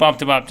ESPN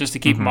bumped him up just to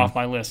keep him off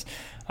my list.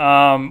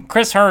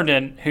 Chris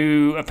Herndon,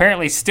 who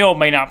apparently still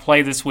may not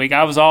play this week.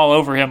 I was all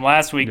over him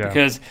last week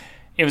because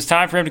it was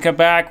time for him to come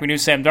back. We knew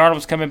Sam Darnold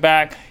was coming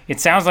back. It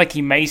sounds like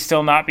he may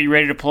still not be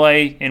ready to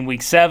play in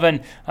Week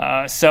 7.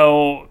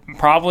 So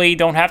probably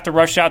don't have to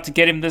rush out to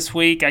get him this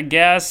week, I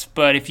guess.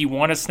 But if you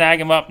want to snag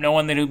him up,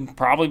 knowing that he'll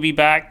probably be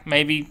back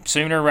maybe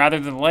sooner rather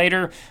than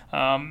later,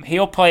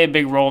 he'll play a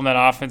big role in that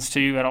offense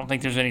too. I don't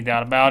think there's any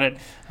doubt about it.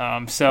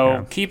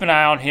 Keep an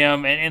eye on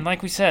him. And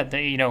like we said,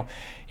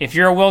 if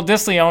you're a Will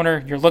Dissly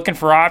owner, you're looking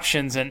for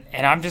options. And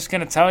I'm just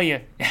going to tell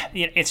you,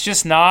 it's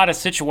just not a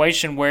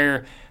situation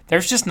where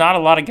there's just not a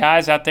lot of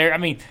guys out there. I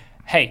mean,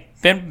 hey,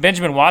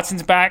 Benjamin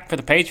Watson's back for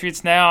the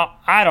Patriots now.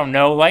 I don't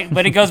know,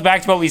 but it goes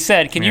back to what we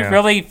said. Can you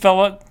really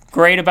feel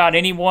great about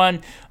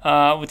anyone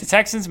with the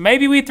Texans?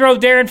 Maybe we throw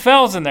Darren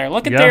Fells in there.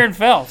 Look at Darren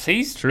Fells.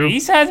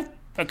 He's had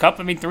a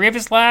couple. I mean, 3 of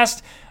his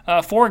last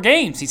 4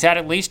 games, he's had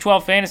at least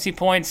 12 fantasy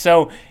points.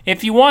 So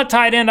if you want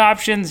tight end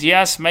options,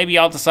 yes, maybe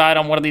I'll decide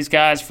on one of these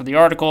guys for the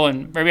article,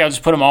 and maybe I'll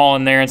just put them all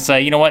in there and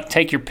say, you know what,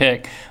 take your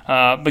pick,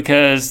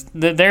 because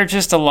they're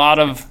just a lot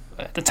of.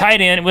 The tight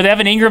end with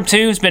Evan Ingram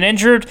too, who's been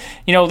injured.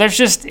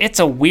 It's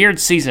a weird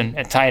season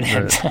at tight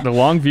end. The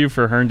long view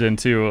for Herndon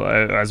too,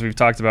 as we've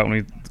talked about when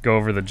we go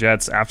over the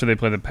Jets. After they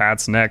play the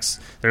Pats next,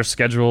 their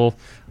schedule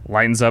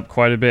lightens up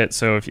quite a bit.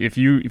 So if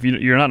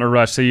you're not in a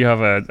rush, say you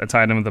have a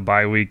tight end with a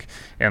bye week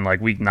and like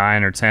week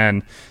 9 or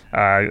 10.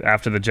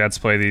 After the Jets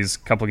play these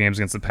couple games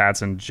against the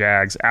Pats and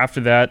Jags.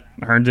 After that,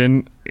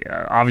 Herndon,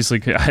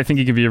 obviously, I think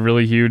he could be a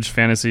really huge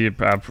fantasy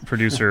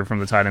producer from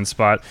the tight end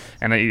spot.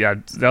 And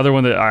the other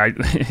one that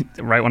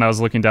right when I was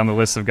looking down the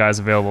list of guys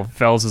available,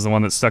 Fells is the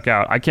one that stuck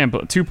out.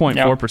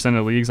 2.4%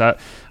 of leagues.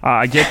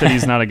 I get that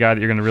he's not a guy that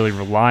you're going to really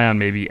rely on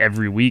maybe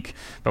every week.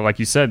 But like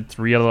you said,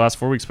 3 out of the last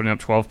 4 weeks putting up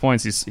 12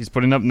 points. He's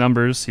putting up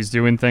numbers. He's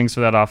doing things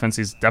for that offense.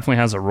 He definitely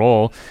has a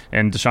role.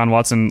 And Deshaun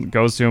Watson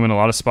goes to him in a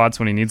lot of spots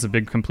when he needs a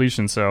big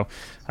completion. So,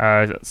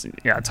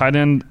 tight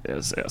end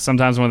is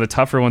sometimes one of the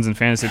tougher ones in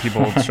fantasy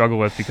people struggle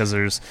with because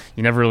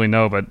you never really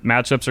know. But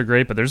matchups are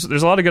great, but there's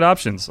a lot of good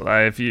options.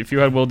 If you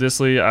had Will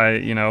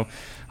Dissly,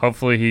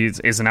 hopefully he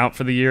isn't out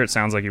for the year. It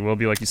sounds like he will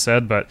be, like you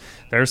said, but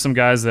there are some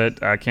guys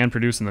that can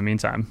produce in the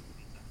meantime.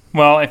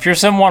 Well, if you're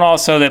someone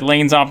also that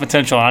leans on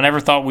potential, I never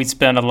thought we'd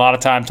spend a lot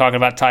of time talking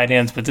about tight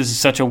ends, but this is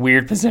such a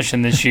weird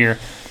position this year.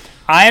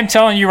 I am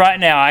telling you right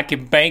now, I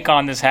can bank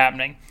on this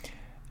happening.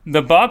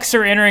 The Bucs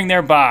are entering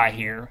their bye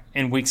here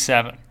in Week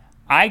 7.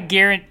 I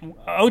guarantee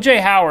O.J.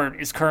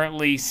 Howard is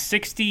currently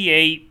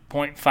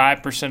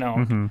 68.5%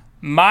 owned. Mm-hmm.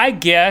 My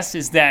guess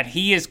is that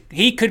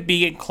he could be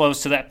getting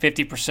close to that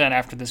 50%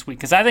 after this week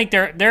because I think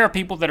there are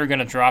people that are going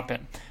to drop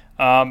him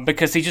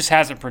because he just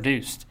hasn't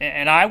produced.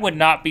 And I would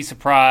not be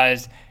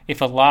surprised if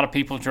a lot of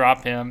people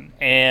drop him.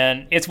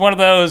 And it's one of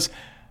those.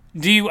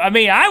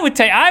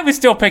 I would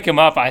still pick him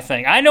up, I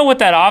think. I know what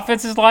that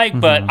offense is like,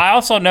 but I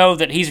also know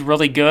that he's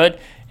really good.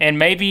 And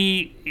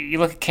maybe you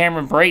look at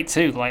Cameron Brate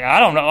too.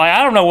 I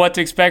don't know what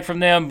to expect from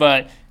them,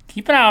 but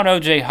keep an eye on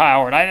O.J.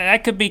 Howard.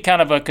 That could be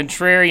kind of a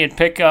contrarian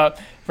pickup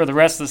for the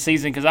rest of the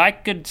season because I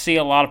could see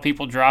a lot of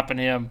people dropping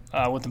him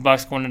with the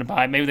Bucs going into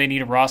bye. Maybe they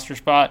need a roster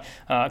spot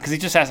because he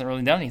just hasn't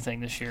really done anything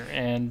this year.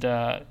 And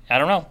I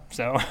don't know.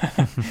 So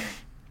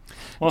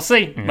we'll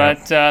see. Yeah.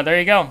 But there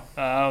you go.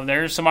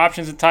 There's some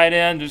options at tight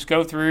end. Just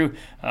go through,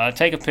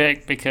 take a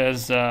pick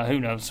because who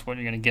knows what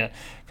you're going to get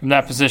from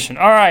that position.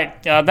 All right,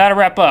 that'll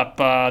wrap up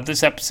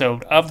this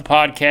episode of the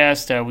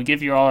podcast. We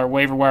give you all our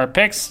waiver wire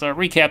picks,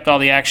 recapped all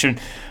the action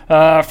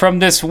from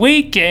this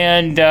week,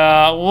 and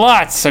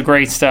lots of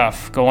great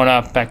stuff going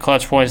up at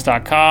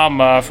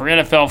clutchpoints.com for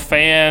NFL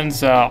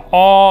fans.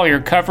 All your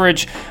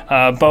coverage,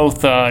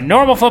 both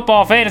normal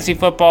football, fantasy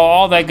football,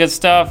 all that good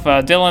stuff.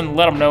 Dylan,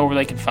 let them know where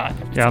they can find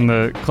it. Yeah, on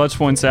the Clutch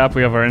Points app,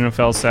 we have our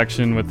NFL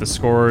section with the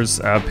scores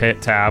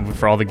tab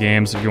for all the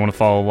games if you want to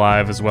follow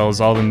live, as well as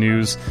all the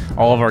news.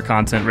 All of our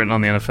content written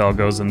on the NFL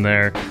goes in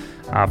there.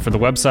 For the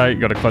website,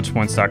 go to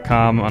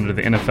clutchpoints.com. Under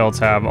the NFL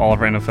tab, all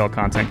of our NFL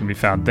content can be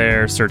found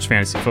there. Search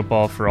fantasy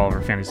football for all of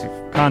our fantasy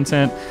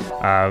content.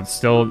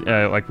 Still,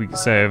 like we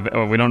say,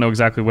 we don't know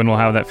exactly when we'll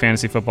have that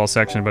fantasy football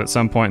section, but at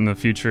some point in the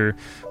future,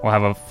 we'll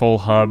have a full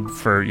hub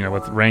for,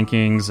 with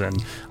rankings,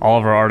 and all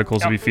of our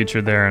articles will be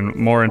featured there and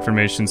more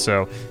information.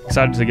 So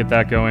excited to get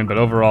that going. But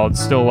overall, it's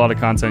still a lot of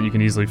content you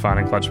can easily find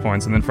in Clutch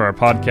Points. And then for our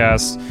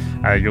podcast,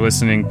 you're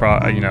listening,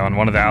 on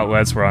one of the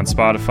outlets. We're on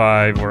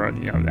Spotify, we're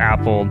on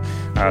Apple,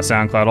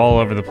 SoundCloud, all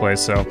over the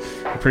place. So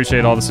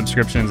appreciate all the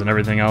subscriptions and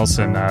everything else.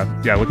 And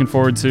looking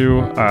forward to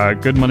a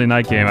good Monday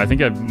night game. I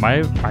think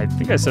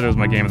I said it was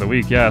my game of the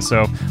week. Yeah,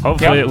 so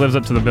hopefully it lives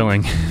up to the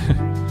billing.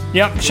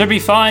 Yep, should be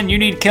fun. You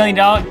need Kenny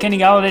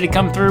Golladay to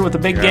come through with a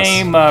big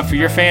game for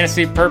your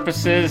fantasy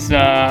purposes.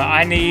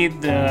 I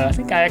need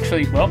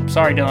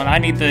sorry, Dylan. I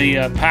need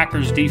the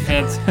Packers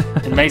defense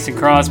and Mason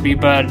Crosby,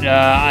 but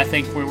I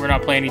think we're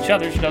not playing each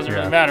other, so it doesn't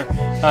really matter.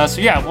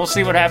 We'll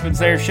see what happens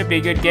there. Should be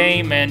a good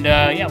game, and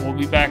we'll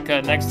be back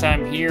next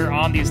time here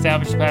on the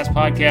Established Pass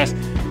podcast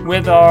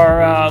with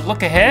our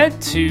look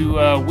ahead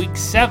to Week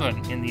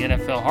 7 in the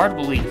NFL. Hard to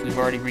believe we've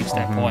already reached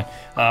that point.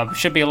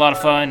 Should be a lot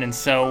of fun. And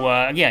so,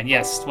 again,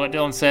 yes, what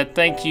Dylan said,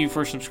 thank you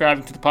for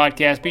subscribing to the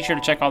podcast. Be sure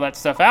to check all that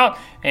stuff out,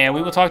 and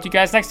we will talk to you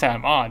guys next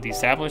time on the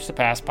Establish the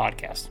Pass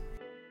podcast.